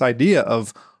just this idea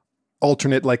of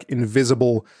alternate like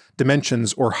invisible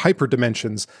dimensions or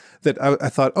hyperdimensions that I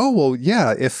thought, oh well,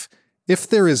 yeah, if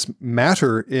there is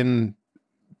matter in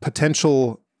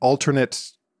potential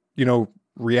alternate,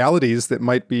 realities that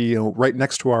might be right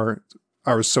next to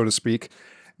ours, so to speak,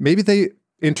 maybe they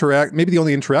interact. Maybe the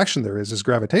only interaction there is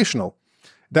gravitational.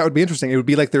 That would be interesting. It would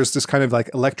be like there's this kind of like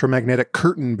electromagnetic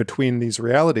curtain between these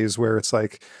realities, where it's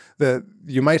like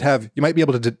you might be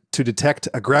able to detect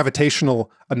a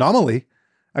gravitational anomaly,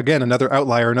 again another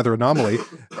outlier, another anomaly,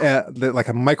 like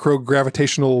a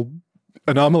microgravitational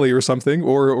anomaly or something,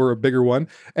 or a bigger one,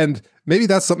 and maybe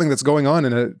that's something that's going on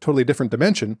in a totally different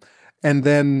dimension. And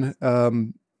then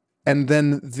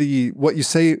what you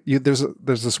say, there's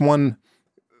this one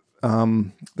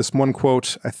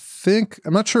quote.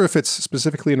 I'm not sure if it's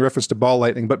specifically in reference to ball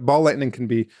lightning, but ball lightning can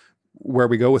be where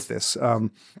we go with this,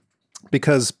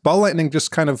 because ball lightning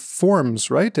just kind of forms,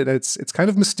 right? And it's kind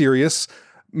of mysterious.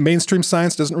 Mainstream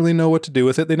science doesn't really know what to do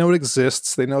with it. They know it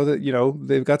exists. They know that,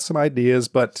 they've got some ideas,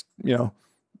 but,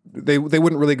 they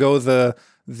wouldn't really go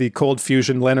the cold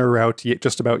fusion Lehner route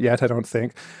just about yet, I don't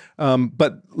think.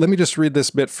 But let me just read this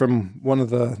bit from one of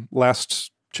the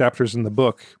last chapters in the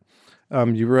book.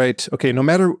 You write, okay, no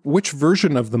matter which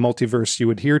version of the multiverse you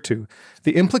adhere to,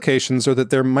 the implications are that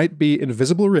there might be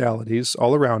invisible realities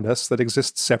all around us that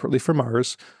exist separately from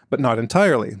ours, but not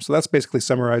entirely. So that's basically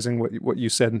summarizing what you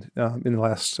said in the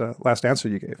last answer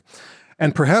you gave.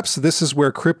 And perhaps this is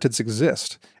where cryptids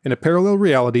exist, in a parallel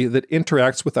reality that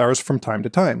interacts with ours from time to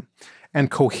time. And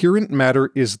coherent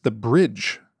matter is the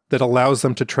bridge that allows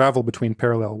them to travel between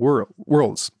parallel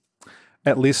worlds.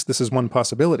 At least this is one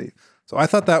possibility. So I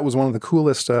thought that was one of the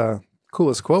coolest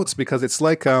quotes, because it's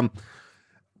like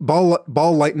ball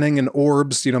lightning and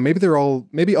orbs.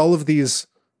 Maybe all of these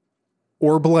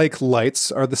orb-like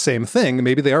lights are the same thing.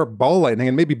 Maybe they are ball lightning,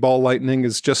 and maybe ball lightning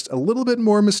is just a little bit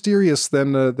more mysterious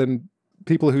than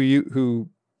people who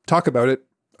talk about it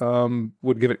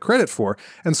would give it credit for.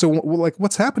 And so, like,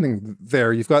 what's happening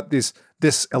there? You've got this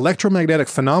electromagnetic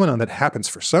phenomenon that happens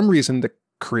for some reason that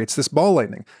creates this ball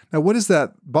lightning. Now, what is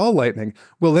that ball lightning?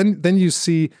 Well, then you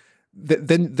see that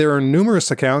then there are numerous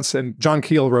accounts, and John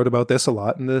Keel wrote about this a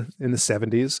lot in the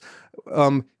 70s.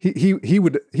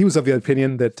 He was of the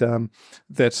opinion that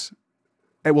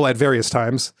at various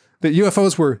times that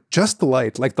UFOs were just the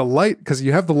light, because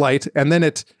you have the light, and then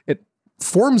it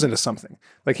forms into something.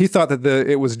 Like he thought that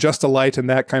it was just a light, and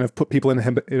that kind of put people in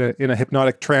a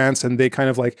hypnotic trance, and they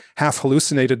kind of like half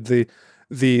hallucinated the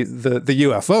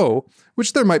UFO,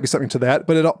 which there might be something to that,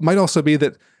 but it might also be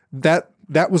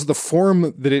that was the form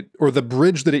or the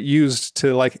bridge that it used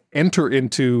to like enter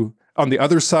into on the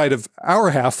other side of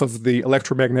our half of the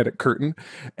electromagnetic curtain,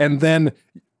 and then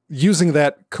using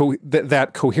that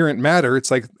coherent matter, it's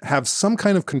like have some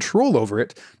kind of control over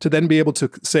it to then be able to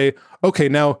say, okay,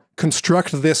 now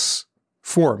construct this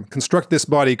form, construct this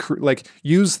body, like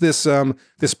use this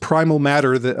this primal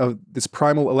matter, this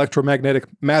primal electromagnetic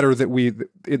matter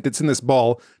that's in this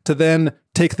ball, to then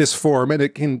take this form, and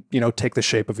it can take the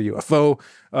shape of a UFO,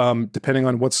 depending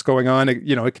on what's going on. It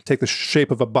can take the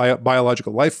shape of a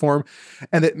biological life form,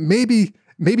 and that maybe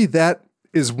that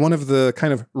is one of the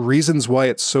kind of reasons why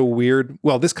it's so weird.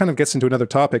 Well, this kind of gets into another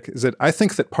topic, is that I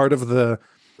think that part of the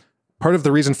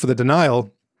reason for the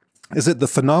denial is that the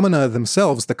phenomena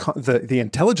themselves, the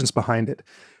intelligence behind it,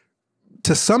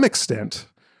 to some extent,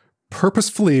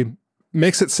 purposefully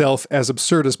makes itself as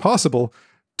absurd as possible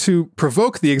to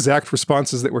provoke the exact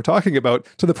responses that we're talking about,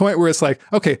 to the point where it's like,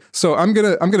 okay, so I'm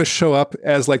gonna show up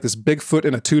as like this Bigfoot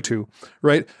in a tutu,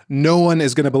 right? No one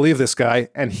is gonna believe this guy,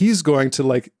 and he's going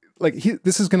to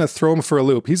this is gonna throw him for a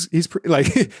loop. He's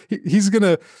not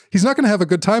gonna have a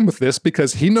good time with this,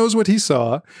 because he knows what he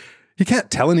saw. He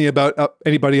can't tell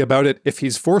anybody about it. If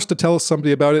he's forced to tell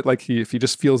somebody about it, if he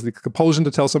just feels the compulsion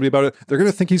to tell somebody about it, they're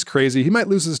gonna think he's crazy. He might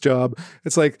lose his job.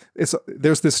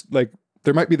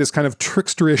 There might be this kind of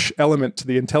tricksterish element to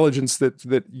the intelligence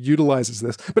that utilizes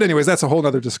this. But anyways, that's a whole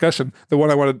other discussion. What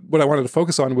I wanted to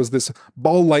focus on was this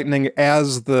ball lightning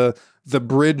as the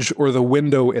bridge or the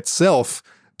window itself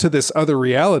to this other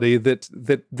reality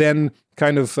that then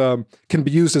kind of can be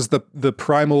used as the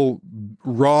primal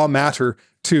raw matter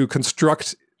to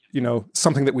construct,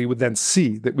 something that we would then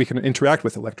see, that we can interact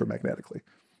with electromagnetically.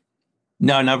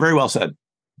 No, very well said.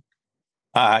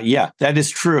 Yeah, that is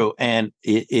true. And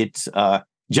it's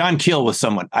John Keel was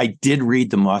someone. I did read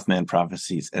the Mothman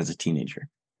prophecies as a teenager.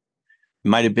 It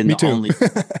might have been Me the too. only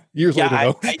Years later,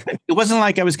 though. It wasn't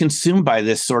like I was consumed by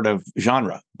this sort of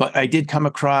genre, but I did come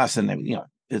across, and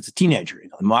as a teenager,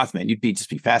 the Mothman, you'd just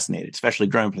be fascinated, especially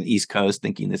growing up on the East Coast,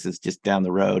 thinking this is just down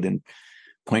the road and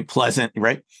Point Pleasant,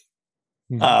 right?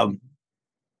 Mm-hmm.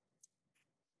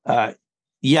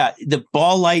 The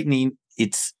ball lightning,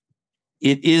 it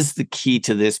is the key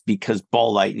to this, because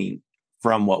ball lightning,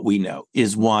 from what we know,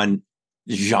 is one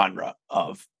genre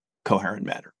of coherent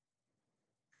matter.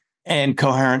 And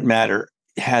coherent matter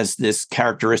has this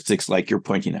characteristics like you're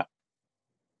pointing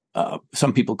out.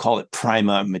 Some people call it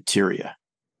prima materia.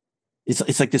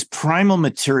 It's like this primal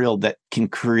material that can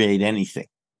create anything.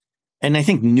 And I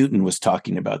think Newton was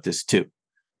talking about this too.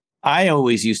 I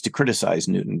always used to criticize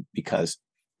Newton because,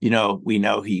 we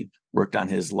know he worked on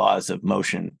his laws of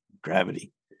motion,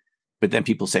 gravity. But then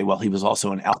people say, well, he was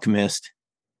also an alchemist,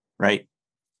 right?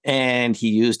 And he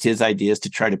used his ideas to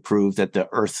try to prove that the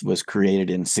Earth was created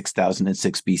in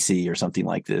 6006 BC or something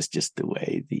like this, just the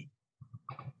way the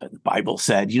Bible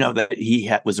said, that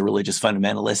he was a religious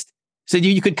fundamentalist. So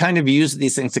you could kind of use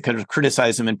these things to kind of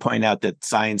criticize him and point out that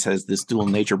science has this dual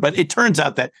nature. But it turns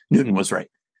out that Newton was right.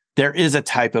 There is a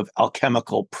type of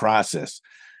alchemical process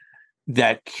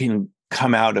that can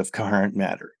come out of coherent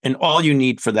matter. And all you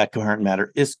need for that coherent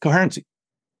matter is coherency.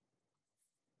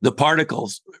 The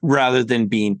particles, rather than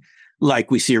being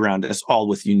like we see around us, all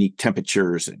with unique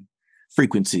temperatures and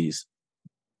frequencies,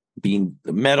 being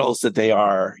the metals that they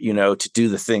are, to do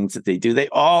the things that they do, they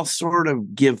all sort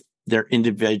of give their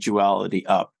individuality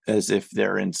up as if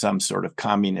they're in some sort of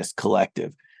communist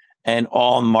collective, and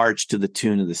all march to the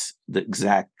tune of the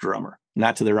exact drummer,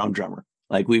 not to their own drummer,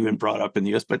 like we've been brought up in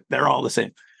the US, but they're all the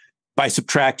same, by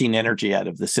subtracting energy out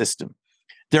of the system.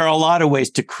 There are a lot of ways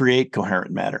to create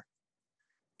coherent matter.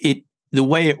 The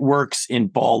way it works in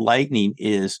ball lightning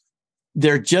is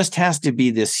there just has to be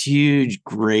this huge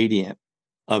gradient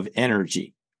of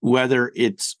energy, whether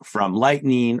it's from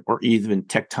lightning or even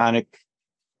tectonic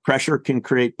pressure can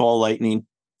create ball lightning.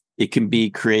 It can be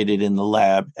created in the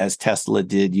lab, as Tesla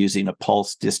did, using a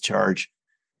pulse discharge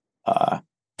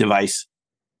device,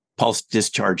 pulse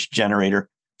discharge generator,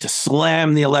 to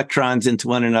slam the electrons into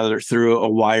one another through a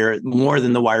wire, more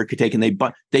than the wire could take, and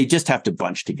they just have to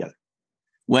bunch together.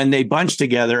 When they bunch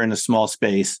together in a small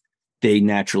space, they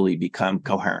naturally become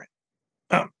coherent.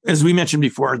 As we mentioned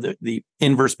before, the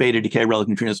inverse beta decay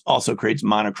relative neutrinos also creates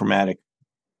monochromatic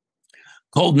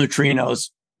cold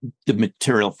neutrinos, the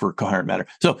material for coherent matter.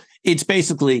 So it's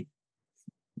basically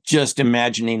just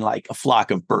imagining like a flock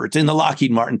of birds. In the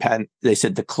Lockheed Martin patent, they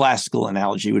said the classical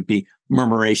analogy would be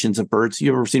murmurations of birds.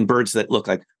 You've ever seen birds that look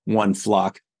like one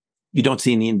flock? You don't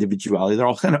see any individuality. They're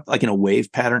all kind of like in a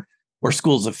wave pattern, or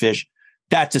schools of fish.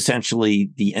 That's essentially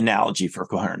the analogy for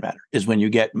coherent matter, is when you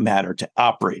get matter to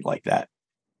operate like that.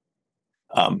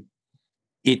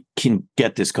 It can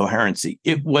get this coherency.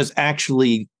 It was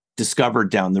actually discovered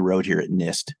down the road here at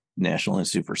NIST, National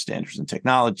Institute for Standards and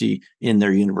Technology, in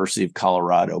their University of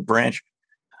Colorado branch.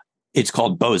 It's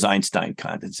called Bose-Einstein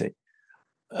condensate.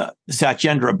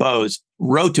 Satyendra Bose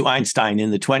wrote to Einstein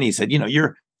in the 1920s, said,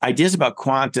 your ideas about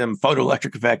quantum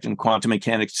photoelectric effect and quantum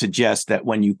mechanics suggest that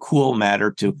when you cool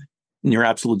matter to near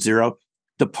absolute zero,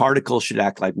 the particles should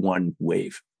act like one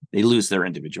wave. They lose their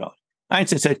individuality.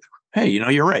 Einstein said, hey,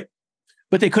 you're right.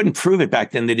 But they couldn't prove it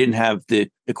back then. They didn't have the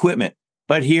equipment.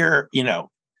 But here,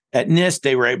 at NIST,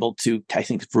 they were able to, I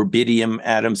think, rubidium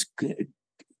atoms,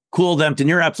 cool them to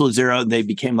near absolute zero. They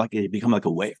become like a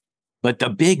wave. But the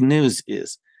big news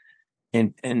is,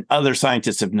 and other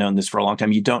scientists have known this for a long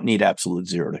time, you don't need absolute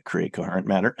zero to create coherent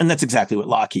matter. And that's exactly what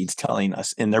Lockheed's telling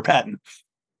us in their patent.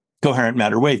 Coherent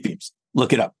matter wave beams.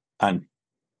 Look it up. on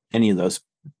any of those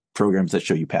programs that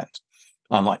show you patterns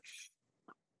online.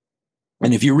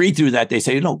 And if you read through that, they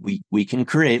say, no, we can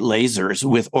create lasers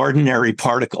with ordinary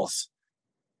particles.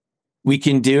 We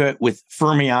can do it with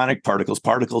fermionic particles,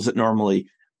 particles that normally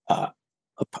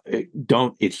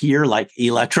don't adhere, like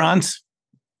electrons.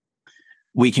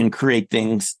 We can create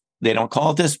things, they don't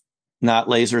call it this, not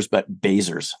lasers, but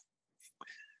basers.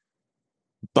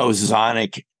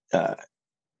 Bosonic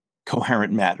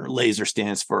coherent matter. Laser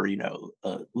stands for,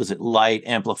 was it light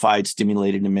amplified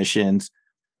stimulated emissions?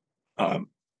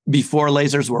 Before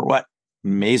lasers were what?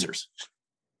 Masers.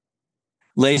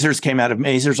 Lasers came out of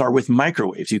masers are with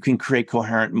microwaves. You can create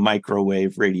coherent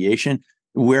microwave radiation.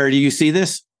 Where do you see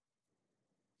this?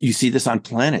 You see this on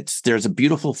planets. There's a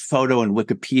beautiful photo in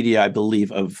Wikipedia, I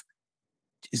believe, of,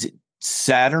 is it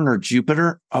Saturn or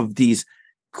Jupiter, of these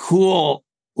cool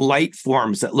light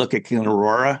forms that look like an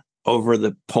aurora over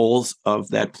the poles of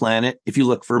that planet. If you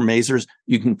look for masers,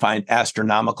 you can find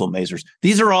astronomical masers.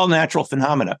 These are all natural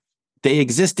phenomena. They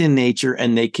exist in nature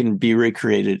and they can be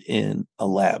recreated in a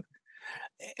lab.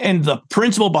 And the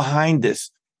principle behind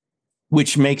this,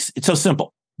 which makes it so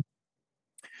simple,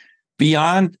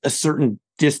 beyond a certain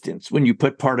distance, when you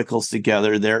put particles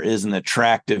together, there is an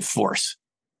attractive force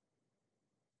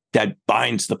that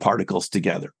binds the particles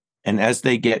together. And as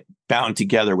they get bound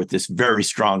together with this very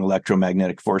strong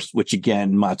electromagnetic force, which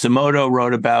again, Matsumoto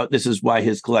wrote about, this is why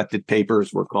his collected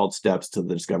papers were called Steps to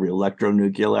the Discovery of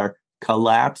Electronuclear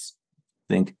Collapse.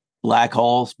 Think black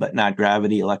holes, but not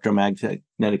gravity, electromagnetic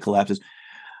collapses.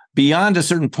 Beyond a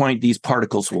certain point, these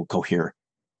particles will cohere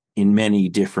in many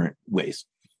different ways.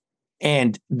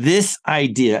 And this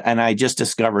idea, and I just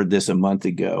discovered this a month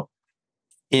ago,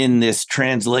 in this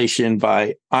translation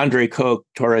by André Koch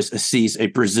Torres Assis, a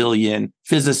Brazilian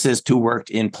physicist who worked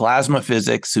in plasma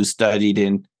physics, who studied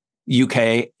in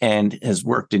UK and has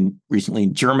worked recently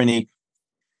in Germany.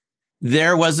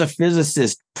 There was a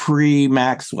physicist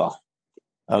pre-Maxwell,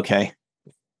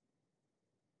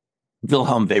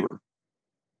 Wilhelm Weber,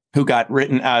 who got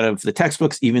written out of the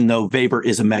textbooks, even though Weber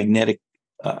is a magnetic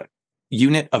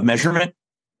unit of measurement,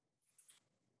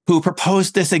 who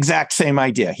proposed this exact same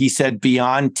idea. He said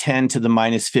beyond 10 to the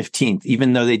minus 15th,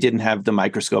 even though they didn't have the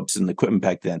microscopes and the equipment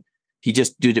back then. He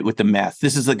just did it with the math.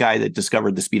 This is the guy that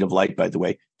discovered the speed of light, by the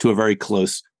way, to a very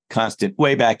close constant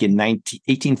way back in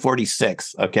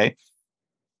 1846,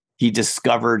 He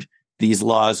discovered these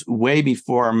laws way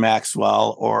before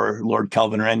Maxwell or Lord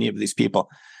Kelvin or any of these people.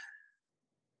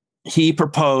 He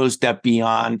proposed that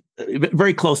beyond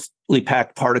very closely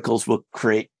packed particles will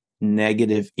create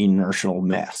negative inertial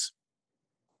mass,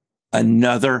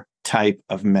 another type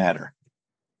of matter.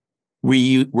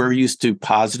 We're used to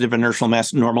positive inertial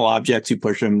mass, normal objects. You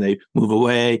push them, they move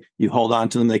away. You hold on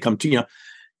to them, they come to you.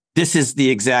 This is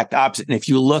the exact opposite. And if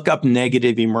you look up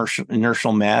negative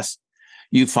inertial mass,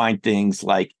 you find things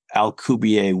like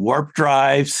Alcubierre warp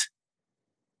drives,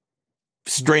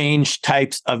 strange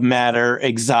types of matter,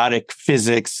 exotic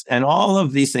physics, and all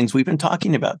of these things we've been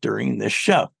talking about during this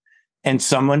show. And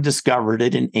someone discovered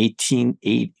it in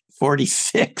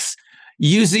 1846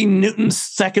 using Newton's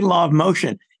second law of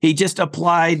motion. He just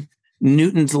applied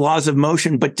Newton's laws of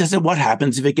motion, but what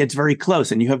happens if it gets very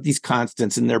close and you have these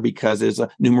constants in there because there's a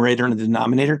numerator and a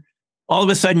denominator? All of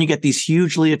a sudden you get these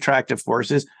hugely attractive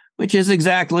forces, which is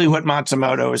exactly what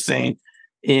Matsumoto is saying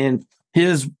in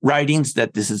his writings,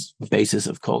 that this is the basis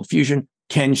of cold fusion.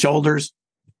 Ken Shoulders,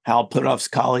 Hal Puthoff's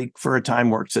colleague for a time,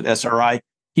 works at SRI.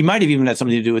 He might have even had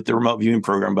something to do with the remote viewing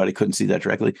program, but I couldn't see that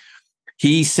directly.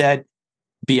 He said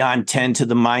beyond 10 to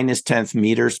the minus 10th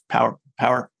meters, power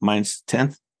minus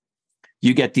 10th,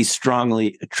 you get these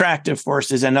strongly attractive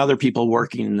forces, and other people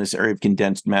working in this area of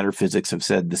condensed matter physics have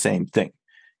said the same thing,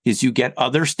 is you get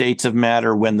other states of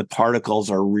matter when the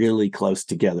particles are really close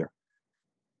together.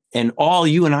 And all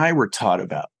you and I were taught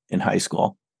about in high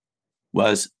school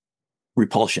was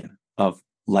repulsion of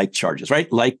like charges,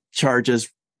 right? Like charges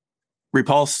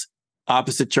repulse,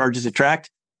 opposite charges attract.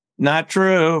 Not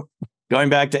true. Going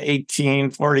back to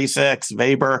 1846,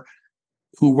 Weber,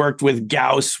 who worked with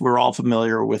Gauss, we're all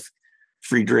familiar with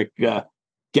Friedrich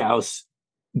Gauss.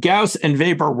 Gauss and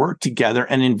Weber worked together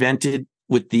and invented,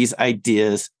 with these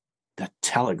ideas, the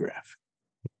telegraph.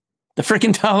 The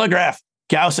freaking telegraph,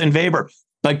 Gauss and Weber.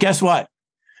 But guess what?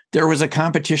 There was a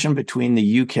competition between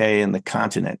the UK and the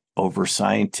continent over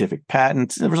scientific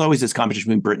patents. There was always this competition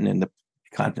between Britain and the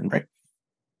continent, right?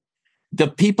 The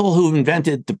people who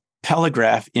invented the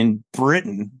telegraph in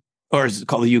Britain, or is it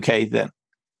called the UK then,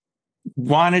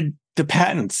 wanted the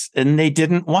patents, and they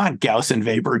didn't want Gauss and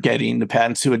Weber getting the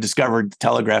patents, who had discovered the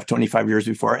telegraph 25 years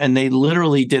before. And they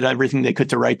literally did everything they could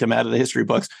to write them out of the history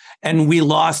books. And we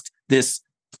lost this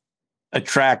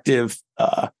attractive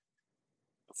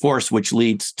force, which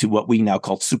leads to what we now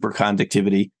call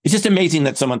superconductivity. It's just amazing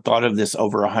that someone thought of this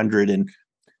over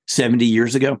 170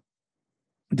 years ago.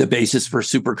 The basis for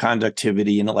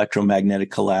superconductivity and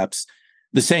electromagnetic collapse,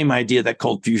 the same idea that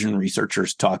cold fusion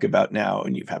researchers talk about now,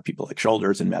 and you've had people like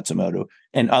Shoulders and Matsumoto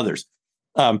and others.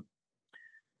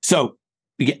 So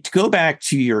to go back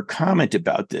to your comment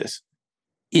about this,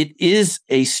 it is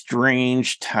a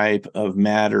strange type of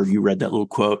matter. You read that little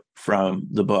quote from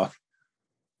the book.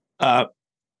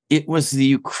 It was the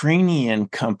Ukrainian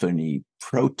company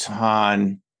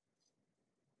Proton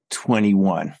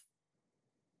 21.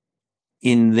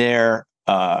 In their,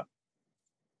 I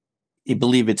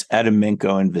believe it's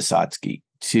Adamenko and Vysotsky,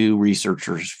 two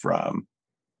researchers from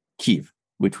Kiev,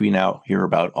 which we now hear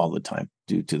about all the time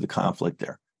due to the conflict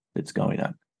there that's going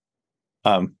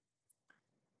on.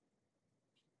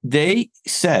 They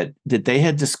said that they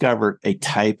had discovered a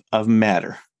type of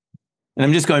matter, and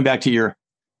I'm just going back to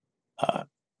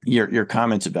your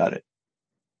comments about it,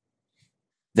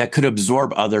 that could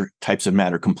absorb other types of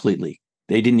matter completely.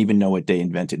 They didn't even know what they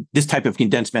invented. This type of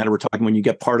condensed matter, we're talking when you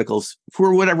get particles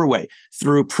for whatever way,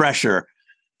 through pressure,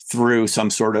 through some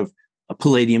sort of a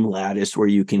palladium lattice where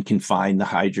you can confine the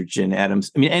hydrogen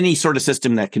atoms. I mean, any sort of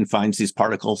system that confines these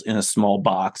particles in a small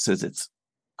box, as it's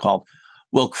called,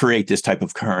 will create this type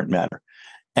of current matter.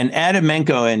 And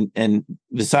Adamenko and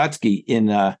Vysotsky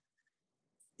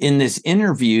in this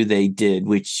interview they did,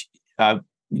 which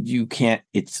you can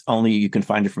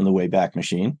find it from the Wayback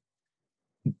Machine,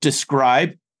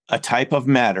 describe a type of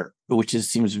matter, which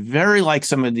seems very like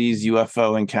some of these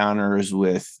UFO encounters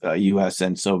with US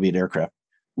and Soviet aircraft,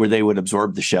 where they would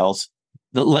absorb the shells,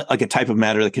 like a type of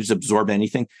matter that could just absorb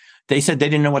anything. They said they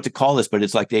didn't know what to call this, but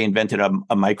it's like they invented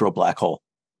a micro black hole.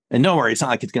 And don't worry, it's not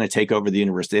like it's going to take over the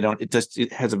universe.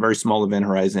 It has a very small event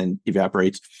horizon,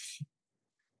 evaporates.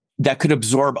 That could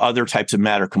absorb other types of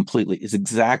matter completely is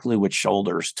exactly what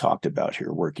Shoulders talked about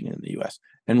here working in the US.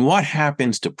 And what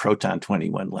happens to Proton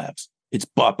 21 Labs? It's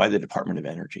bought by the Department of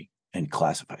Energy and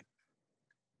classified.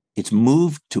 It's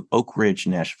moved to Oak Ridge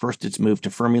National. First, it's moved to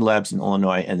Fermi Labs in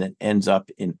Illinois and then ends up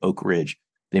in Oak Ridge.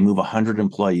 They move 100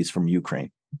 employees from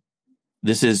Ukraine.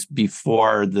 This is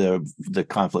before the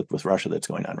conflict with Russia that's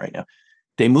going on right now.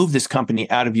 They move this company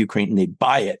out of Ukraine and they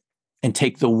buy it and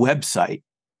take the website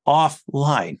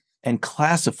offline and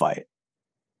classify it.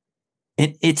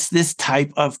 And it's this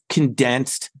type of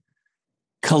condensed,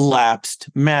 collapsed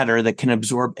matter that can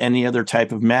absorb any other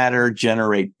type of matter,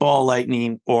 generate ball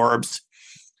lightning, orbs.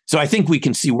 So I think we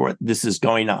can see where this is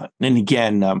going on. And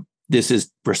again,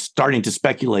 we're starting to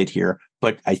speculate here,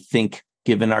 but I think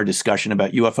given our discussion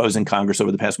about UFOs in Congress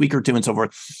over the past week or two and so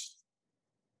forth,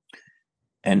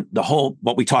 and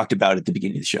what we talked about at the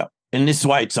beginning of the show, and this is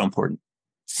why it's so important,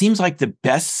 seems like the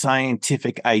best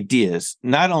scientific ideas,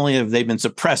 not only have they been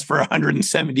suppressed for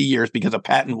 170 years because of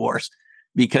patent wars,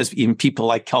 because even people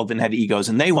like Kelvin had egos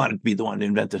and they wanted to be the one to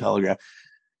invent the telegraph,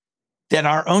 that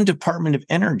our own Department of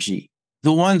Energy,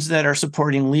 the ones that are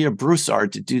supporting Leah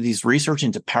Broussard to do these research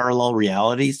into parallel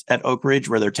realities at Oak Ridge,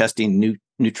 where they're testing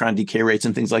neutron decay rates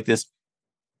and things like this,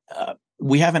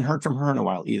 we haven't heard from her in a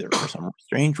while either, for some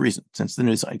strange reason, since the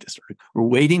New Scientist started. We're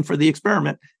waiting for the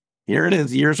experiment. Here it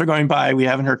is. Years are going by. We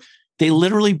haven't heard. They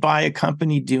literally buy a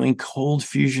company doing cold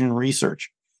fusion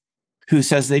research who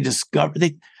says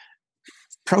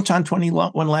Proton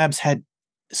 21 Labs had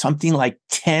something like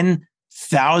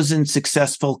 10,000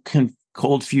 successful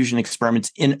cold fusion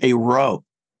experiments in a row.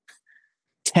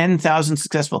 10,000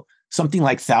 successful, something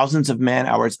like thousands of man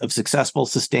hours of successful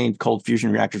sustained cold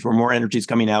fusion reactors where more energy is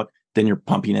coming out than you're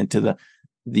pumping into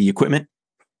the equipment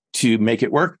to make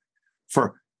it work.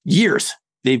 For years,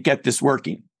 they've got this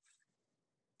working.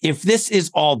 If this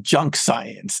is all junk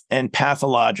science and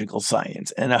pathological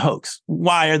science and a hoax,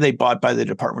 why are they bought by the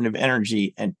Department of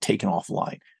Energy and taken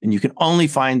offline? And you can only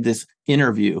find this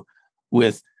interview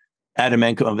with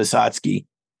Adamenko and Vysotsky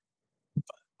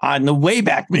on the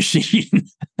Wayback Machine,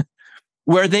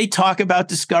 where they talk about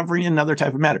discovering another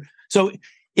type of matter. So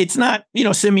it's not,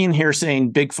 Simeon here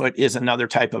saying Bigfoot is another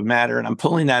type of matter, and I'm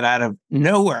pulling that out of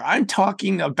nowhere. I'm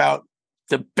talking about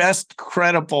the best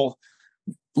credible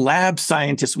lab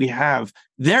scientists we have.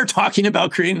 They're talking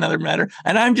about creating another matter.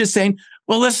 And I'm just saying,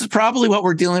 well, this is probably what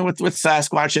we're dealing with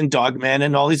Sasquatch and Dogman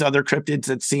and all these other cryptids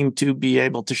that seem to be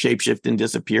able to shapeshift and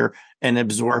disappear and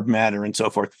absorb matter and so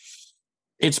forth.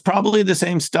 It's probably the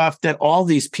same stuff that all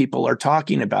these people are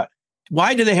talking about.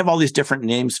 Why do they have all these different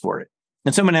names for it?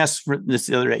 And someone asked for this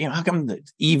the other day, how come the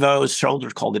EVOs,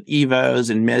 Shoulders called it EVOs,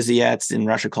 and Meziats in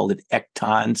Russia called it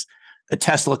ectons.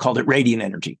 Tesla called it radiant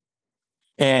energy.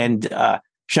 And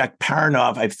Shak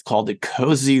Paranov, I've called it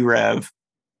cozy rev.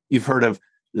 You've heard of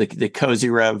the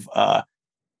Kozyrev,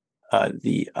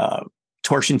 the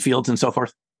torsion fields and so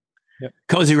forth. Yep.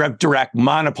 Kozyrev Dirac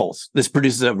monopoles. This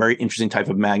produces a very interesting type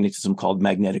of magnetism called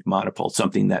magnetic monopole,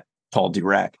 something that Paul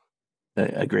Dirac,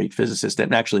 a great physicist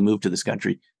that actually moved to this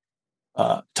country,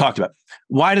 talked about.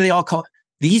 Why do they all call it?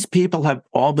 These people have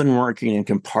all been working in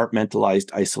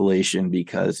compartmentalized isolation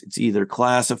because it's either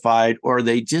classified or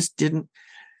they just didn't.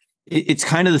 It's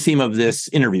kind of the theme of this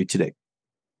interview today.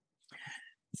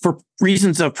 For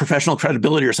reasons of professional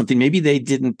credibility or something, maybe they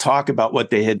didn't talk about what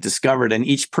they had discovered, and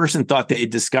each person thought they had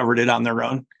discovered it on their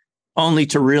own, only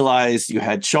to realize you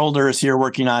had Shoulders here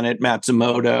working on it,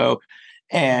 Matsumoto,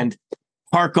 and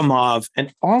Parkhomov,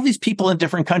 and all these people in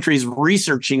different countries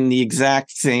researching the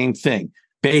exact same thing.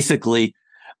 Basically,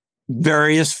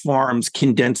 various forms,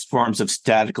 condensed forms of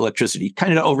static electricity,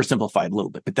 kind of oversimplified a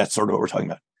little bit, but that's sort of what we're talking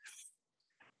about,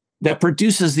 that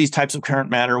produces these types of current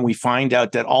matter. And we find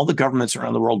out that all the governments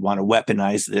around the world want to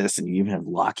weaponize this, and you even have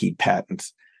Lockheed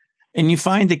patents. And you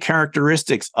find the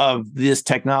characteristics of this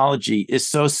technology is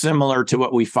so similar to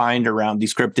what we find around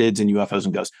these cryptids and UFOs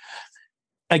and ghosts.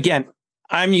 Again,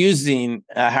 I'm using,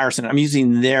 Harrison, I'm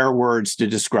using their words to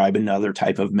describe another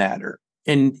type of matter.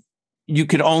 And you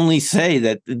could only say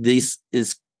that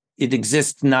it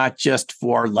exists not just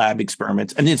for lab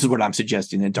experiments. And this is what I'm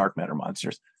suggesting in Dark Matter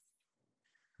Monsters.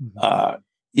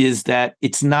 Is that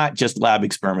it's not just lab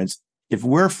experiments. If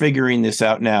we're figuring this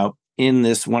out now in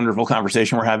this wonderful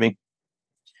conversation we're having,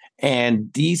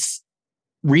 and these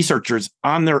researchers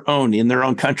on their own, in their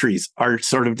own countries, are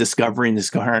sort of discovering this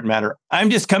coherent matter, I'm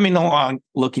just coming along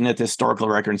looking at the historical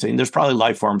record and saying there's probably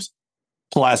life forms,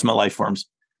 plasma life forms,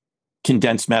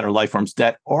 condensed matter life forms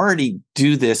that already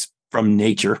do this from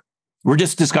nature. We're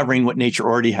just discovering what nature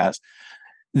already has.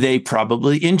 They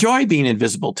probably enjoy being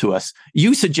invisible to us.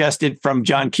 You suggested from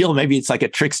John Keel, maybe it's like a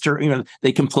trickster,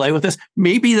 they can play with us.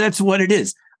 Maybe that's what it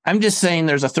is. I'm just saying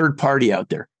there's a third party out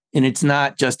there, and it's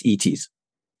not just ETs.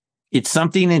 It's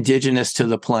something indigenous to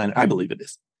the planet. I believe it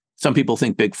is. Some people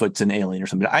think Bigfoot's an alien or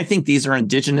something. I think these are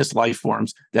indigenous life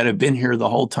forms that have been here the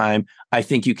whole time. I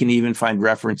think you can even find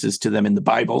references to them in the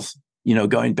Bibles,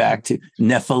 going back to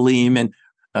Nephilim and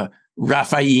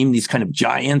Raphaim, these kind of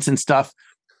giants and stuff.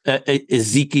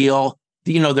 Ezekiel,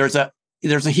 there's a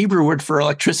Hebrew word for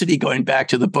electricity going back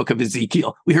to the book of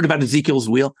Ezekiel. We heard about Ezekiel's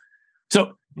wheel.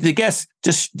 So the guess,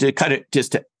 just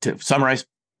to summarize,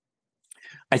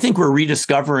 I think we're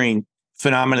rediscovering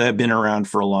phenomena that have been around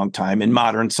for a long time, and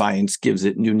modern science gives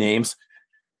it new names.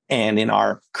 And in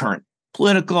our current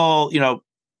political,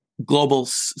 global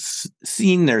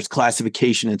scene, there's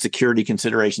classification and security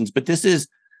considerations, but this is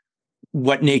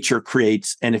what nature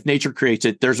creates. And if nature creates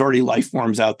it, there's already life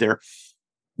forms out there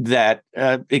that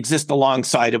exist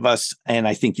alongside of us. And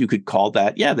I think you could call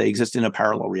that, they exist in a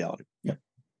parallel reality. Yeah.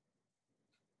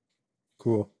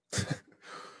 Cool.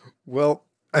 Well,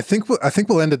 I think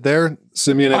we'll end it there,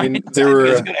 Simeon. I mean,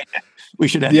 we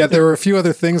should end. Yeah, there were a few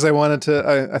other things I wanted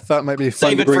to, I thought might be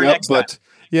fun to bring up, but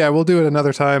yeah, we'll do it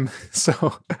another time.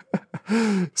 So,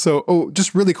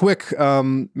 just really quick,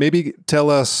 maybe tell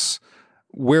us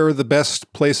where are the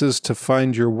best places to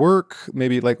find your work,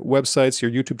 maybe like websites,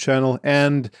 your YouTube channel,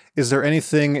 and is there any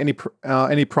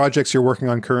projects you're working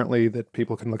on currently that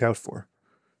people can look out for?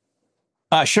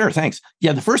 Sure, thanks.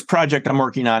 Yeah, the first project I'm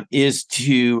working on is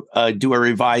to do a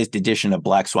revised edition of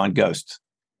Black Swan Ghosts.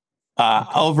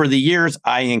 Over the years,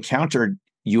 I encountered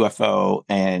UFO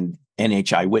and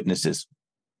NHI witnesses.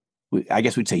 I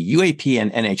guess we'd say UAP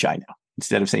and NHI now,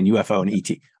 instead of saying UFO and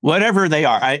ET. Whatever they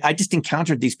are, I just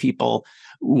encountered these people,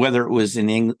 whether it was in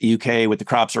the UK with the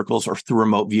crop circles or through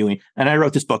remote viewing. And I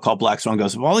wrote this book called Black Swan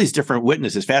Ghosts of all these different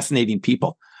witnesses, fascinating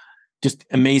people, just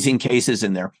amazing cases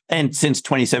in there. And since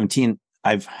 2017,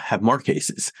 I've had more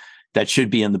cases that should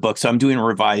be in the book. So I'm doing a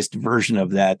revised version of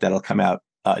that'll come out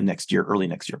next year, early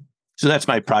next year. So that's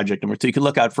my project number 2. You can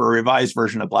look out for a revised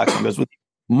version of Black Swan Ghosts with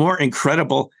more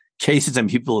incredible cases and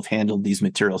people have handled these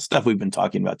materials, stuff we've been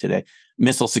talking about today,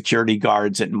 missile security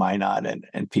guards at Minot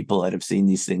and people that have seen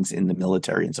these things in the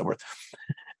military and so forth.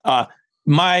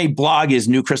 My blog is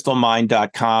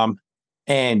newcrystalmind.com,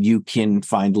 and you can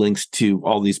find links to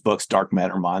all these books, Dark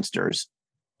Matter Monsters.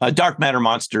 Dark Matter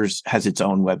Monsters has its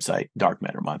own website,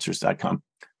 darkmattermonsters.com.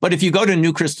 But if you go to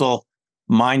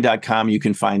newcrystalmind.com, you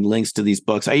can find links to these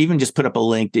books. I even just put up a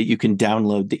link that you can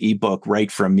download the ebook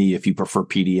right from me if you prefer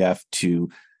PDF to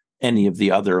any of the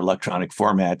other electronic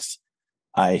formats.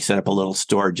 I set up a little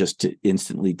store just to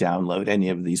instantly download any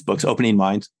of these books. Opening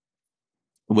Minds,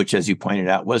 which, as you pointed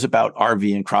out, was about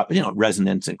RV and crop,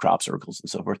 resonance and crop circles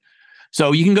and so forth.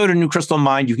 So you can go to New Crystal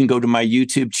Mind. You can go to my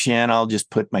YouTube channel.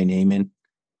 Just put my name in.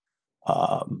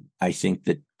 I think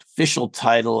that official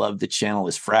title of the channel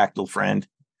is Fractal Friend.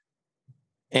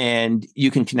 And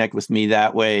you can connect with me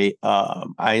that way.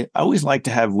 I always like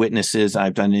to have witnesses.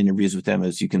 I've done interviews with them,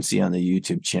 as you can see on the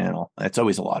YouTube channel. That's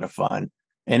always a lot of fun.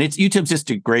 And YouTube's just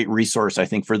a great resource, I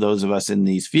think, for those of us in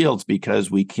these fields,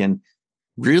 because we can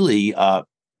really, have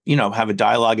a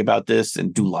dialogue about this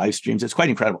and do live streams. It's quite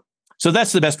incredible. So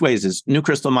that's the best ways, is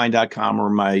newcrystalmind.com or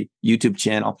my YouTube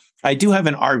channel. I do have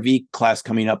an RV class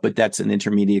coming up, but that's an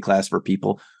intermediate class for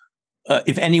people.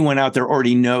 If anyone out there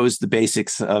already knows the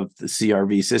basics of the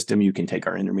CRV system, you can take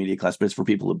our intermediate class. But it's for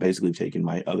people who basically have taken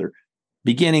my other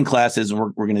beginning classes, and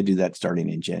we're going to do that starting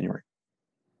in January.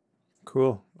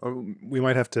 Cool. We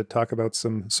might have to talk about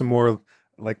some more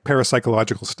like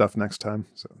parapsychological stuff next time.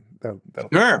 So that'll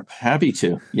sure, happy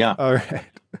to. Yeah. All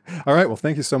right. Well,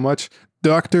 thank you so much,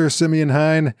 Dr. Simeon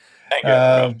Hein,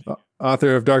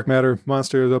 author of Dark Matter,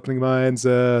 Monsters, Opening Minds,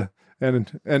 and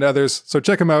others. So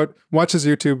check him out. Watch his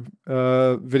YouTube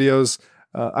videos.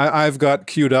 I've got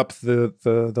queued up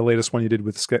the latest one you did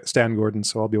with Stan Gordon,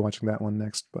 so I'll be watching that one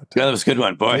next. But yeah, that was a good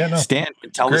one, boy. Stan,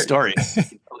 tell the story.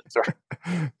 So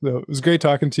it was great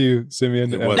talking to you,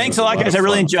 Simeon. Thanks a lot, guys. I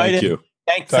really enjoyed it. You.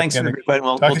 Thanks for everybody.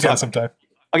 We'll talk again talk sometime.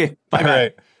 Okay. Bye. All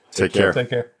right. Take care. Take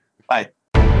care. Bye.